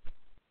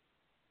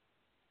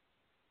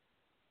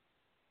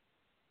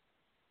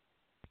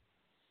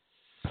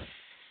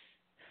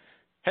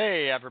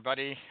 Hey,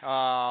 everybody.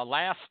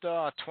 Last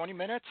 20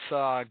 minutes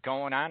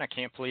going on. I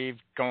can't believe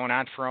going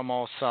on for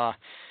almost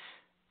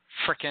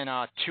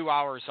freaking 2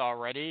 hours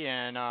already.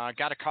 And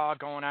got a call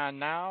going on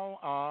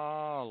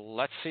now.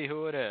 Let's see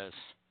who it is.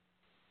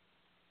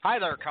 Hi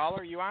there,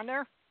 caller. You on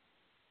there?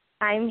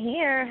 I'm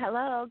here.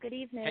 Hello. Good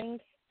evening.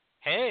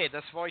 Hey,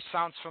 this voice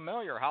sounds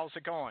familiar. How's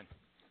it going?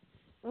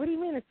 What do you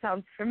mean it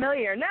sounds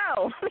familiar?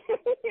 No.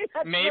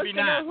 Maybe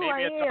not.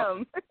 Maybe it's I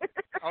am.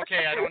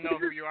 Okay, I don't know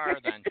who you are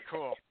then.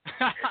 Cool.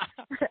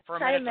 For a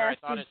Hi, minute there, I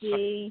thought Master it's...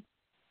 G.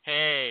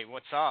 Hey,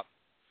 what's up?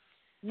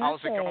 Nothing. How's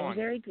it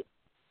going?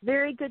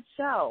 Very good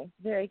show.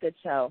 Very good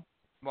show.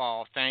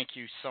 Well, thank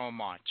you so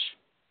much.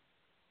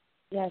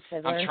 Yes, I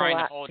learned I'm trying a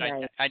lot to hold.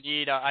 tonight.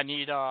 I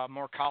need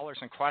more callers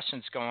and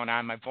questions going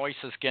on. My voice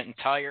is getting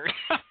tired.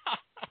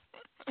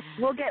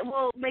 We'll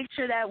make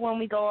sure that when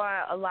we go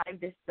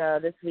live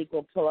this week,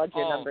 we'll plug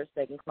your number so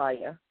they can call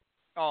you.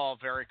 Oh,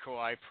 very cool.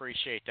 I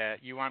appreciate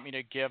that. You want me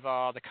to give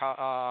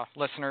the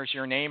listeners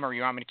your name, or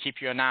you want me to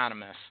keep you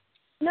anonymous?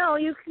 No,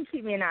 you can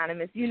keep me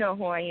anonymous. You know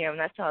who I am.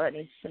 That's all that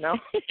needs to know.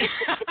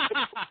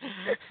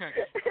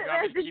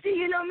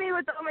 You know me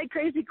with all my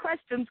crazy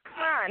questions.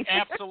 Come on.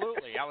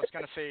 Absolutely. I was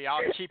going to say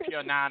I'll keep you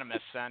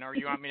anonymous then, or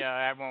you want me to?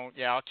 I won't.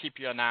 Yeah, I'll keep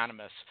you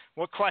anonymous.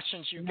 What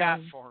questions you got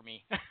for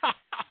me?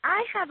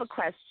 I have a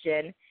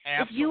question.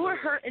 Absolutely. If you were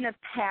hurt in a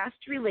past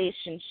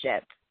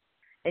relationship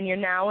and you're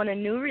now in a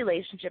new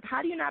relationship,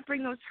 how do you not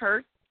bring those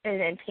hurts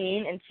and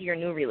pain into your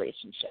new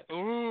relationship?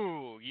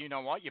 Ooh, you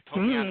know what? You put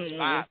me on the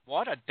spot.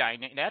 What a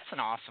dynamic. That's an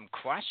awesome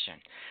question.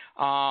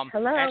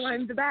 Hello, actually,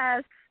 I'm the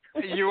best.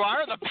 You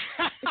are the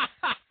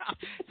best.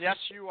 Yes,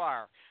 you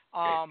are.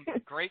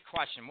 Great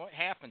question. What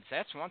happens?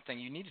 That's one thing.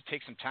 You need to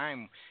take some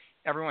time.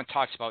 Everyone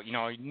talks about, you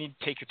need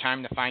to take your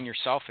time to find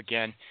yourself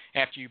again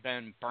after you've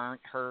been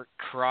burnt, hurt,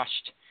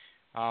 crushed,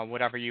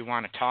 whatever you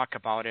want to talk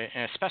about it.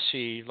 And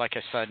especially, like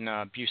I said, in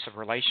abusive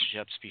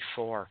relationships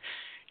before.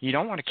 You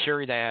don't want to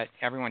carry that.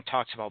 Everyone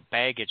talks about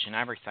baggage and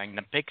everything.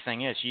 The big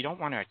thing is you don't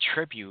want to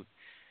attribute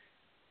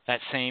that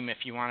same,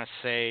 if you want to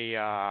say,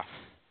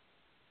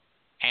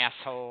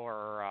 asshole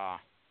or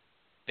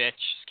bitch,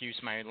 excuse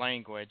my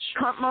language.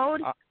 Cunt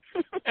mode?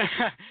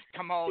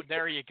 Commode,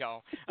 there you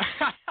go.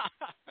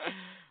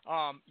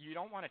 You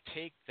don't want to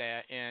take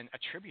that and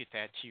attribute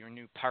that to your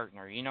new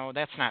partner.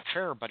 That's not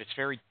fair, but it's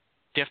very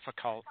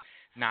difficult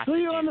not to do.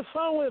 Who you on the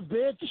phone with,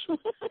 bitch?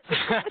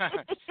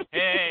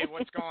 Hey,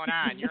 what's going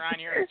on? You're on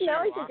here too,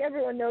 Now I think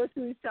everyone knows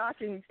who he's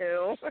talking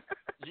to.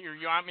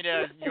 You want me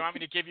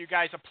to give you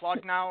guys a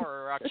plug now,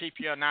 or I'll keep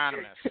you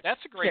anonymous?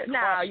 That's a great question.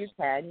 No, you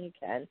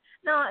can.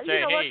 No, Say,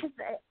 you know what?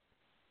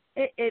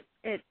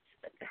 It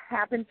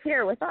happens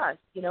here with us.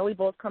 We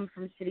both come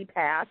from shitty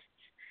pasts.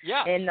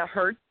 Yeah. And the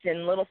hurts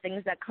and little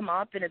things that come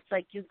up, and it's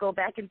like you go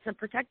back into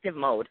protective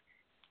mode.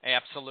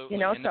 Absolutely.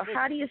 So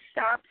how do you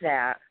stop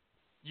that?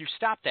 You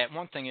stop that.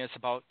 One thing is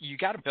about you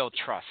got to build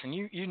trust, and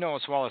you know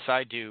as well as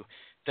I do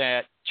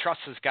that trust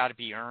has got to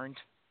be earned.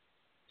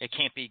 It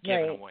can't be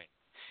given away,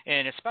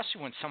 and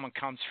especially when someone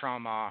comes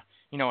from a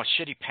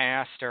shitty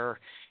past or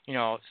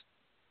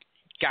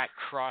got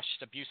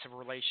crushed, abusive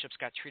relationships,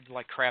 got treated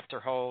like crap their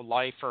whole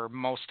life or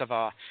most of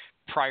a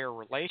prior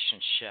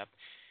relationship.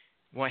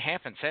 What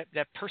happens?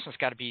 That person's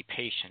got to be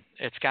patient.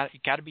 It's got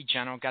to be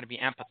gentle, got to be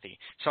empathy.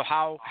 So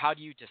how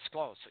do you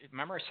disclose?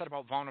 Remember I said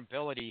about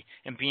vulnerability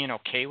and being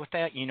okay with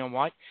that? You know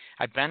what?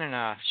 I've been in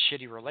a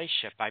shitty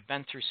relationship. I've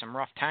been through some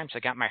rough times. I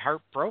got my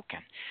heart broken.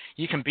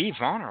 You can be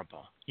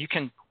vulnerable. You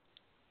can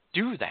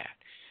do that.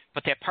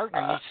 But that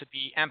partner needs to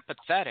be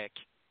empathetic.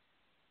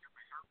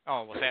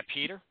 Oh, was that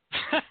Peter?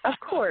 Of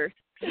course.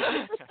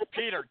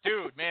 Peter,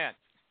 dude, man.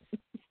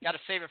 Got to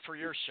save it for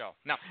your show.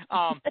 No,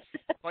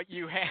 but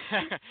you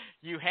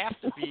have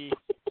to be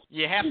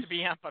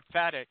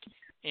empathetic,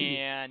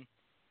 and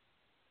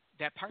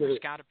that partner's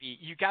got to be.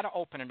 You got to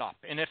open it up,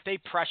 and if they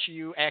pressure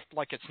you, act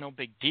like it's no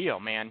big deal,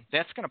 man.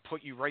 That's going to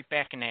put you right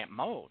back in that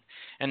mode,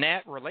 and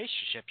that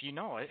relationship.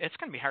 It's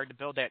going to be hard to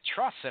build that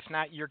trust. If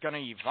not, you're going to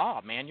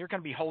evolve, man. You're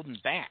going to be holding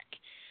back.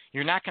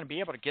 You're not going to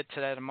be able to get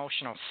to that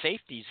emotional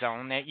safety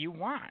zone that you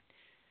want.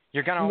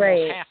 You're going to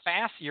almost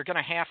half-ass. You're going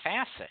to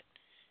half-ass it.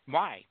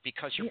 Why?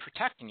 Because you're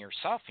protecting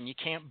yourself, and you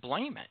can't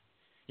blame it.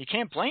 You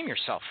can't blame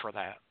yourself for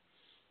that.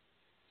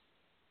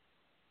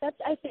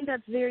 I think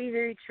that's very,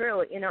 very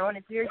true. And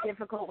it's very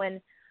difficult when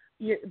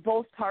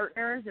both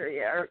partners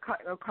or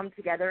come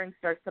together and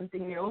start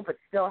something new, but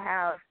still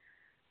have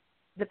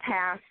the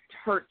past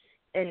hurts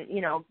and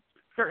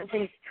certain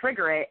things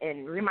trigger it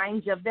and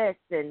remind you of this,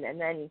 and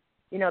then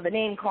the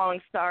name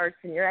calling starts,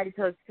 and you're at each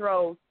other's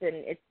throats, and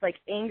it's like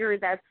anger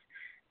that's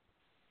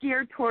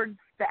geared towards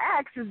the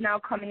ex is now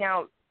coming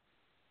out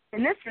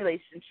in this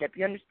relationship.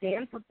 You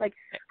understand? So it's like,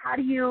 how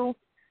do you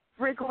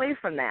break away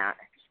from that?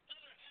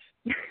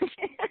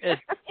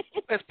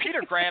 Is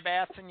Peter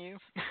grab-assing you?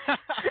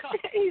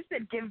 He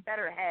said, "Give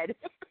better head."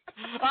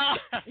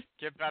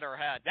 Give better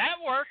head. That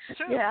works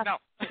too. Yeah. No,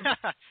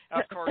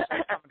 of course,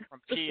 that's coming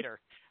from Peter.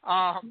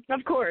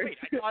 Of course.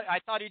 Wait, I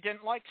thought he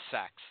didn't like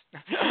sex.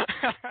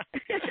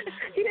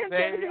 He didn't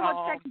say anything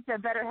about sex. He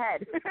said better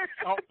head.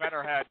 Oh,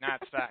 better head,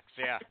 not sex.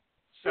 Yeah,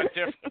 so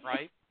different,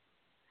 right?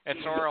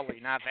 It's orally,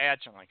 not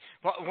vaginally.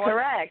 But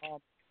Correct.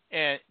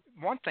 And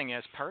one thing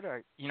is part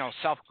of,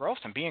 self-growth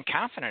and being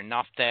confident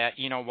enough that,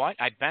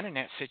 I've been in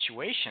that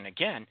situation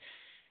again.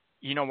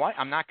 You know what?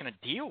 I'm not going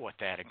to deal with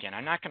that again.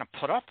 I'm not going to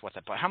put up with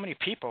it. But how many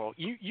people,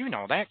 you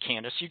know that,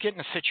 Candace, you get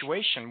in a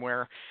situation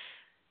where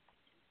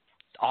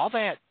all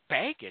that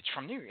baggage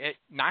from you, it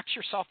knocks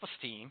your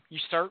self-esteem. You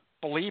start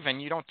believing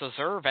you don't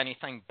deserve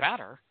anything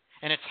better.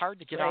 And it's hard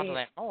to get out of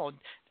that mode.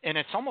 And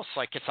it's almost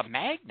like it's a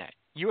magnet.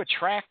 You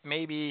attract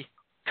maybe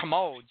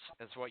commodes,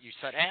 is what you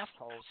said,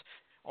 assholes,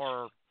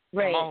 or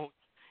commodes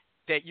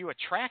that you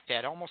attract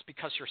that almost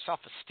because your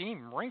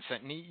self-esteem rings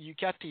it. And you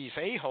get these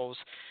a-holes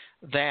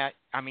that,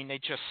 they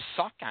just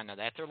suck onto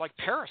that. They're like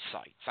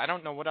parasites. I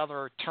don't know what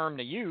other term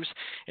to use.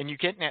 And you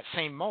get in that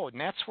same mode.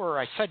 And that's where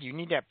I said you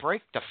need that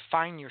break to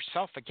find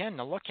yourself again,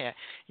 to look at,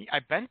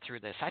 I've been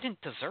through this. I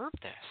didn't deserve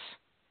this.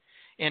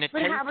 And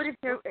but how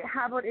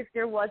about if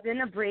there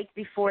wasn't a break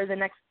before the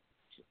next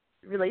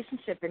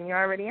relationship and you're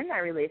already in that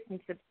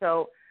relationship?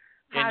 So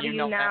how do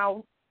you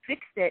now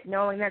fix it,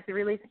 knowing that the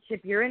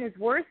relationship you're in is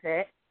worth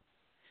it?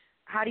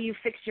 How do you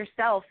fix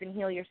yourself and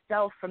heal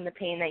yourself from the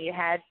pain that you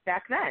had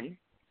back then?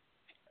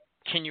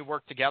 Can you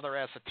work together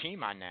as a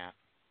team on that?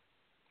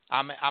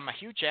 I'm a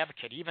huge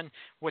advocate. Even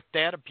with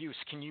that abuse,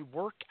 can you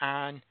work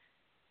on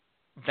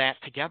that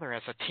together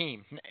as a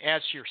team,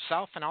 as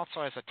yourself and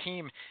also as a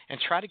team, and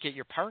try to get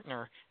your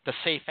partner the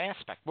safe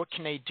aspect? What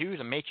can they do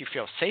to make you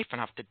feel safe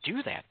enough to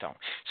do that, though?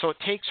 So it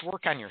takes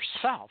work on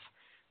yourself,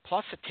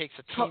 plus it takes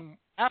a team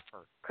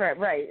effort. Correct,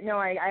 right. No,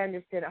 I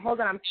understand. Hold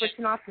on, I'm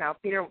switching off now.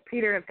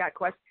 Peter has got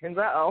questions.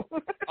 Uh-oh.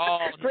 Oh,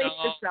 brace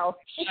no. yourself.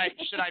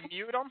 Should I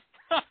mute him?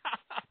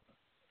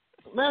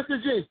 Master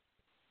G.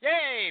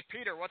 Yay,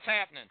 Peter, what's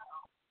happening?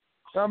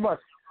 Not much.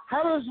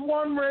 How does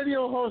one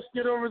radio host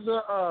get over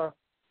the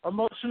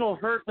emotional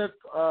hurt that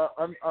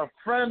a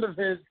friend of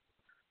his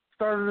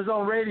started his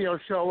own radio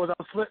show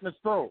without slitting his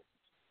throat?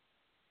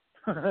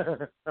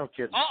 I'm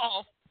kidding.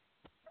 Uh-oh.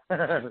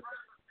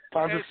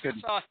 I'm just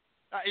kidding.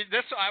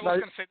 I was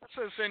going to say,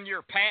 this is in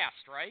your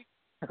past, right?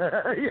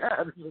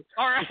 Yeah.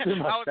 All right. I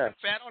was going to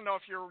say, I don't know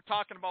if you're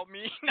talking about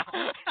me. No.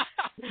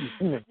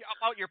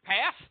 About your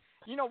past?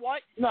 You know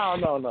what? No.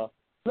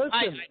 Listen,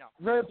 I know.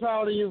 Very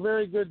proud of you.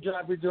 Very good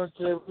job you're doing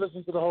today.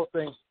 Listen to the whole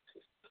thing.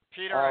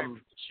 Peter, I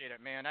appreciate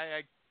it, man.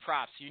 I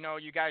props.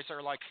 You guys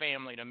are like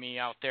family to me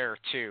out there,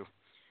 too.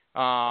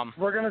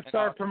 We're going to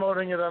start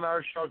promoting it on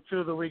our show,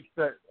 too,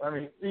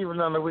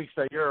 even on the weeks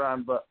that you're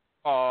on, but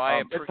I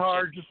appreciate it's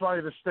hard. Just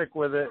want you to stick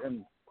with it,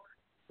 and,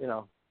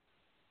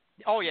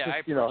 Oh, yeah, I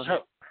appreciate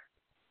it.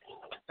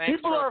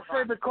 People are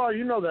afraid to call.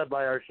 You know that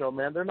by our show,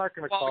 man. They're not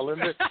going to call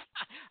in.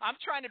 I'm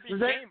trying to be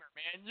gamer,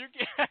 man.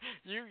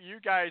 You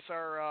guys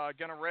are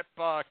going to rip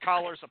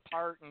collars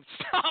apart and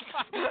stuff.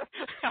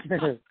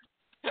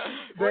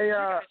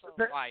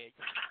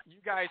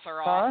 You guys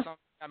are awesome.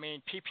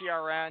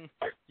 PPRN,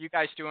 you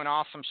guys do an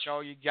awesome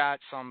show. You got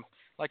some,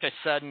 like I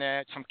said,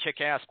 some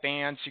kick-ass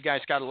bands. You guys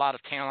got a lot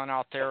of talent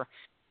out there.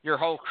 Your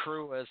whole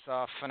crew is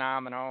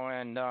phenomenal,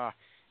 and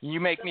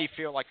you make me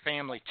feel like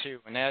family too.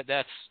 And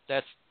that's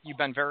you've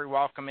been very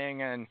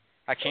welcoming, and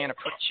I can't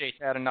appreciate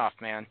that enough,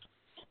 man.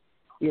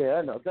 Yeah,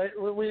 I know.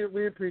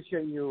 We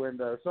appreciate you,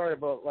 and sorry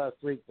about last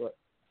week, but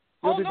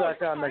we'll be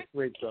back on next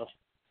week, so.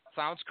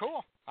 Sounds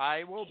cool.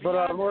 I will be.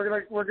 But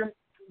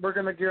we're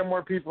gonna get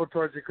more people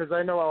towards you, because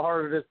I know how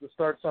hard it is to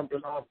start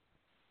something off.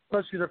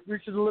 Especially you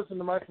should listen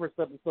to my first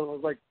episode. It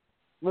was like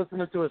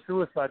listening to a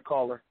suicide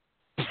caller.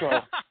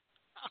 So,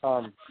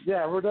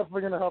 yeah, we're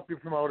definitely gonna help you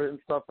promote it and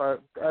stuff.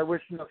 I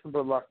wish you nothing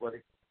but luck,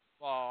 buddy.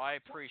 Well, I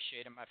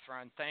appreciate it, my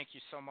friend. Thank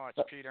you so much,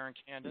 Peter and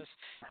Candace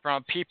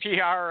from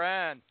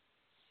PPRN.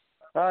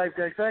 All right,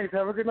 guys. Thanks.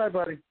 Have a good night,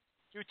 buddy.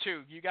 You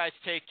too. You guys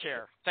take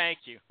care. Thank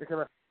you.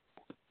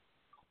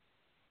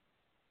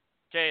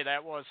 Okay,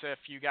 that was, if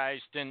you guys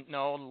didn't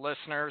know,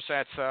 listeners,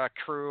 that's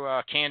crew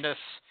Candace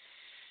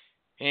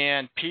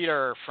and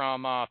Peter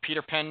from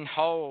Peter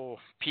Pinho,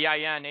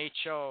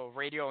 Pinho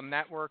Radio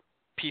Network,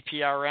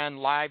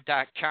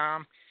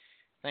 PPRNlive.com.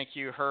 I think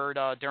you heard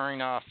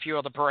during a few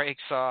of the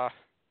breaks a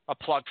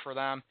plug for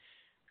them.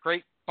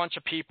 Great bunch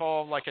of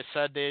people. Like I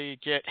said, they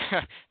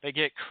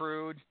get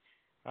crude,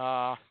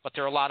 but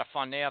they're a lot of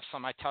fun. They have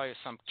some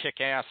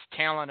kick-ass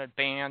talented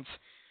bands.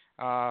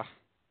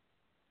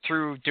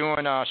 Through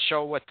doing a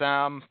show with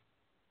them,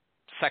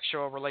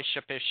 sexual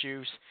relationship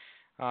issues.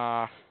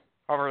 Over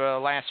the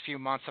last few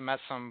months, I met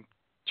some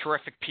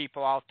terrific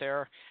people out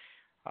there.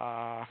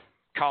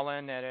 Call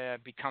in that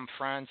have become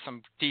friends,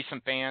 some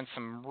decent bands,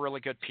 some really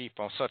good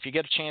people. So if you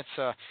get a chance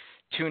to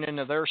tune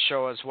into their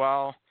show as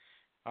well,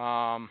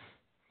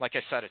 like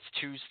I said, it's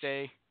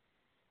Tuesday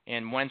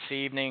and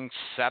Wednesday evening,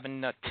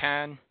 7 to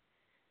 10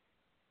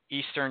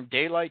 Eastern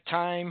Daylight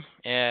Time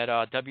at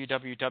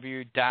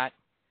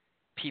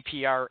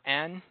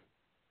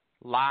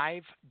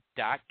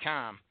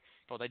www.pprnlive.com.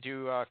 Well, they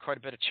do quite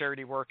a bit of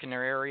charity work in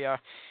their area,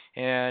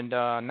 and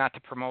not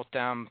to promote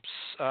them,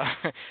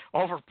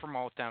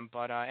 over-promote them,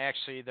 but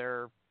actually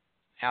they're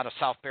out of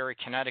Southbury,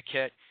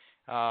 Connecticut,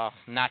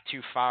 not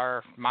too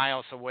far,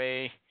 miles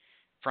away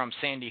from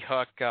Sandy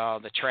Hook,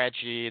 the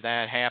tragedy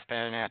that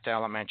happened at the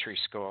elementary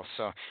school.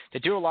 So they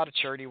do a lot of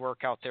charity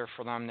work out there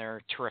for them.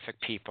 They're terrific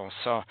people.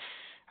 So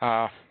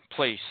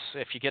please,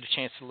 if you get a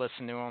chance to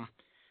listen to them,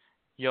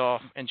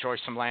 you'll enjoy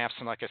some laughs.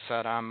 And like I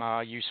said, I'm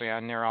usually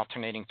on there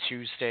alternating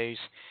Tuesdays,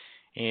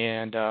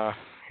 and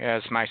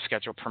as my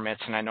schedule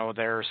permits, and I know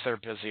they're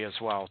busy as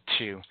well,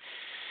 too.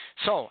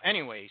 So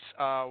anyways,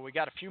 we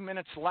got a few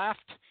minutes left.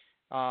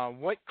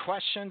 What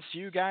questions do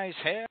you guys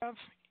have?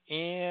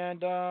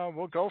 And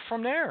we'll go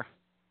from there.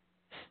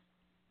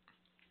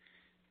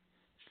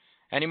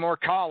 Any more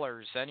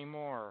callers? Any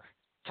more?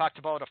 Talked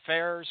about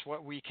affairs,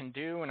 what we can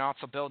do, and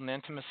also building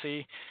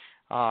intimacy.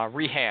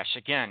 Rehash.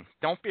 Again,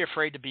 don't be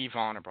afraid to be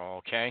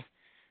vulnerable, okay?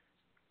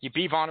 You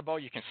be vulnerable,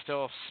 you can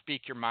still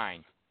speak your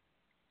mind.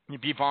 You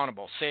be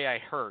vulnerable. Say, I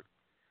hurt.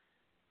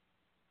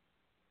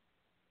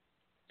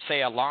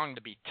 Say, I long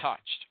to be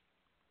touched.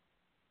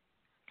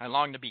 I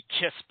long to be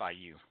kissed by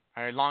you.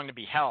 I long to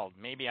be held.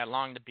 Maybe I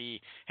long to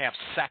have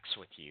sex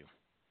with you.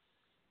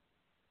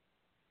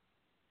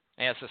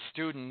 As a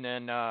student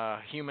in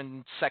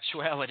human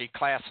sexuality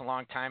class a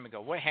long time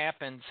ago, what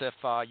happens if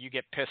you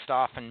get pissed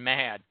off and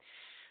mad?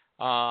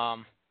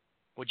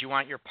 Would you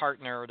want your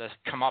partner to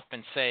come up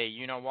and say,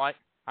 you know what,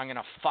 I'm going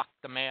to fuck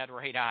the mad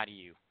right out of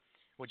you?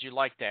 Would you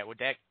like that? Would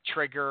that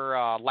trigger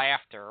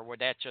laughter, or would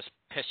that just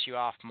piss you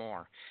off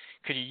more?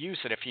 Could you use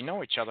it if you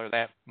know each other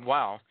that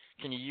well?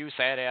 Can you use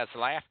that as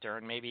laughter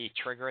and maybe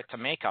trigger it to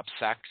make up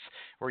sex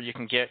where you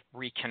can get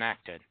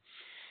reconnected?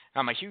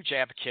 I'm a huge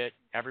advocate.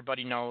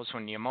 Everybody knows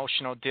when the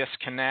emotional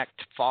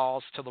disconnect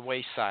falls to the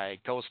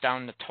wayside, goes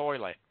down the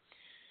toilet,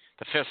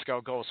 the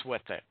physical goes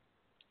with it.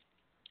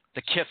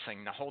 The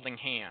kissing, the holding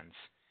hands,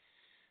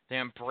 the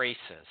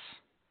embraces.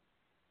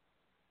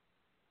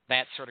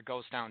 That sort of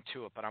goes down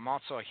to it. But I'm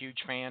also a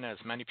huge fan,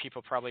 as many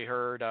people probably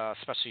heard,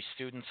 especially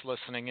students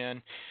listening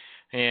in,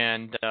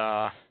 and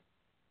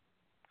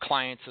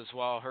clients as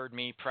well heard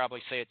me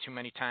probably say it too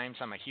many times.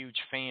 I'm a huge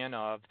fan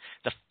of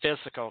the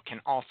physical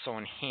can also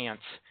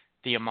enhance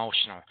the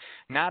emotional.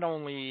 Not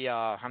only,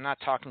 I'm not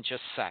talking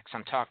just sex.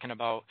 I'm talking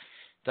about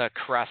the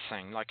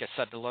caressing, like I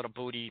said, the little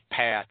booty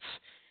pats,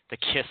 the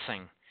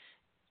kissing,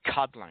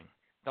 cuddling.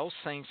 Those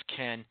things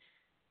can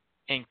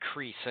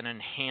increase and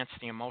enhance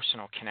the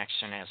emotional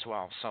connection as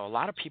well. So a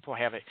lot of people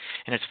have it,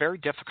 and it's very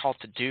difficult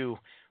to do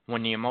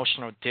when the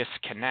emotional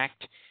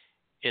disconnect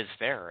is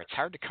there. It's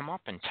hard to come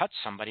up and touch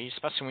somebody,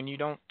 especially when you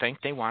don't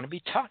think they want to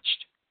be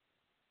touched.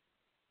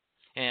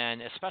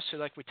 And especially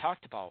like we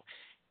talked about,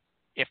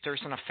 if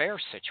there's an affair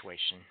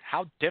situation,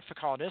 how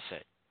difficult is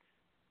it?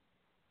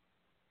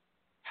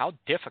 How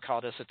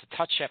difficult is it to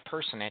touch that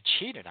person that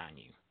cheated on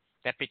you,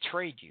 that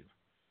betrayed you?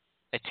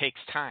 It takes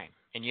time,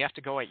 and you have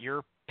to go at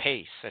your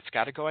pace. It's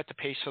got to go at the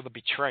pace of the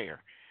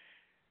betrayer.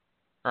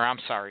 Or I'm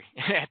sorry,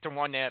 at the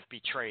one that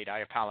betrayed. I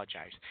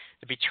apologize.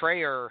 The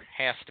betrayer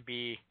has to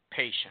be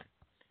patient.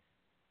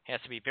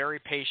 Has to be very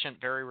patient,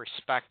 very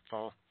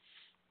respectful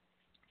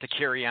to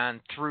carry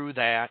on through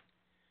that.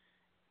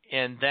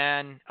 And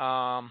then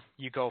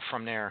you go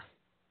from there.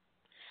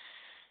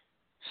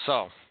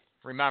 So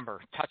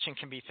remember, touching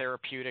can be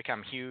therapeutic.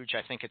 I'm huge.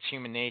 I think it's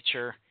human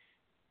nature,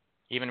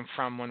 even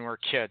from when we're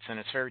kids. And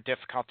it's very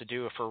difficult to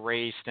do if we're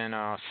raised in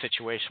a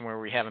situation where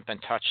we haven't been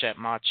touched that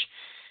much.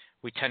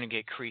 We tend to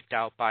get creeped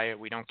out by it.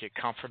 We don't get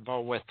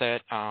comfortable with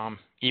it.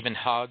 Even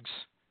hugs,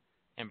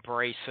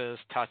 embraces,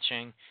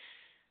 touching.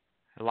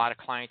 A lot of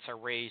clients are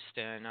raised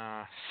in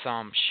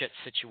some shit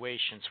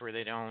situations where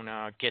they don't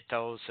get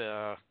those.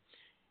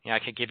 I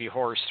could give you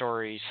horror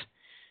stories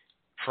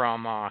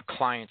from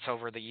clients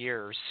over the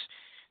years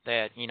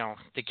that,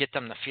 to get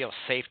them to feel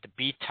safe to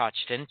be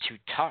touched and to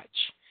touch,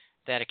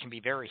 that it can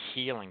be very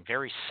healing,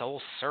 very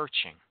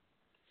soul-searching.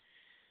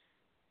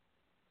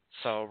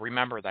 So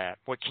remember that.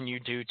 What can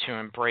you do to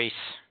embrace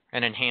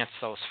and enhance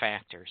those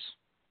factors?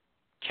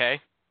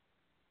 Okay?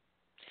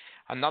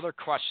 Another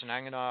question,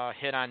 I'm going to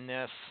hit on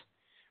this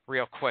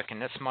real quick,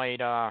 and this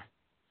might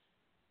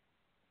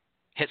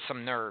hit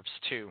some nerves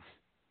too.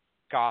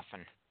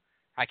 Goffin.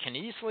 I can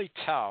easily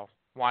tell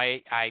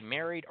why I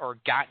married or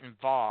got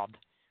involved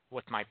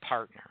with my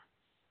partner.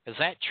 Is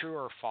that true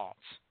or false?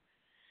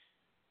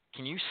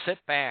 Can you sit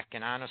back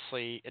and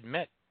honestly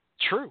admit,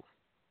 true?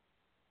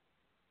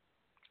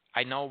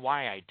 I know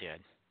why I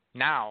did.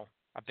 Now,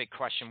 a big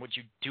question, would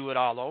you do it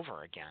all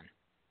over again?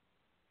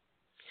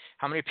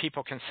 How many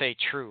people can say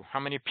true? How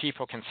many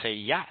people can say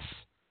yes?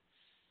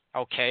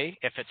 Okay,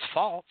 if it's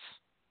false,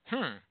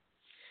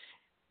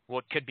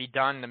 what could be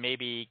done to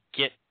maybe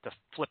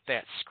flip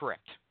that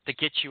script, to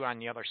get you on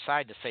the other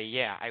side to say,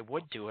 yeah, I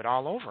would do it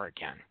all over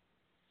again?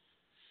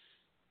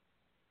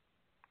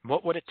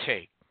 What would it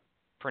take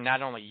for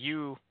not only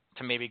you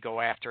to maybe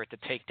go after it, to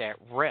take that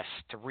risk,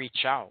 to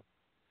reach out.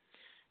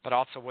 But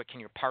also, what can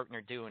your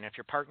partner do? And if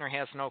your partner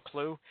has no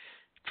clue,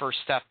 first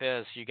step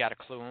is you got to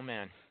clue them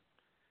in.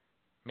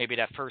 Maybe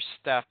that first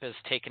step is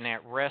taking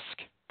that risk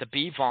to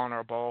be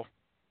vulnerable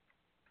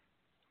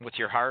with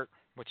your heart,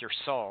 with your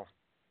soul.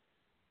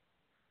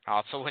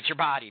 Also with your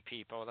body,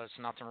 people. There's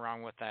nothing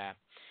wrong with that.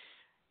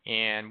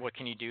 And what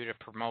can you do to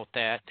promote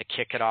that, to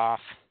kick it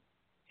off,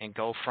 and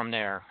go from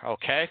there,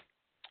 okay?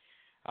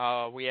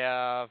 We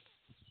have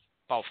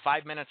about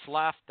 5 minutes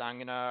left.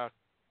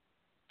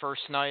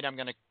 First night, I'm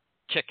going to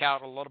kick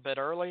out a little bit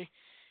early,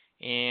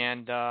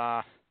 and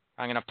I'm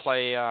going to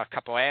play a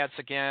couple ads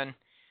again,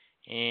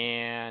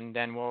 and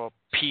then we'll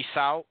peace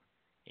out.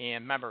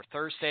 And remember,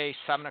 Thursday,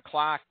 7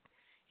 o'clock,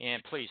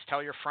 and please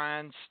tell your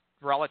friends,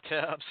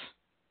 relatives,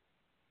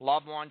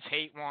 loved ones,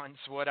 hate ones,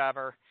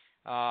 whatever.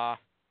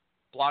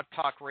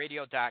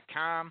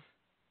 blogtalkradio.com,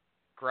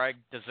 Greg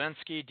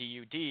Dudzinski,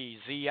 Dudzinski,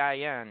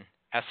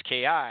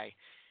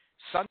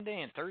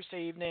 Sunday and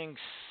Thursday evenings,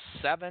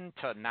 7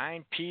 to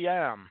 9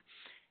 p.m.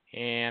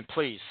 And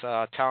please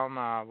tell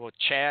them we'll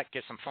chat,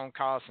 get some phone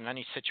calls in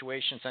any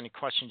situations, any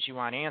questions you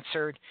want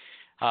answered.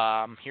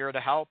 I'm here to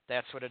help.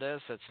 That's what it is.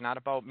 It's not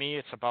about me.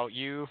 It's about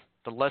you,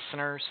 the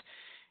listeners,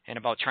 and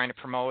about trying to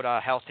promote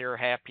healthier,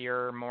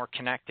 happier, more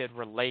connected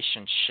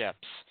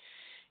relationships.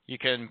 You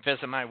can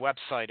visit my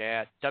website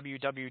at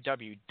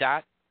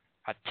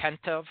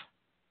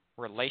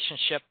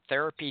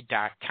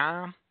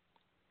www.attentiverelationshiptherapy.com.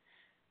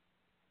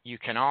 You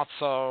can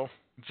also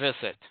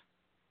visit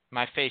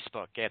my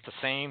Facebook at the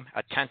same,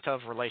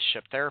 Attentive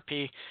Relationship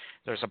Therapy.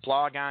 There's a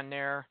blog on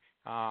there.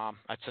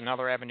 It's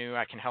another avenue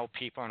I can help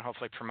people and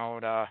hopefully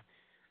promote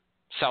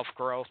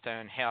self-growth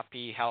and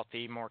happy,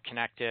 healthy, more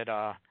connected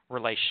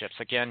relationships.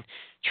 Again,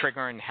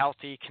 triggering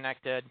healthy,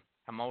 connected,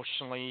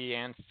 emotionally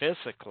and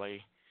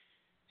physically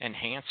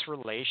enhanced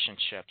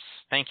relationships.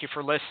 Thank you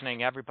for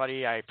listening,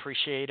 everybody. I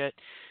appreciate it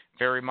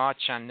very much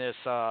on this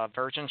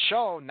virgin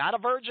show. Not a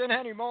virgin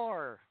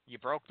anymore. You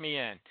broke me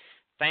in.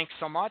 Thanks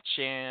so much,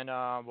 and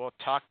we'll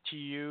talk to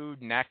you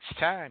next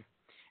time.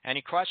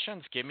 Any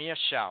questions, give me a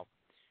shout.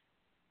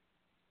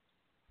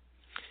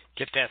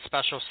 Get that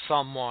special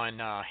someone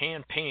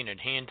hand-painted,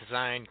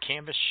 hand-designed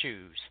canvas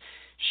shoes.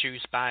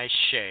 Shoes by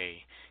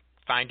Shay.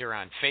 Find her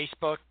on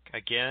Facebook.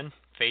 Again,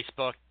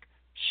 Facebook,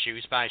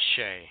 Shoes by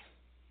Shay.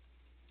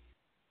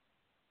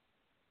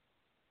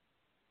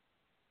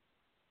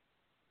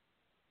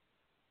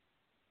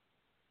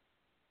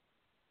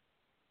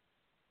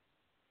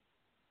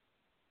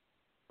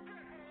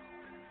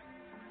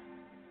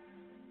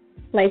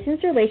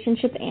 Licensed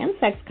relationship and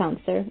sex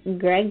counselor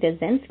Greg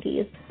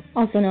Dudzinski,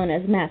 also known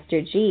as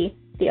Master G,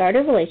 the art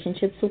of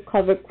relationships, will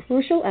cover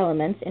crucial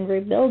elements in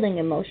rebuilding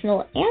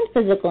emotional and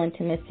physical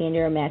intimacy in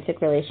your romantic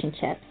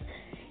relationships.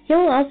 He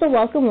will also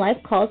welcome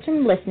live calls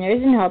from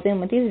listeners and help them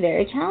with these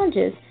very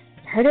challenges.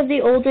 Heard of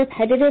the old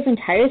repetitive and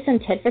tiresome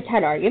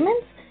tit-for-tat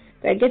arguments?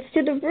 Greg gets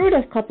to the root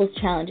of couples'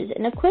 challenges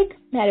in a quick,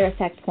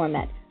 matter-of-fact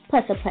format,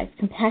 plus applies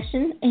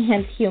compassion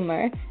and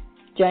humor.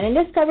 Join in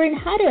discovering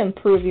how to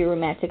improve your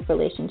romantic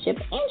relationship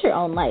and your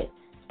own life.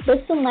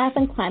 Listen, laugh,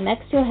 and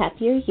climax to a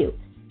happier you.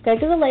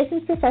 Greg is a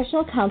licensed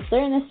professional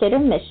counselor in the state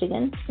of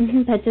Michigan,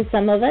 but to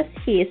some of us,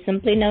 he is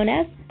simply known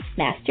as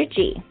Master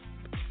G.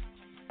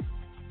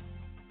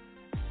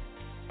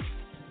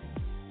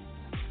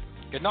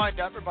 Good night,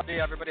 everybody.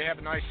 Everybody have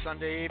a nice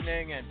Sunday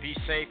evening, and be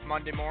safe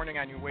Monday morning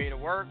on your way to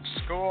work,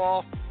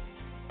 school,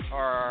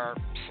 or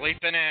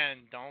sleeping in.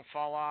 Don't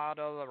fall out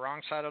of the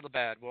wrong side of the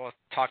bed. We'll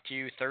talk to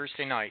you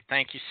Thursday night.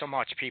 Thank you so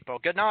much, people.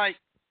 Good night.